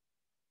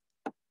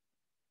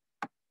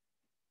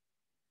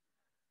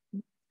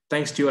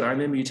 Thanks, Stuart. I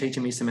remember you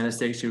teaching me some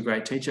anaesthetics. You're a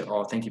great teacher.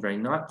 Oh, thank you very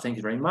much. Thank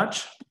you very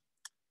much.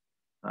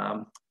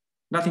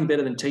 Nothing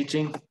better than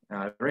teaching.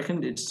 I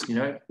reckon it's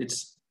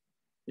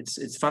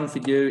fun for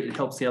you. It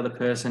helps the other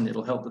person.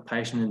 It'll help the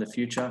patient in the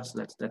future.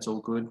 So that's all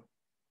good.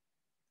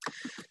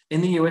 In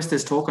the US,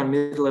 there's talk on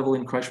mid-level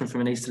encroachment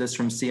from anaesthetists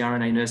from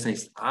CRNA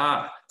nurses.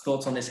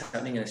 Thoughts on this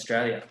happening in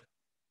Australia?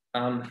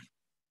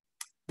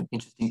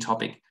 Interesting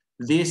topic.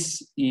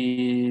 This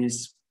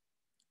is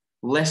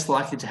less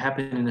likely to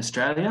happen in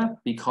Australia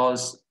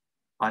because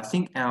I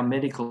think our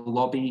medical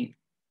lobby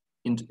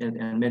and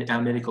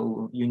our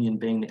medical union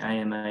being the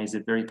AMA is a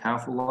very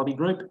powerful lobby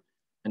group.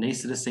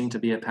 Anaesthetists seem to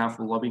be a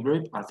powerful lobby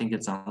group. I think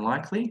it's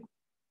unlikely,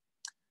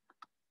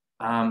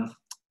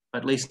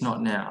 at least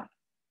not now.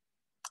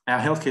 Our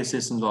healthcare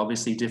systems are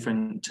obviously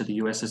different to the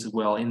US as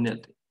well in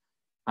that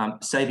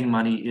saving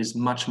money is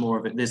much more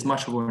of it. There's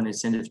much more of an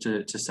incentive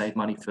to save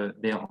money for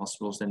their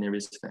hospitals than there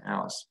is for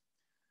ours.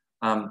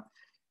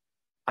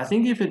 I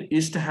think if it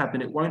is to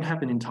happen, it won't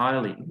happen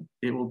entirely.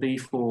 It will be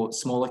for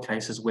smaller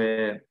cases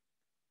where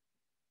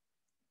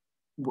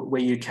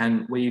you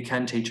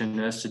can teach a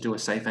nurse to do a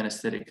safe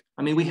anaesthetic.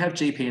 I mean, we have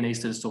GP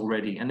anaesthetists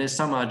already, and there's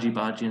some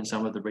argy-bargy in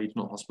some of the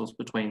regional hospitals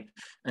between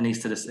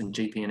anaesthetists and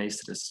GP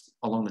anaesthetists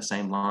along the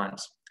same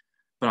lines.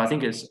 But I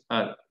think it's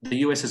the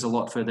US is a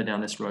lot further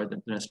down this road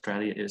than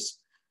Australia is.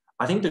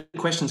 I think the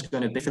question is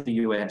going to be for the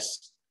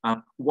US,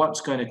 what's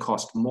going to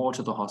cost more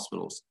to the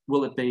hospitals?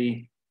 Will it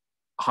be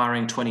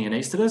hiring 20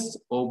 anaesthetists,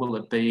 or will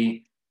it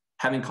be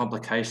having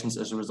complications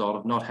as a result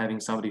of not having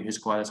somebody who's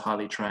quite as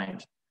highly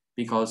trained?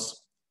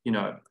 Because, you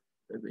know,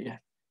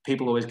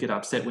 people always get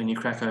upset when you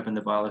crack open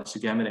the vial of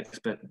Sugammadex,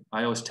 but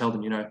I always tell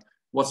them, you know,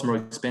 what's more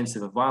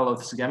expensive, a vial of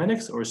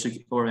Sugammadex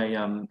or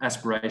a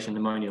aspiration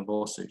pneumonia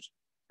lawsuit?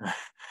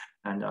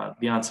 And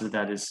the answer to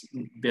that is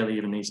barely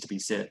even needs to be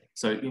said.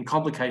 So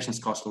complications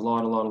cost a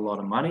lot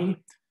of money,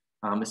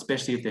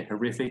 especially if they're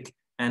horrific.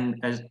 And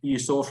as you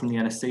saw from the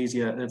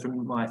anaesthesia,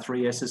 from my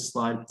 3 S's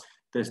slide,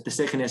 the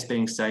second S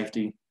being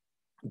safety,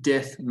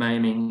 death,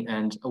 maiming,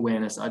 and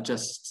awareness are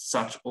just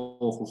such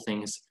awful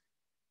things.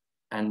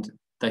 And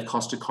they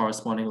cost a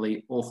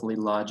correspondingly awfully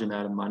large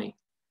amount of money.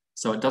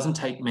 So it doesn't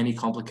take many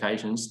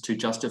complications to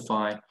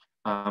justify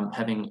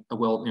having an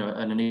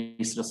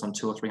anaesthetist on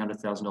 $200,000 or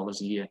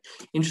 $300,000 a year.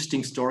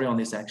 Interesting story on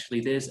this,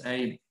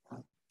 actually.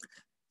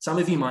 Some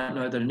of you might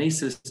know that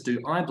anaesthetists do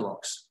eye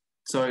blocks.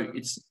 So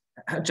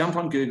jump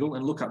on Google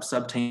and look up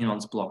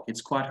subtenon's block.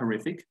 It's quite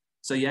horrific.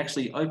 So you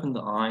actually open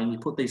the eye and you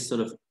put these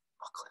sort of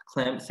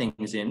clamp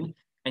things in,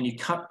 and you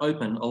cut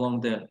open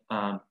along the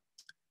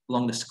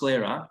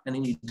sclera, and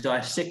then you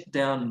dissect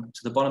down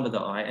to the bottom of the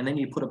eye, and then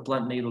you put a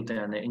blunt needle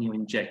down there and you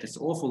inject. It's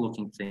an awful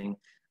looking thing.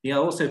 You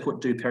also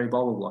do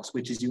peribulbar blocks,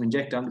 which is you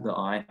inject under the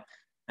eye,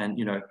 and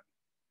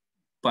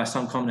by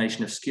some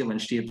combination of skill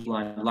and sheer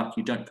blind luck,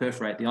 you don't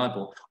perforate the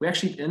eyeball.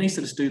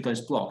 Anaesthetists do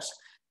those blocks.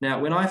 Now,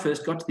 when I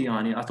first got to the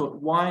eye, I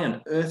thought, why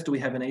on earth do we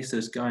have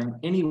anaesthetists going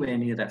anywhere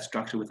near that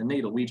structure with a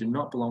needle? We do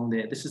not belong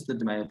there. This is the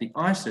domain of the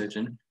eye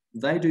surgeon.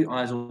 They do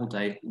eyes all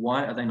day.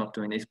 Why are they not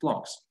doing these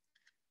blocks?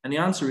 And the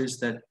answer is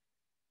that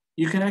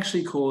you can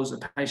actually cause a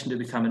patient to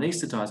become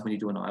anaesthetized when you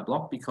do an eye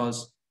block,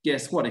 because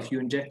guess what? If you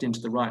inject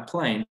into the right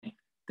plane,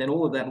 then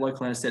all of that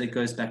local anesthetic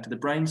goes back to the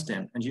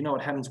brainstem. And you know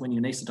what happens when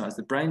you anesthetize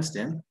the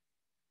brainstem?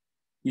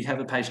 You have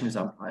a patient who's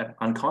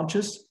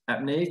unconscious,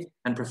 apneic,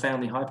 and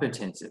profoundly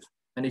hypotensive.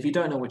 And if you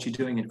don't know what you're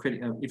doing,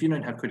 if you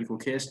don't have critical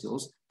care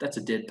skills, that's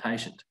a dead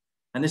patient.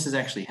 And this has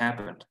actually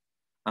happened.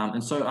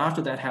 And so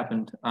after that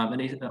happened,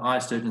 an eye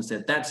surgeon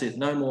said, that's it,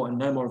 no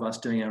more of us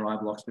doing our eye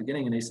blocks. We're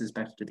getting anaesthetists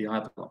back to the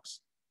eye blocks.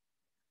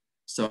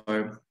 So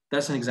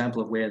that's an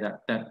example of where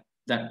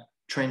that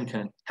trend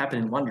can happen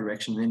in one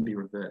direction and then be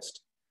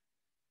reversed.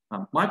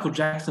 Michael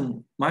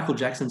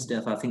Jackson's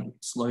death, I think,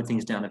 slowed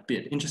things down a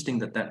bit. Interesting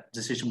that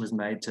decision was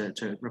made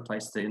to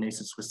replace the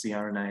anaesthetists with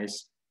CRNAs.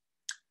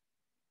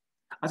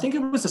 I think it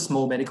was a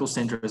small medical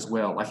center as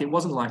well. Like, it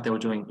wasn't like they were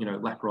doing,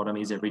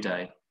 laparotomies every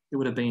day. It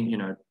would have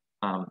been,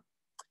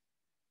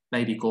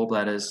 maybe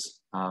gallbladders,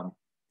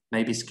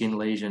 maybe skin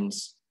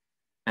lesions,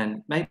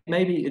 and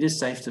maybe it is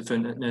safe for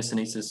nurse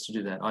anaesthetists to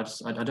do that.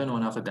 I don't know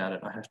enough about it.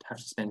 I have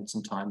to spend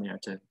some time there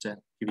to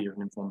give you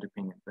an informed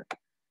opinion. But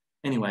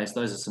anyways,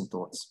 those are some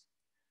thoughts.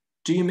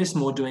 Do you miss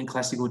more doing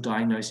classical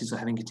diagnoses or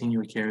having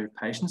continual care of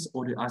patients,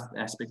 or do other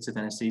aspects of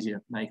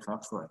anaesthesia make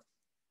up for it?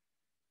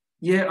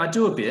 Yeah, I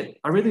do a bit.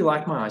 I really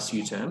like my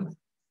ICU term,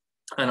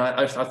 and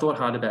I thought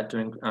hard about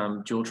doing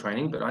dual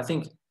training, but I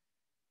think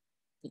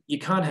you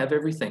can't have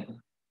everything.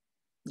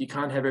 You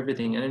can't have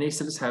everything, and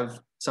anaesthetists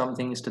have some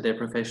things to their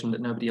profession that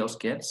nobody else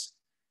gets,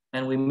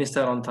 and we miss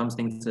out on some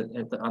things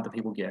that other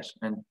people get.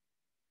 And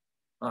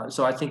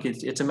so I think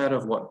it's a matter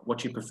of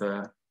what you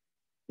prefer.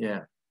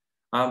 Yeah,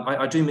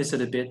 I do miss it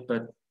a bit,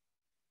 but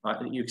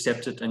you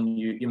accept it and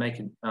you make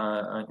it,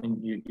 and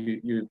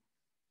you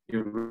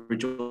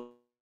rejoice.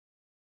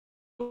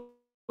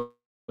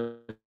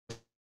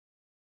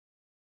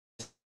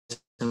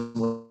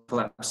 Will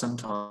collapse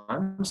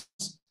sometimes,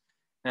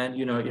 and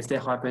if they're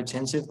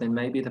hypotensive, then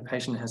maybe the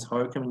patient has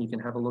HOCM, and you can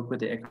have a look with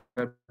the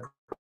echo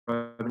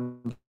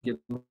probe.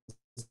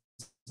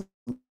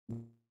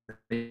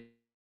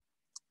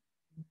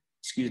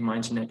 Excuse my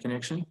internet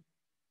connection.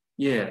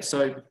 Yeah,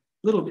 so a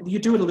little bit. You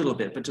do it a little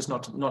bit, but just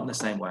not in the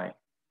same way.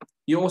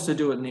 You also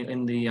do it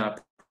in the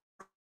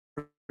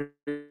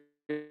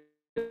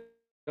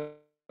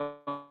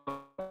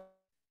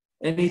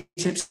any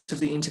tips of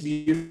the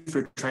interview for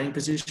a training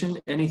position?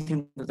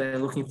 Anything that they're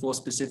looking for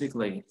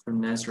specifically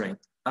from Nasreen?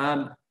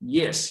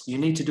 Yes, you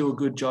need to do a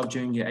good job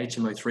during your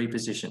HMO3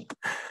 position.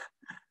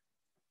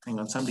 Hang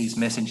on, somebody's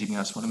messaging me. I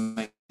just want to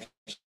make.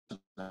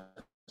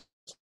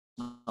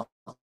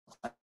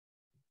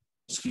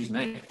 Excuse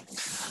me.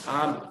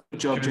 Good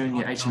job during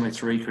your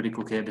HMO3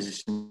 critical care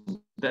position.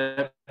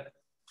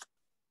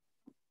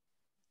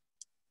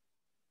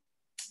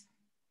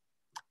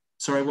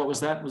 Sorry, what was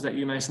that? Was that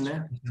you, Mason,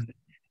 there?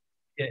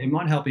 Yeah, it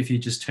might help if you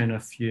just turn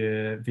off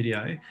your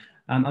video.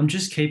 I'm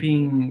just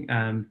keeping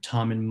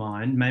time in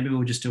mind. Maybe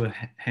we'll just do a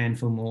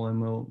handful more and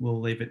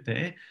we'll leave it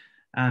there.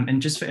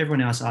 And just for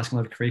everyone else asking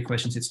a lot of career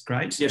questions, it's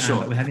great. Yeah, sure.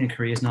 But we're having a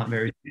careers night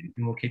very soon,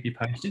 and we'll keep you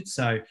posted.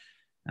 So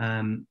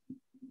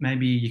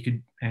maybe you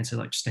could answer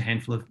like just a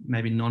handful of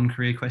maybe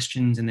non-career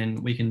questions, and then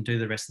we can do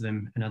the rest of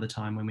them another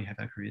time when we have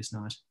our careers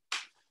night.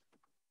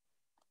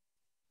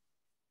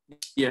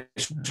 Yeah,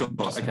 sure.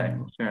 Okay,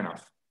 fair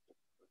enough.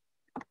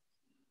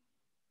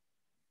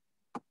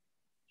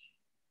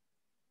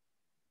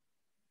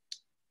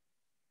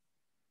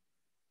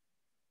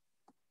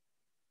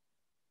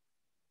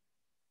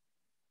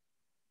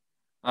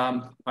 I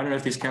don't know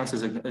if this counts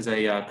as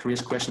a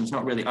careers question. It's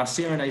not really. Are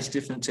CRNAs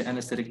different to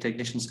anaesthetic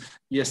technicians?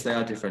 Yes, they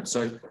are different.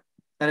 So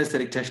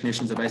anaesthetic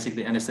technicians are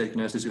basically anaesthetic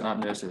nurses who aren't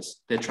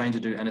nurses. They're trained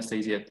to do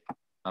anaesthesia.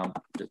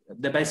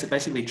 They're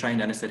basically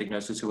trained anaesthetic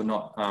nurses who are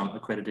not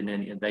accredited in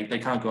any. They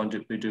can't go and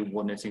do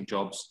ward nursing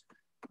jobs.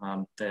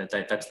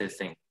 That's their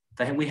thing.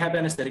 We have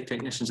anaesthetic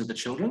technicians at the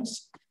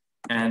Children's,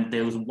 and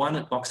there was one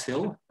at Box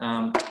Hill.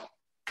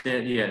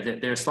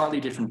 They're a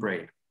slightly different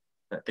breed.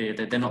 But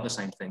they're not the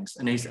same things.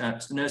 Nurse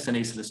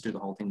anaesthetists do the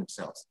whole thing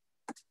themselves.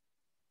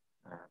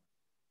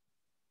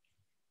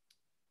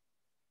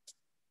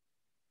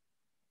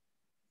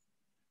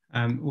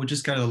 We'll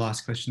just go to the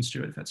last question,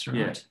 Stuart, if that's all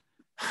right.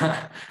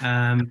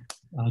 Yeah.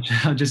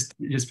 I'll just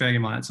bearing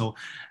in mind, that's all.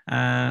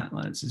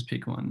 Let's just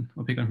pick one.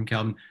 I'll pick one from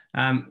Calvin.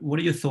 What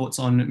are your thoughts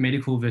on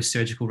medical versus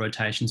surgical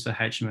rotations for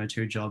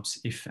HMO2 jobs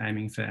if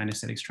aiming for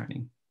anaesthetics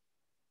training?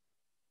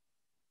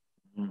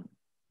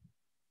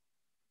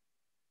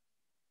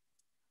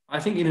 I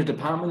think in a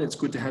department, it's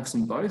good to have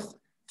some both.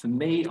 For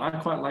me, I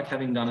quite like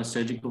having done a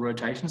surgical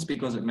rotations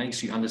because it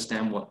makes you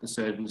understand what the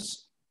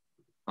surgeon's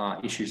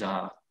issues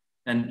are.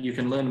 And you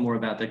can learn more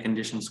about the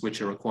conditions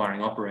which are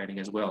requiring operating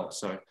as well.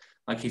 So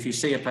like if you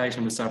see a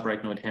patient with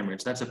subarachnoid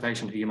hemorrhage, that's a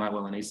patient who you might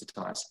well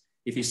anaesthetize.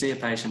 If you see a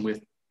patient with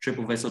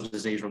triple vessel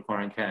disease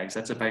requiring CAGs,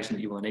 that's a patient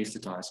that you will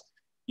anaesthetize.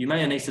 You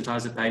may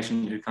anaesthetize a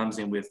patient who comes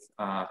in with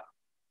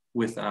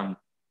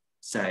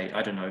say,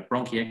 I don't know,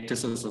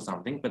 bronchiectasis or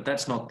something, but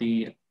that's not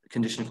the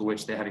condition for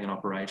which they're having an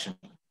operation.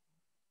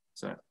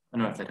 So I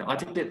don't know if that helps. I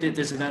think that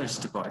there's advantages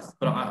to both,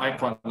 but I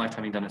quite liked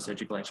having done a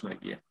surgical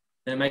HMO year.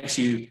 And it makes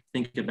you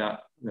think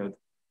about, you know,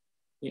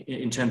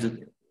 in terms of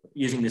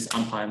using this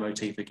umpire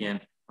motif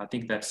again, I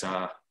think that's,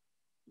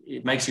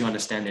 it makes you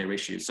understand their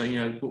issues. So, you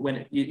know,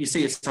 when you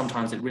see it,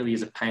 sometimes it really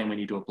is a pain when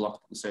you do a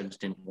block that the surgeons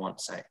didn't want,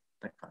 say,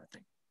 that kind of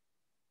thing.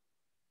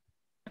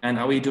 And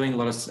are we doing a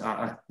lot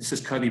of, this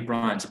is Kobe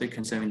Bryant. It's a bit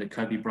concerning that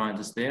Kobe Bryant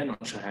is there.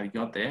 Not sure how he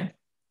got there.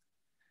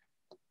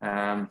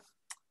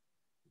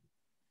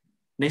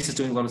 Nisa's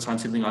doing a lot of time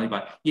sibling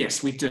alibi.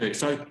 Yes, we do.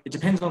 So it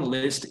depends on the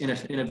list.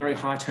 In a very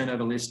high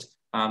turnover list,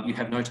 you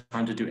have no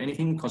time to do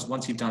anything because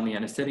once you've done the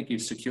anaesthetic,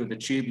 you've secured the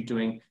tube, you're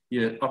doing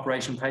your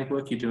operation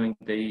paperwork, you're doing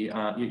the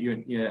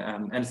your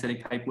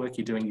anaesthetic paperwork,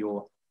 you're doing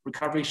your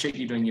recovery sheet,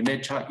 you're doing your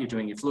med chart, you're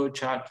doing your fluid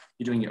chart,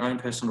 you're doing your own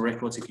personal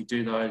records if you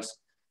do those.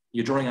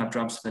 You're drawing up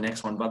drugs for the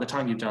next one. By the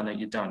time you've done that,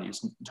 you're done.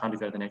 It's time to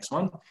go to the next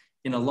one.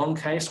 In a long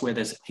case where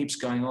there's heaps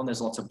going on, there's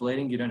lots of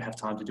bleeding, you don't have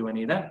time to do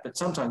any of that. But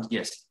sometimes,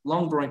 yes,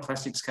 long boring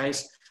plastics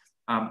case,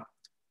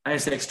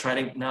 aesthetics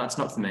training, no, it's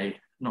not for me.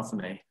 Not for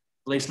me.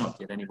 At least not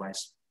yet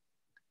anyways.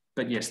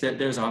 But yes,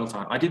 there's idle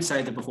time. I did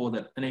say that before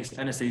that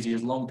anaesthesia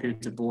is long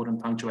periods of boredom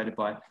punctuated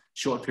by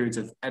short periods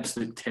of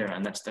absolute terror,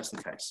 and that's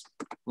the case.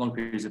 Long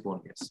periods of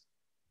boredom, yes.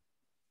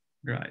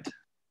 Right.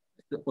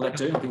 Will that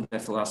do? I think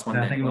that's the last one.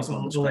 I think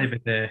we'll leave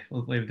it there.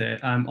 We'll leave it there.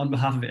 On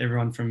behalf of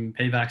everyone from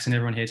PVACCS and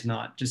everyone here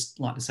tonight, just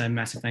like to say a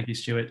massive thank you,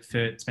 Stuart,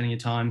 for spending your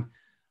time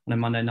on a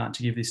Monday night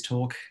to give this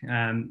talk.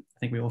 I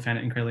think we all found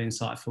it incredibly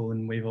insightful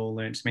and we've all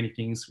learned many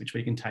things which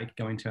we can take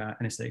going to our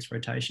anaesthetics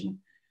rotation.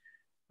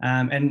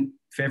 And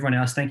for everyone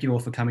else, thank you all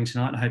for coming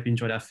tonight. I hope you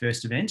enjoyed our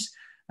first event.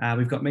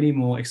 We've got many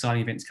more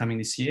exciting events coming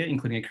this year,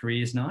 including a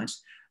careers night,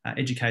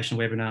 educational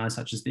webinars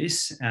such as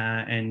this,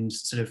 and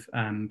sort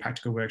of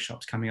practical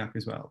workshops coming up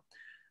as well.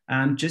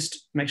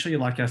 Just make sure you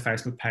like our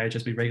Facebook page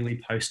as we regularly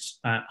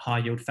post high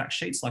yield fact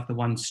sheets like the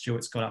one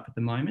Stuart's got up at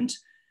the moment.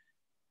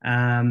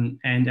 And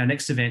our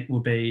next event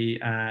will be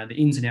the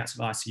ins and outs of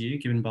ICU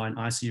given by an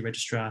ICU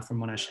registrar from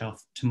Monash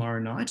Health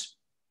tomorrow night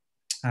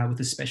with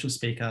a special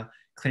speaker,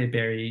 Claire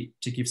Berry,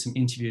 to give some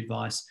interview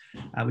advice,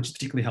 which is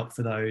particularly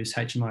helpful for those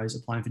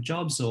HMOs applying for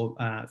jobs or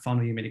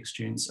final year medical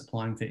students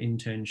applying for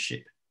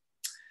internship.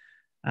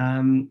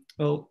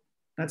 Well,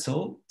 that's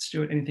all.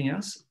 Stuart, anything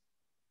else?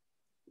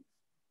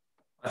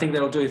 I think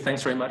that'll do.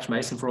 Thanks very much,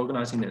 Mason, for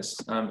organising this.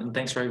 And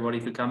thanks for everybody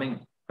for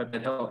coming. Hope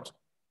that helped.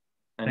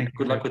 And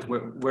good luck with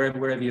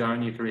wherever you are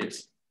in your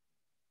careers.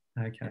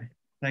 Okay.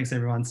 Thanks,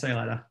 everyone. See you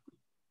later.